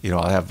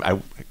 I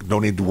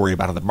don't need to worry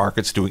about how the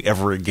market's doing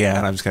ever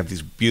again. I'm just going to have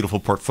these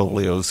beautiful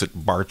portfolios that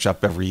march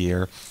up every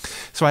year.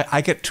 So I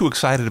get too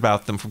excited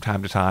about them from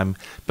time to time,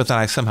 but then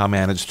I somehow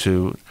manage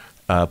to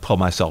pull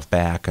myself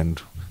back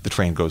and the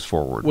train goes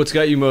forward. What's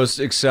got you most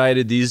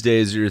excited these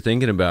days that you're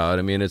thinking about?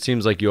 I mean, it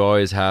seems like you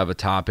always have a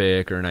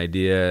topic or an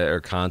idea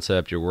or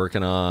concept you're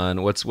working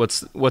on. What's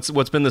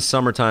been the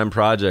summertime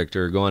project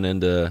or going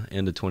into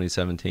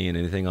 2017?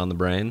 Anything on the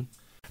brain?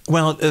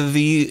 Well,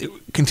 the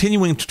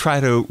continuing to try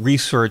to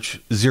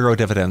research zero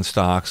dividend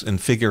stocks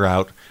and figure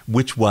out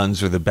which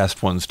ones are the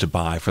best ones to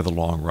buy for the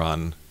long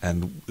run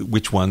and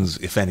which ones,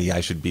 if any, I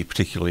should be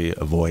particularly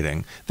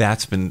avoiding.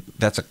 That's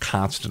a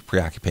constant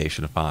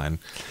preoccupation of mine.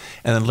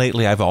 And then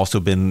lately, I've also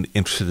been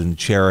interested in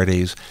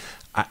charities.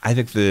 I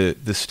think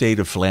the state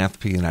of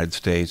philanthropy in the United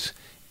States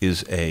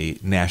is a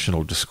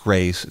national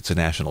disgrace. It's a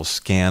national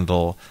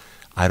scandal.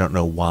 I don't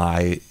know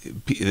why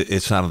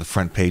it's not on the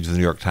front page of the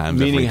New York Times.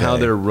 Meaning how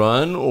they're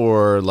run,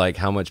 or like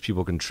how much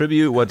people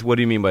contribute? What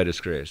do you mean by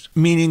disgrace?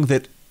 Meaning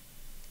that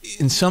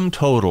in sum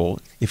total,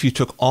 if you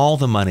took all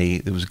the money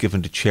that was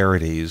given to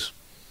charities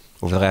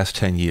over the last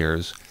 10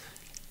 years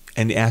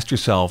and asked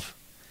yourself,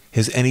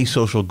 has any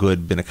social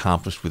good been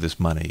accomplished with this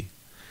money?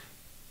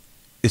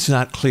 It's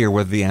not clear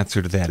whether the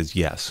answer to that is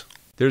yes.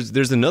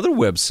 There's another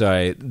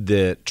website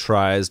that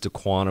tries to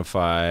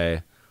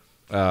quantify.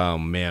 Oh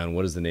man,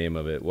 what is the name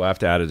of it? We'll have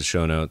to add it to the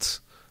show notes.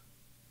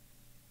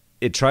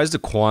 It tries to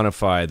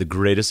quantify the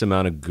greatest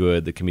amount of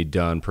good that can be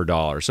done per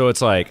dollar. So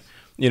it's like,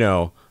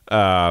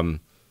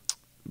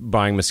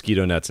 buying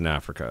mosquito nets in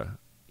Africa,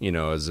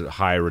 is a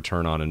high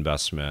return on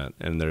investment.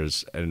 And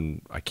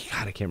I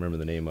can't remember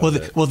the name of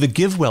it. Well, the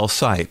GiveWell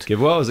site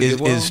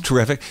is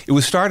terrific. It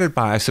was started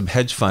by some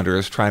hedge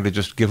funders trying to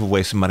just give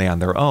away some money on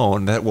their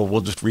own. We'll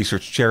just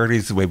research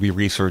charities the way we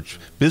research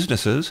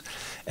businesses,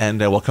 and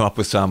we'll come up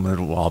with some,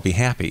 and we'll all be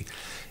happy.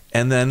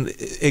 And then,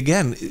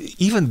 again,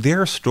 even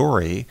their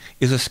story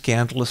is a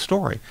scandalous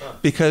story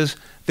because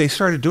they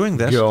started doing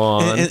this. Go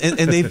on.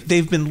 And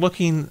they've been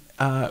looking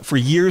for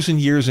years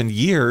and years and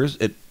years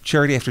at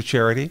charity after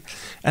charity,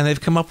 and they've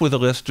come up with a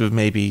list of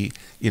maybe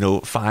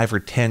 5 or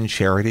 10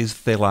 charities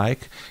that they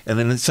like, and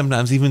then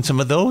sometimes even some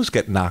of those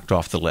get knocked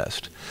off the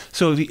list.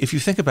 So if you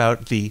think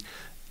about the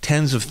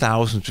tens of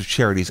thousands of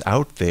charities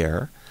out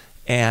there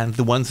and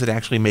the ones that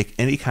actually make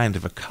any kind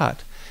of a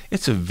cut,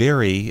 it's a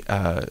very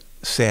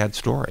sad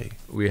story.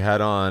 We had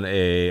on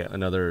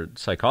another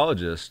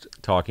psychologist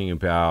talking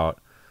about,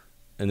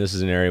 and this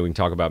is an area we can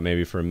talk about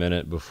maybe for a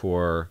minute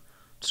before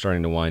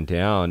starting to wind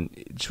down.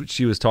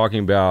 She was talking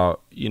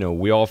about,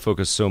 we all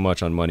focus so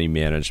much on money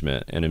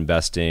management and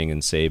investing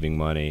and saving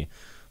money.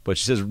 But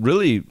she says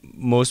really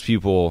most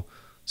people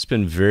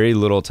spend very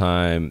little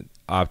time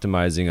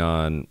optimizing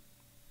on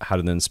how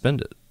to then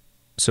spend it.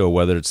 So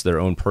whether it's their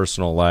own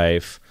personal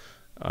life,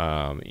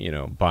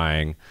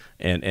 buying,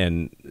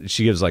 and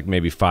she gives like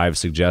maybe 5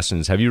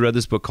 suggestions. Have you read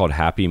this book called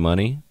Happy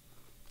Money?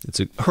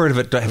 Heard of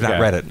it, have not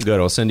read it. Good,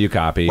 I'll send you a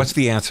copy. What's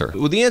the answer?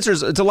 Well, the answer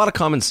is it's a lot of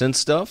common sense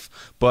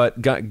stuff,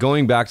 but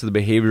going back to the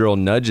behavioral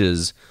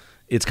nudges,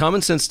 it's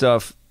common sense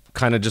stuff,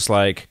 kind of just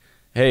like,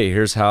 hey,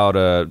 here's how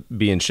to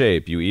be in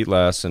shape. You eat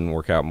less and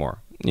work out more,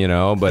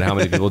 but how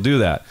many people do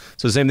that?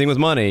 So same thing with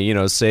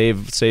money,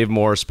 save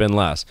more, spend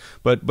less.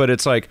 But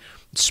it's like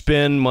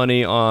spend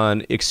money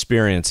on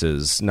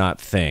experiences,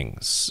 not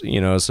things,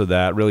 so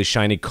that really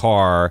shiny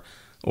car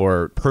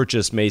or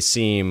purchase may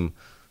seem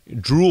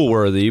drool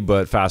worthy,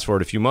 but fast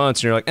forward a few months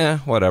and you're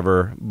like,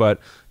 whatever. But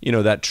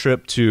that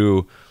trip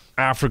to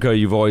Africa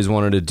you've always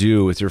wanted to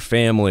do with your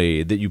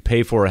family that you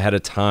pay for ahead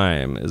of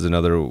time is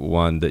another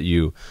one that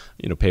you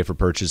pay for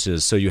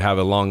purchases, so you have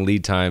a long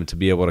lead time to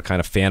be able to kind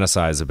of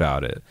fantasize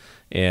about it.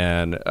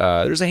 And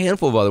there's a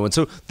handful of other ones,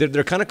 so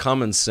they're kind of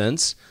common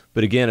sense,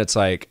 but again, it's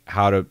like,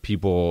 how do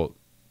people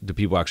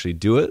actually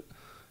do it,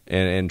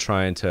 and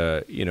trying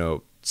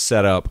to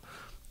set up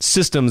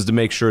systems to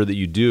make sure that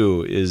you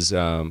do is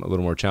a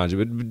little more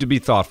challenging, but to be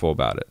thoughtful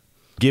about it.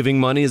 Giving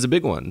money is a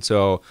big one.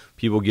 So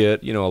people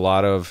get, a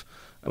lot of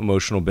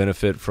emotional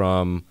benefit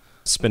from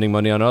spending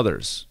money on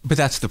others. But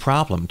that's the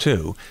problem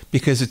too,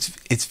 because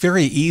it's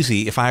very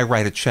easy. If I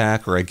write a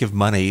check or I give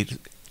money to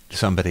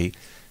somebody,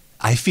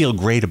 I feel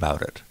great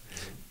about it,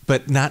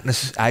 but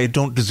I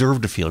don't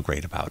deserve to feel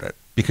great about it,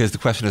 because the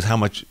question is, how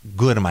much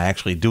good am I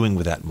actually doing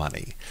with that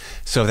money?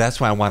 So that's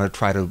why I want to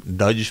try to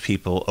nudge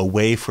people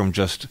away from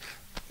just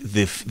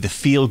the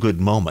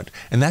feel-good moment.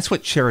 And that's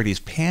what charities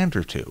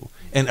pander to.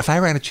 And if I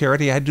ran a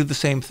charity, I'd do the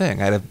same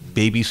thing. I'd have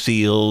baby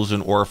seals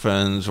and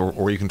orphans,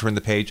 or you can turn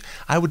the page.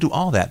 I would do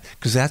all that,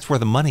 because that's where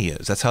the money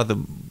is. That's how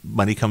the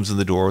money comes in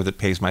the door that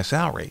pays my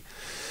salary.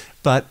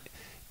 But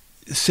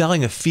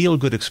selling a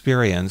feel-good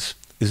experience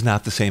is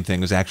not the same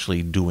thing as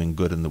actually doing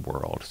good in the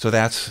world. So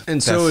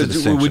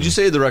would you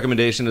say the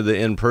recommendation of the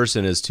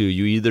in-person is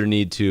you either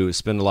need to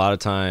spend a lot of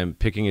time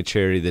picking a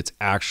charity that's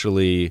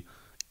actually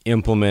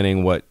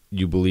implementing what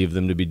you believe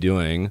them to be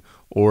doing,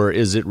 or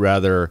is it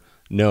rather,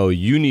 no,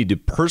 you need to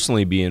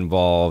personally be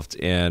involved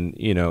and,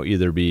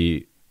 either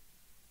be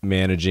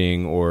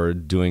managing or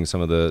doing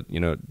some of the,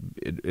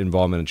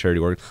 involvement in charity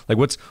work? Like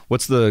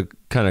what's the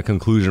kind of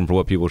conclusion for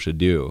what people should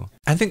do?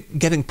 I think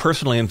getting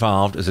personally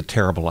involved is a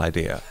terrible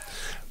idea.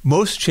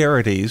 Most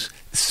charities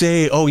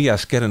say, oh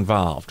yes, get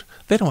involved.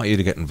 They don't want you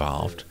to get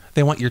involved.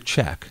 They want your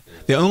check.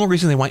 The only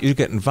reason they want you to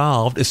get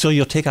involved is so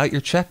you'll take out your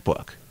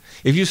checkbook.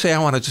 If you say,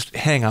 I want to just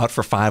hang out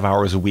for 5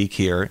 hours a week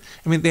here,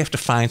 they have to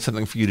find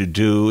something for you to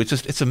do.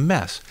 It's a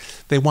mess.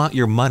 They want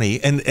your money,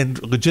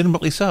 and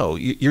legitimately so.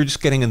 You're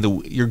just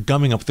you're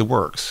gumming up the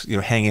works,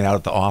 hanging out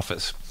at the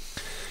office.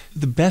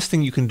 The best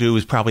thing you can do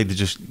is probably to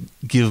just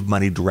give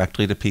money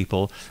directly to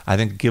people. I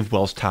think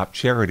GiveWell's top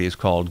charity is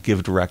called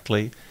Give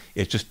Directly.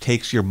 It just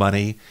takes your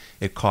money.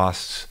 It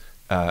costs,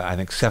 I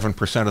think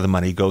 7% of the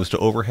money goes to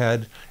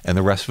overhead, and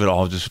the rest of it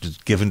all just is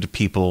given to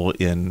people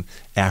in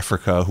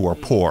Africa who are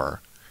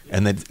poor.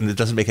 And it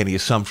doesn't make any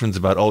assumptions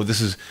about, oh, this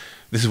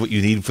is what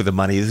you need for the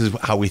money. This is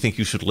how we think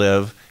you should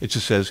live. It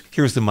just says,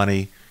 here's the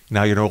money.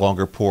 Now you're no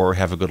longer poor.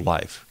 Have a good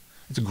life.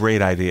 It's a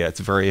great idea. It's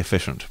very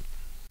efficient.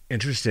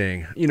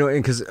 Interesting.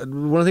 And because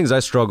one of the things I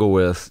struggle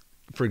with,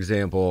 for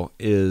example,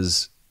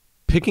 is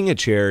picking a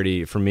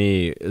charity for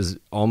me is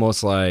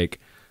almost like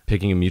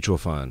picking a mutual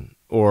fund,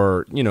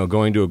 or,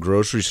 going to a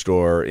grocery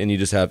store and you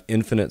just have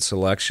infinite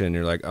selection.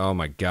 You're like, oh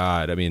my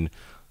God.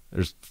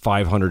 There's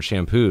 500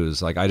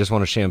 shampoos. Like, I just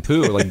want a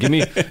shampoo. Like, give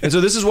me. And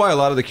so this is why a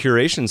lot of the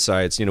curation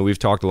sites, we've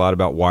talked a lot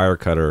about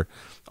Wirecutter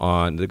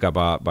that got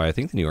bought by, I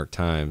think, the New York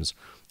Times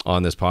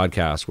on this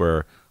podcast,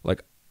 where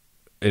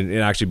and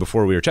actually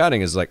before we were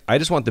chatting is like, I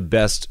just want the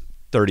best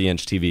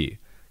 30-inch TV.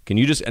 Can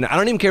you and I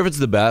don't even care if it's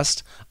the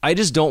best. I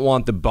just don't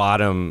want the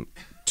bottom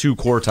 2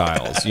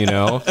 quartiles,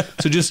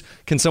 So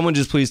can someone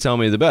just please tell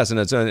me the best?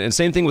 And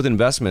same thing with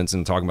investments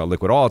and talking about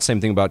liquid all. It's the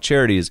same thing about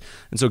charities.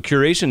 And so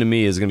curation to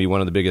me is going to be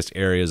one of the biggest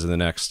areas in the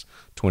next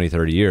 20,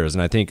 30 years.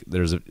 And I think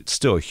there's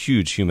still a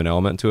huge human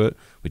element to it.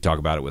 We talk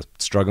about it with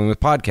struggling with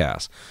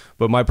podcasts.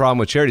 But my problem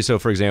with charity, so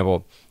for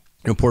example,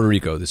 in Puerto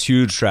Rico, this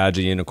huge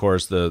tragedy, and of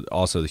course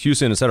also the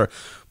Houston, et cetera.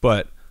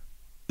 But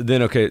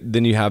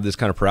then you have this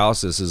kind of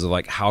paralysis is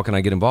like, how can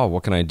I get involved?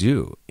 What can I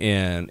do?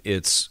 And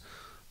it's,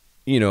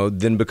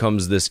 then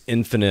becomes this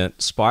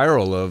infinite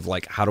spiral of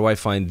like, how do I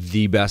find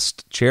the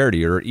best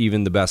charity or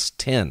even the best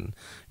 10?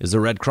 Is the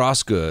Red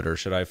Cross good, or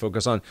should I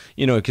focus on,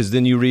 because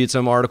then you read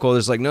some article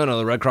that's like, no,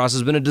 the Red Cross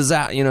has been a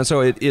disaster, so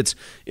it's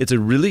a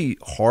really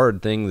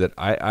hard thing that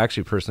I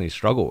actually personally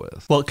struggle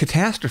with. Well,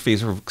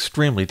 catastrophes are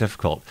extremely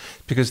difficult,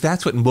 because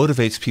that's what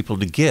motivates people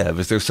to give.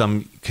 Is there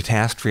some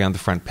catastrophe on the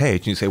front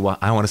page and you say, well,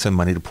 I want to send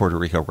money to Puerto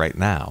Rico right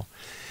now.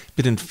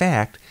 But in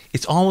fact,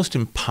 it's almost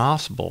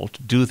impossible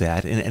to do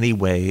that in any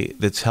way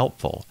that's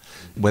helpful,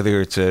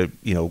 whether it's a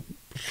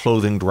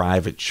clothing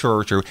drive at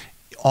church or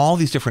all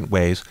these different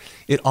ways.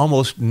 It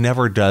almost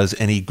never does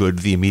any good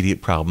to the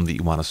immediate problem that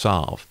you want to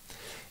solve.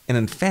 And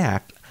in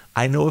fact,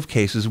 I know of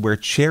cases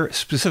where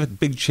specific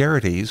big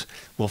charities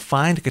will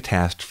find a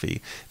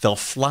catastrophe. They'll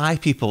fly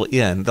people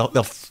in.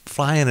 They'll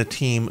fly in a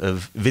team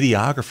of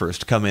videographers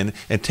to come in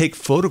and take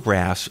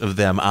photographs of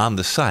them on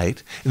the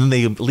site, and then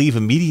they leave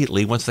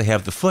immediately once they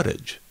have the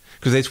footage,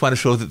 because they just want to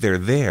show that they're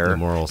there. The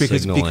moral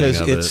because signaling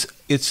of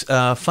it's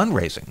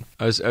fundraising.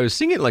 I was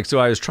thinking so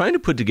I was trying to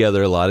put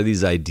together a lot of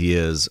these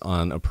ideas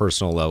on a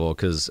personal level,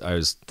 because I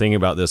was thinking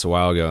about this a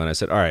while ago, and I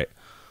said, all right,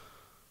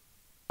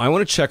 I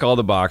want to check all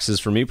the boxes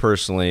for me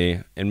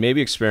personally and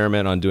maybe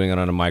experiment on doing it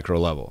on a micro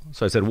level.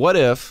 So I said, what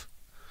if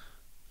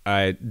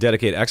I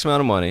dedicate X amount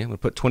of money, I'm going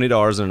to put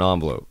 $20 in an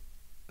envelope,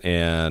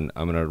 and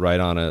I'm going to write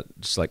on it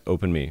just like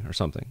open me or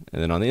something.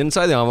 And then on the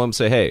inside of the envelope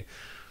say, hey,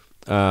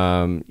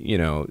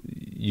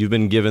 you've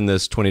been given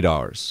this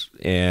 $20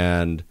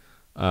 and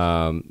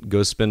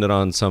go spend it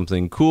on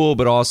something cool,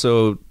 but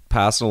also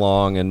pass it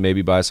along and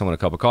maybe buy someone a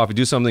cup of coffee,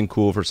 do something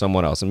cool for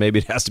someone else. And maybe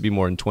it has to be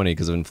more than 20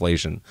 because of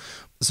inflation.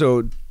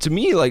 So to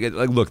me,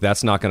 look,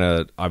 that's not going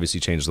to obviously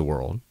change the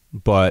world,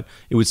 but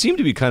it would seem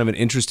to be kind of an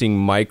interesting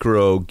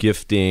micro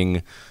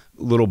gifting,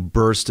 little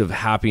burst of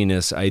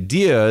happiness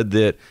idea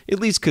that at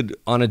least could,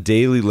 on a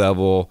daily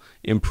level,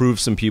 improve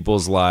some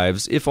people's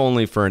lives, if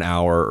only for an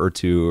hour or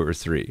 2 or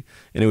 3.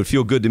 And it would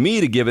feel good to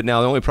me to give it.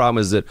 Now, the only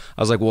problem is that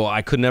I was like, well,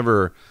 I could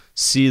never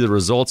see the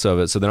results of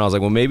it. So then I was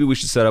like, well, maybe we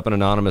should set up an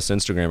anonymous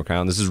Instagram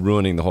account. This is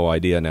ruining the whole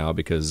idea now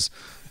because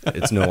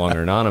it's no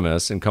longer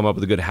anonymous, and come up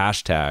with a good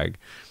hashtag.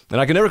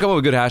 And I could never come up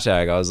with a good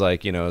hashtag. I was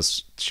like,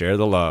 share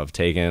the love,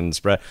 taken,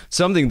 spread,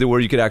 something that where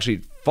you could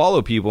actually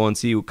follow people and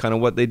see kind of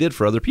what they did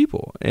for other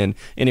people. And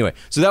anyway,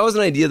 so that was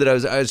an idea that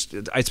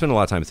I spent a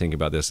lot of time thinking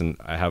about this, and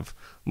I have,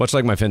 much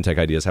like my fintech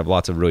ideas, have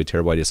lots of really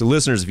terrible ideas. So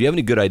listeners, if you have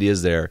any good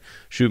ideas there,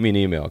 shoot me an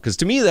email. Because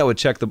to me, that would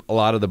check a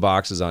lot of the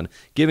boxes on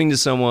giving to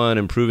someone,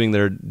 improving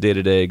their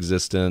day-to-day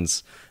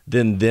existence,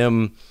 then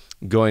them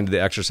going to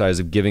the exercise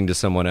of giving to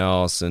someone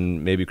else,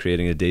 and maybe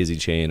creating a daisy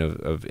chain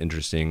of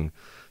interesting,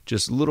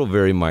 just little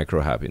very micro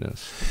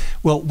happiness.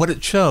 Well, what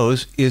it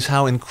shows is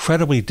how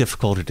incredibly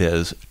difficult it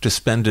is to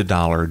spend a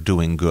dollar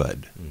doing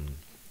good.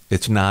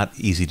 It's not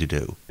easy to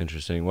do.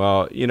 Interesting.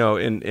 Well,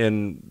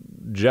 and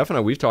Jeff and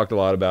I, we've talked a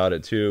lot about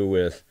it too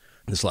with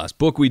this last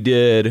book we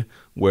did,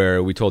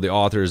 where we told the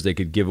authors they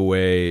could give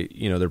away,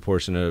 their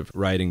portion of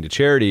writing to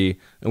charity,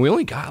 and we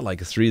only got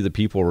like 3 of the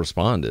people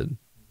responded.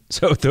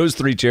 So those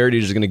 3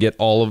 charities are going to get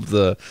all of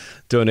the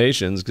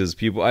donations because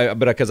I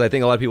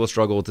think a lot of people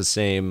struggle with the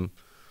same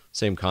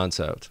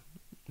concept.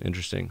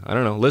 Interesting. I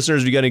don't know.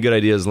 Listeners, if you got any good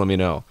ideas, let me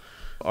know.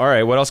 All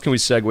right. What else can we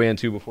segue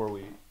into before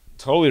we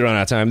totally run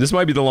out of time? This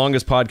might be the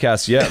longest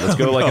podcast yet. Let's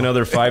go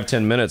another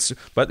 5-10 minutes.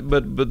 But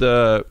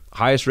the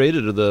highest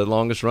rated are the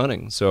longest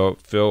running. So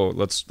Phil,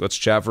 let's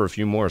chat for a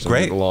few more.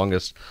 Great.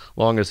 The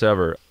longest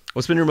ever.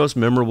 What's been your most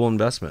memorable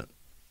investment?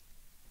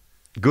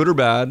 Good or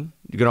bad?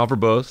 You can offer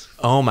both.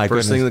 Oh my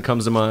goodness. First thing that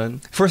comes to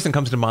mind. First thing that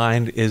comes to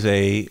mind is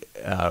a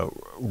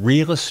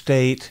real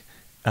estate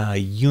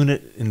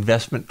unit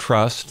investment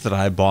trust that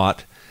I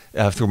bought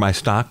through my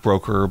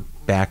stockbroker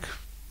back.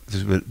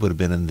 This would have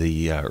been in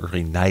the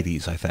early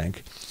 90s, I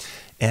think.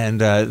 And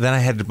then I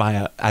had to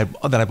buy I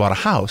bought a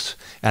house,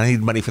 and I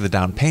needed money for the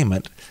down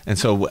payment. And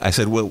so I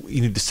said, well,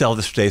 you need to sell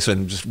this today, so I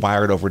can just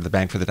wire it over to the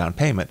bank for the down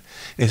payment.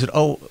 And he said,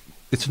 oh,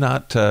 it's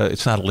not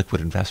a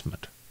liquid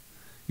investment.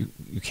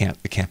 It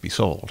can't be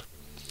sold.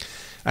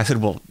 I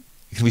said, well,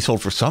 it can be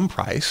sold for some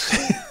price.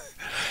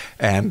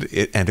 And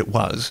it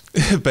was.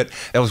 But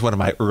that was one of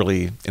my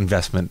early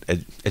investment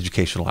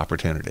educational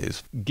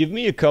opportunities. Give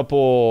me a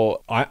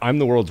couple. I'm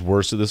the world's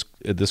worst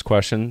at this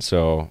question,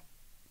 so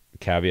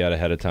caveat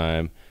ahead of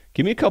time.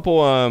 Give me a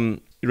couple. You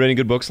read any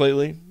good books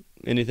lately?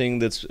 Anything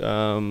that's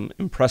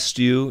impressed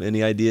you?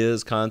 Any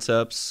ideas,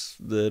 concepts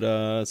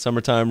that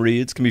summertime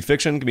reads? Can be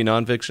fiction, can be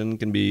nonfiction,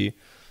 can be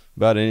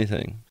about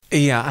anything.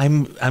 Yeah,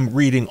 I'm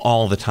reading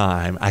all the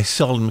time. I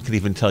seldom can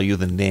even tell you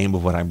the name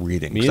of what I'm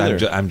reading. Me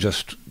either. I'm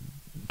just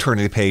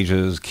turning the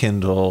pages,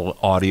 Kindle,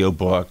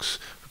 audiobooks,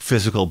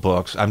 physical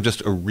books. I'm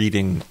just a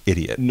reading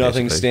idiot.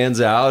 Nothing basically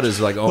stands out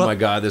as like, my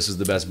God, this is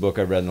the best book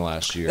I've read in the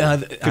last year.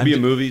 Could be a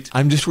movie.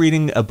 I'm just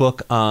reading a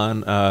book on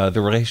the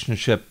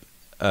relationship,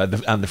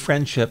 on the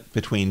friendship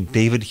between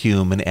David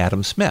Hume and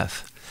Adam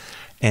Smith.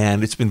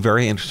 And it's been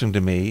very interesting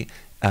to me.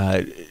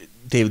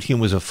 David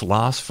Hume was a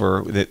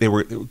philosopher. They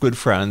were good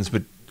friends,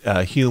 but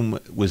Hume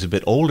was a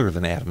bit older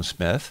than Adam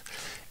Smith.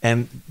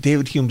 And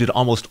David Hume did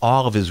almost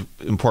all of his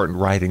important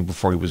writing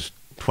before he was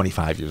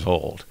 25 years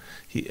old.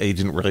 He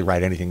didn't really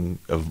write anything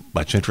of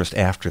much interest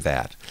after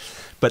that.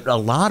 But a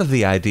lot of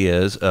the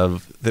ideas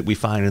that we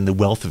find in The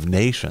Wealth of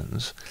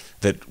Nations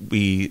that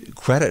we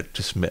credit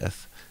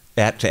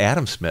to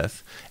Adam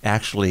Smith,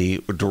 actually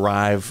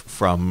derive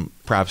from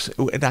perhaps,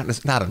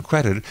 not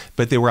uncredited,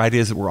 but they were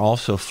ideas that were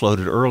also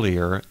floated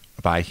earlier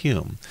by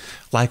Hume.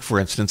 Like, for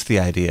instance, the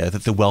idea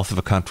that the wealth of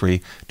a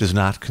country does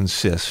not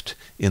consist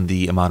in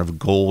the amount of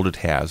gold it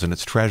has in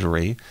its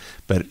treasury,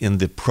 but in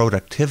the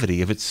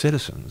productivity of its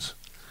citizens.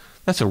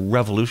 That's a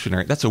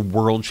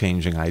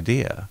world-changing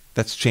idea.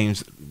 That's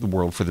changed the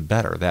world for the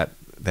better,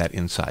 that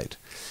insight.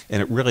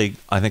 And it really,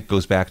 I think,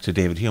 goes back to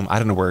David Hume. I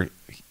don't know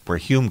where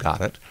Hume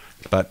got it,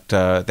 but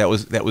that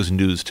was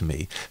news to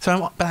me.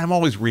 So I'm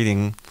always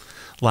reading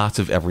lots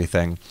of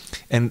everything.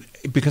 And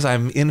because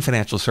I'm in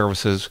financial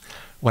services,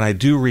 when I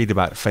do read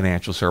about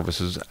financial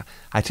services,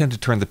 I tend to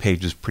turn the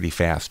pages pretty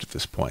fast at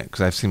this point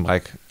because I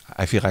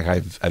feel like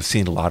I've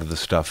seen a lot of this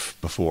stuff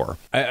before.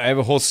 I have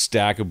a whole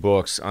stack of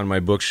books on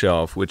my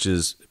bookshelf, which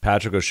is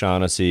Patrick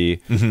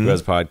O'Shaughnessy, who has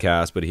a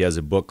podcast, but he has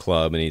a book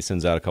club and he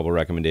sends out a couple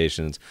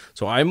recommendations.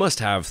 So I must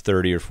have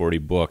 30 or 40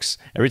 books.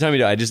 Every time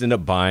I just end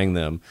up buying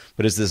them,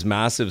 but it's this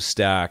massive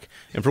stack.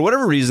 And for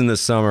whatever reason this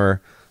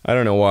summer, I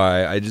don't know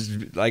why,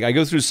 I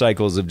go through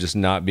cycles of just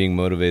not being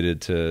motivated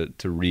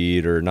to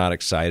read or not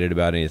excited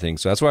about anything.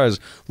 So that's why I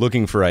was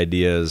looking for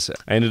ideas.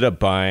 I ended up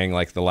buying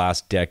like the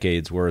last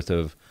decade's worth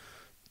of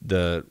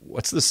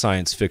what's the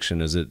science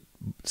fiction?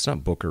 It's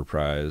not Booker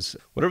Prize.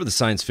 Whatever the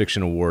science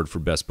fiction award for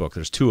best book.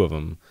 There's 2 of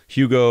them,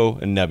 Hugo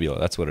and Nebula.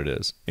 That's what it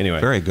is. Anyway.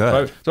 Very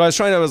good. So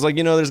I was like,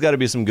 there's got to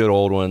be some good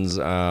old ones.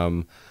 I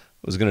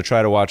was going to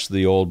try to watch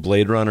the old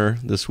Blade Runner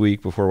this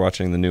week before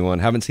watching the new one.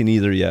 Haven't seen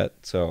either yet.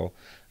 So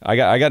I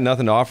got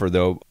nothing to offer,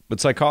 though, but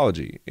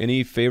psychology.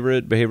 Any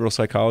favorite behavioral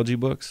psychology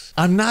books?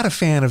 I'm not a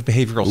fan of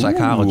behavioral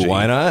psychology.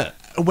 Why not?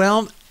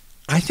 Well,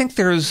 I think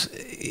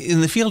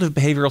in the field of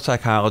behavioral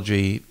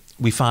psychology,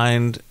 we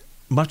find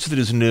much that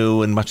is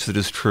new and much that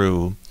is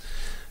true.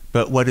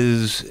 But what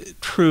is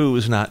true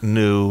is not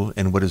new,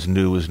 and what is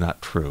new is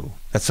not true.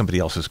 That's somebody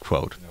else's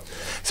quote. Okay.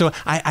 So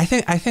I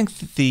think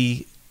that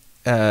the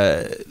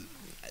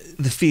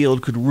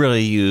field could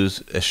really use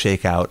a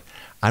shakeout.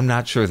 I'm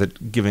not sure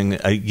that giving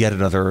yet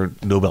another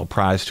Nobel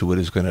Prize to it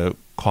is going to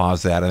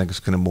cause that. I think it's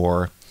going to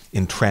more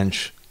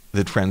entrench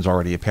the trends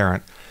already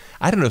apparent.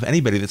 I don't know if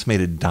anybody that's made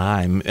a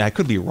dime, I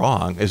could be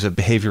wrong, is a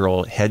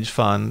behavioral hedge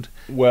fund.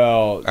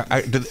 Well,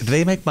 do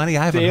they make money?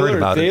 I haven't heard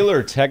about it.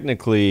 Thaler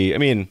technically, I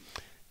mean,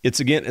 it's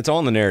all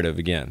in the narrative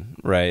again,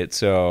 right?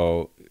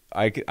 So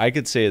I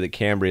could say that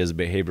Cambria is a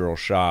behavioral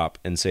shop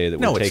and say that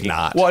we're taking... No, it's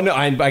not. Well, no,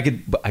 I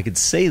could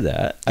say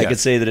that. Yes. I could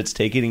say that it's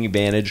taking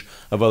advantage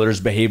of others'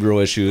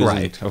 behavioral issues,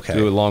 right? Okay.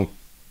 Do a long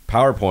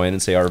PowerPoint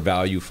and say our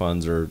value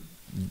funds are,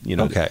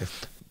 okay.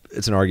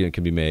 It's an argument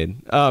can be made.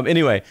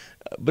 Anyway,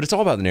 but it's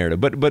all about the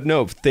narrative. But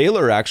no,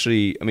 Thaler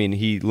actually, I mean,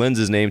 he lends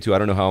his name to, I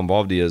don't know how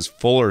involved he is,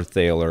 Fuller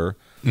Thaler.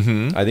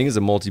 Mm-hmm. I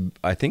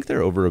think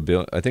they're over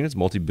I think it's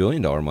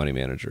multi-billion-dollar money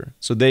manager.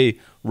 So they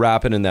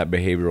wrap it in that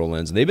behavioral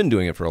lens, and they've been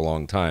doing it for a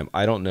long time.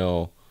 I don't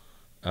know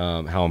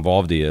how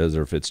involved he is,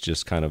 or if it's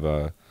just kind of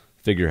a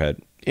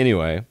figurehead.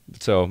 Anyway,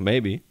 so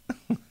maybe.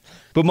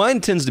 But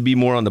mine tends to be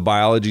more on the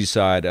biology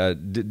side.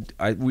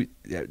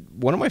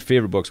 One of my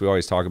favorite books we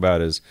always talk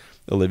about is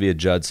Olivia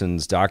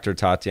Judson's Dr.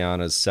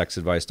 Tatiana's Sex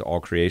Advice to All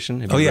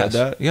Creation. Have you read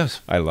that?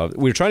 Yes. I love it.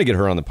 We were trying to get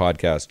her on the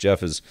podcast.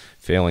 Jeff is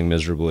failing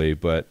miserably,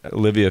 but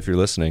Olivia, if you're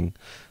listening,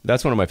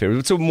 that's one of my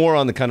favorites. So more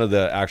on the kind of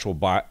the actual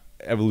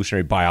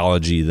evolutionary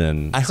biology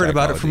than I heard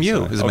about it from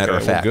you, as a matter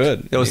of fact. Well,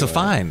 good. It was a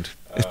find.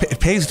 It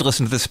pays to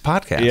listen to this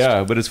podcast.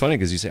 Yeah, but it's funny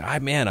because you say,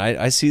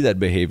 I see that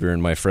behavior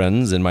in my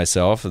friends and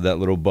myself, that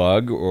little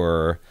bug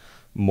or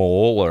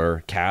mole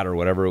or cat or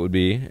whatever it would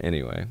be.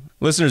 Anyway,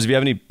 listeners, if you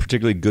have any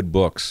particularly good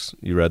books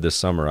you read this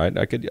summer,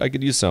 I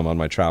could use some on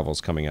my travels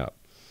coming up.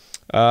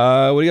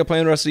 What do you got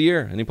planned the rest of the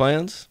year? Any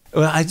plans?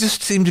 Well, I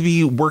just seem to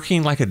be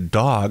working like a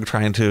dog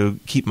trying to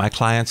keep my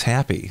clients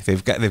happy.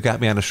 They've got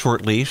me on a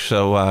short leash,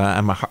 so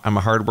I'm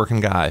a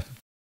hard-working guy.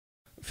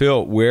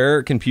 Phil,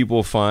 where can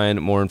people find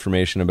more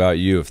information about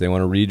you if they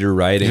want to read your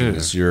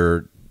writings,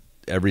 your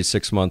every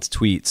 6 months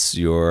tweets,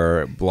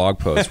 your blog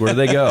posts? Where do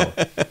they go?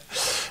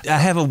 I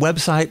have a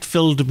website,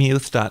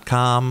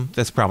 phildemuth.com.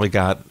 That's probably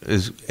got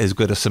as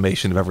good a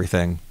summation of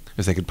everything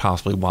as they could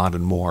possibly want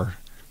and more.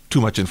 Too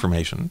much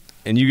information.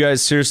 And you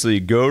guys, seriously,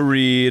 go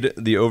read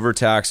The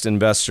Overtaxed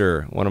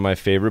Investor, one of my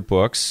favorite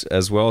books,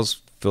 as well as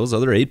Phil's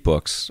other 8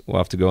 books. We'll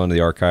have to go into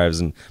the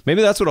archives, and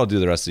maybe that's what I'll do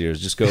the rest of the year, is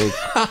just go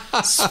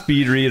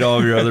speed read all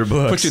of your other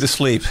books. Put you to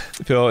sleep.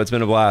 Phil, it's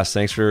been a blast.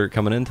 Thanks for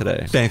coming in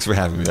today. Thanks for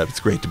having me.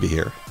 It's great to be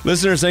here.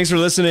 Listeners, thanks for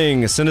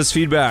listening. Send us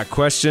feedback,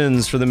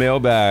 questions for the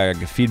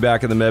mailbag,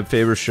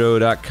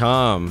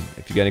 feedback@themebfabershow.com.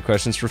 If you got any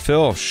questions for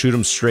Phil, shoot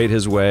them straight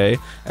his way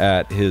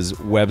at his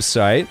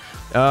website.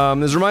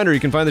 As a reminder, you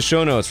can find the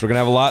show notes. We're going to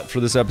have a lot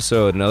for this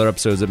episode and other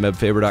episodes at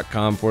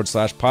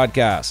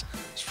mebfaber.com/podcast.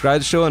 Subscribe to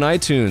the show on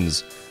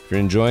iTunes. If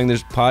you're enjoying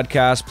this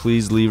podcast,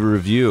 please leave a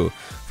review.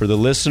 For the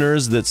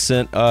listeners that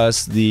sent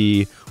us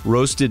the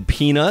roasted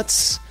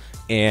peanuts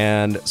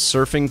and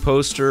surfing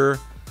poster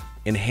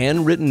and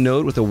handwritten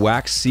note with a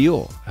wax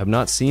seal, I have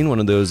not seen one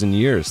of those in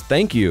years.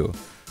 Thank you.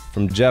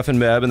 From Jeff and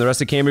Meb and the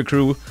rest of the Cambria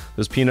crew,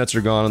 those peanuts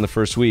are gone in the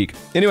first week.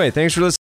 Anyway, thanks for listening.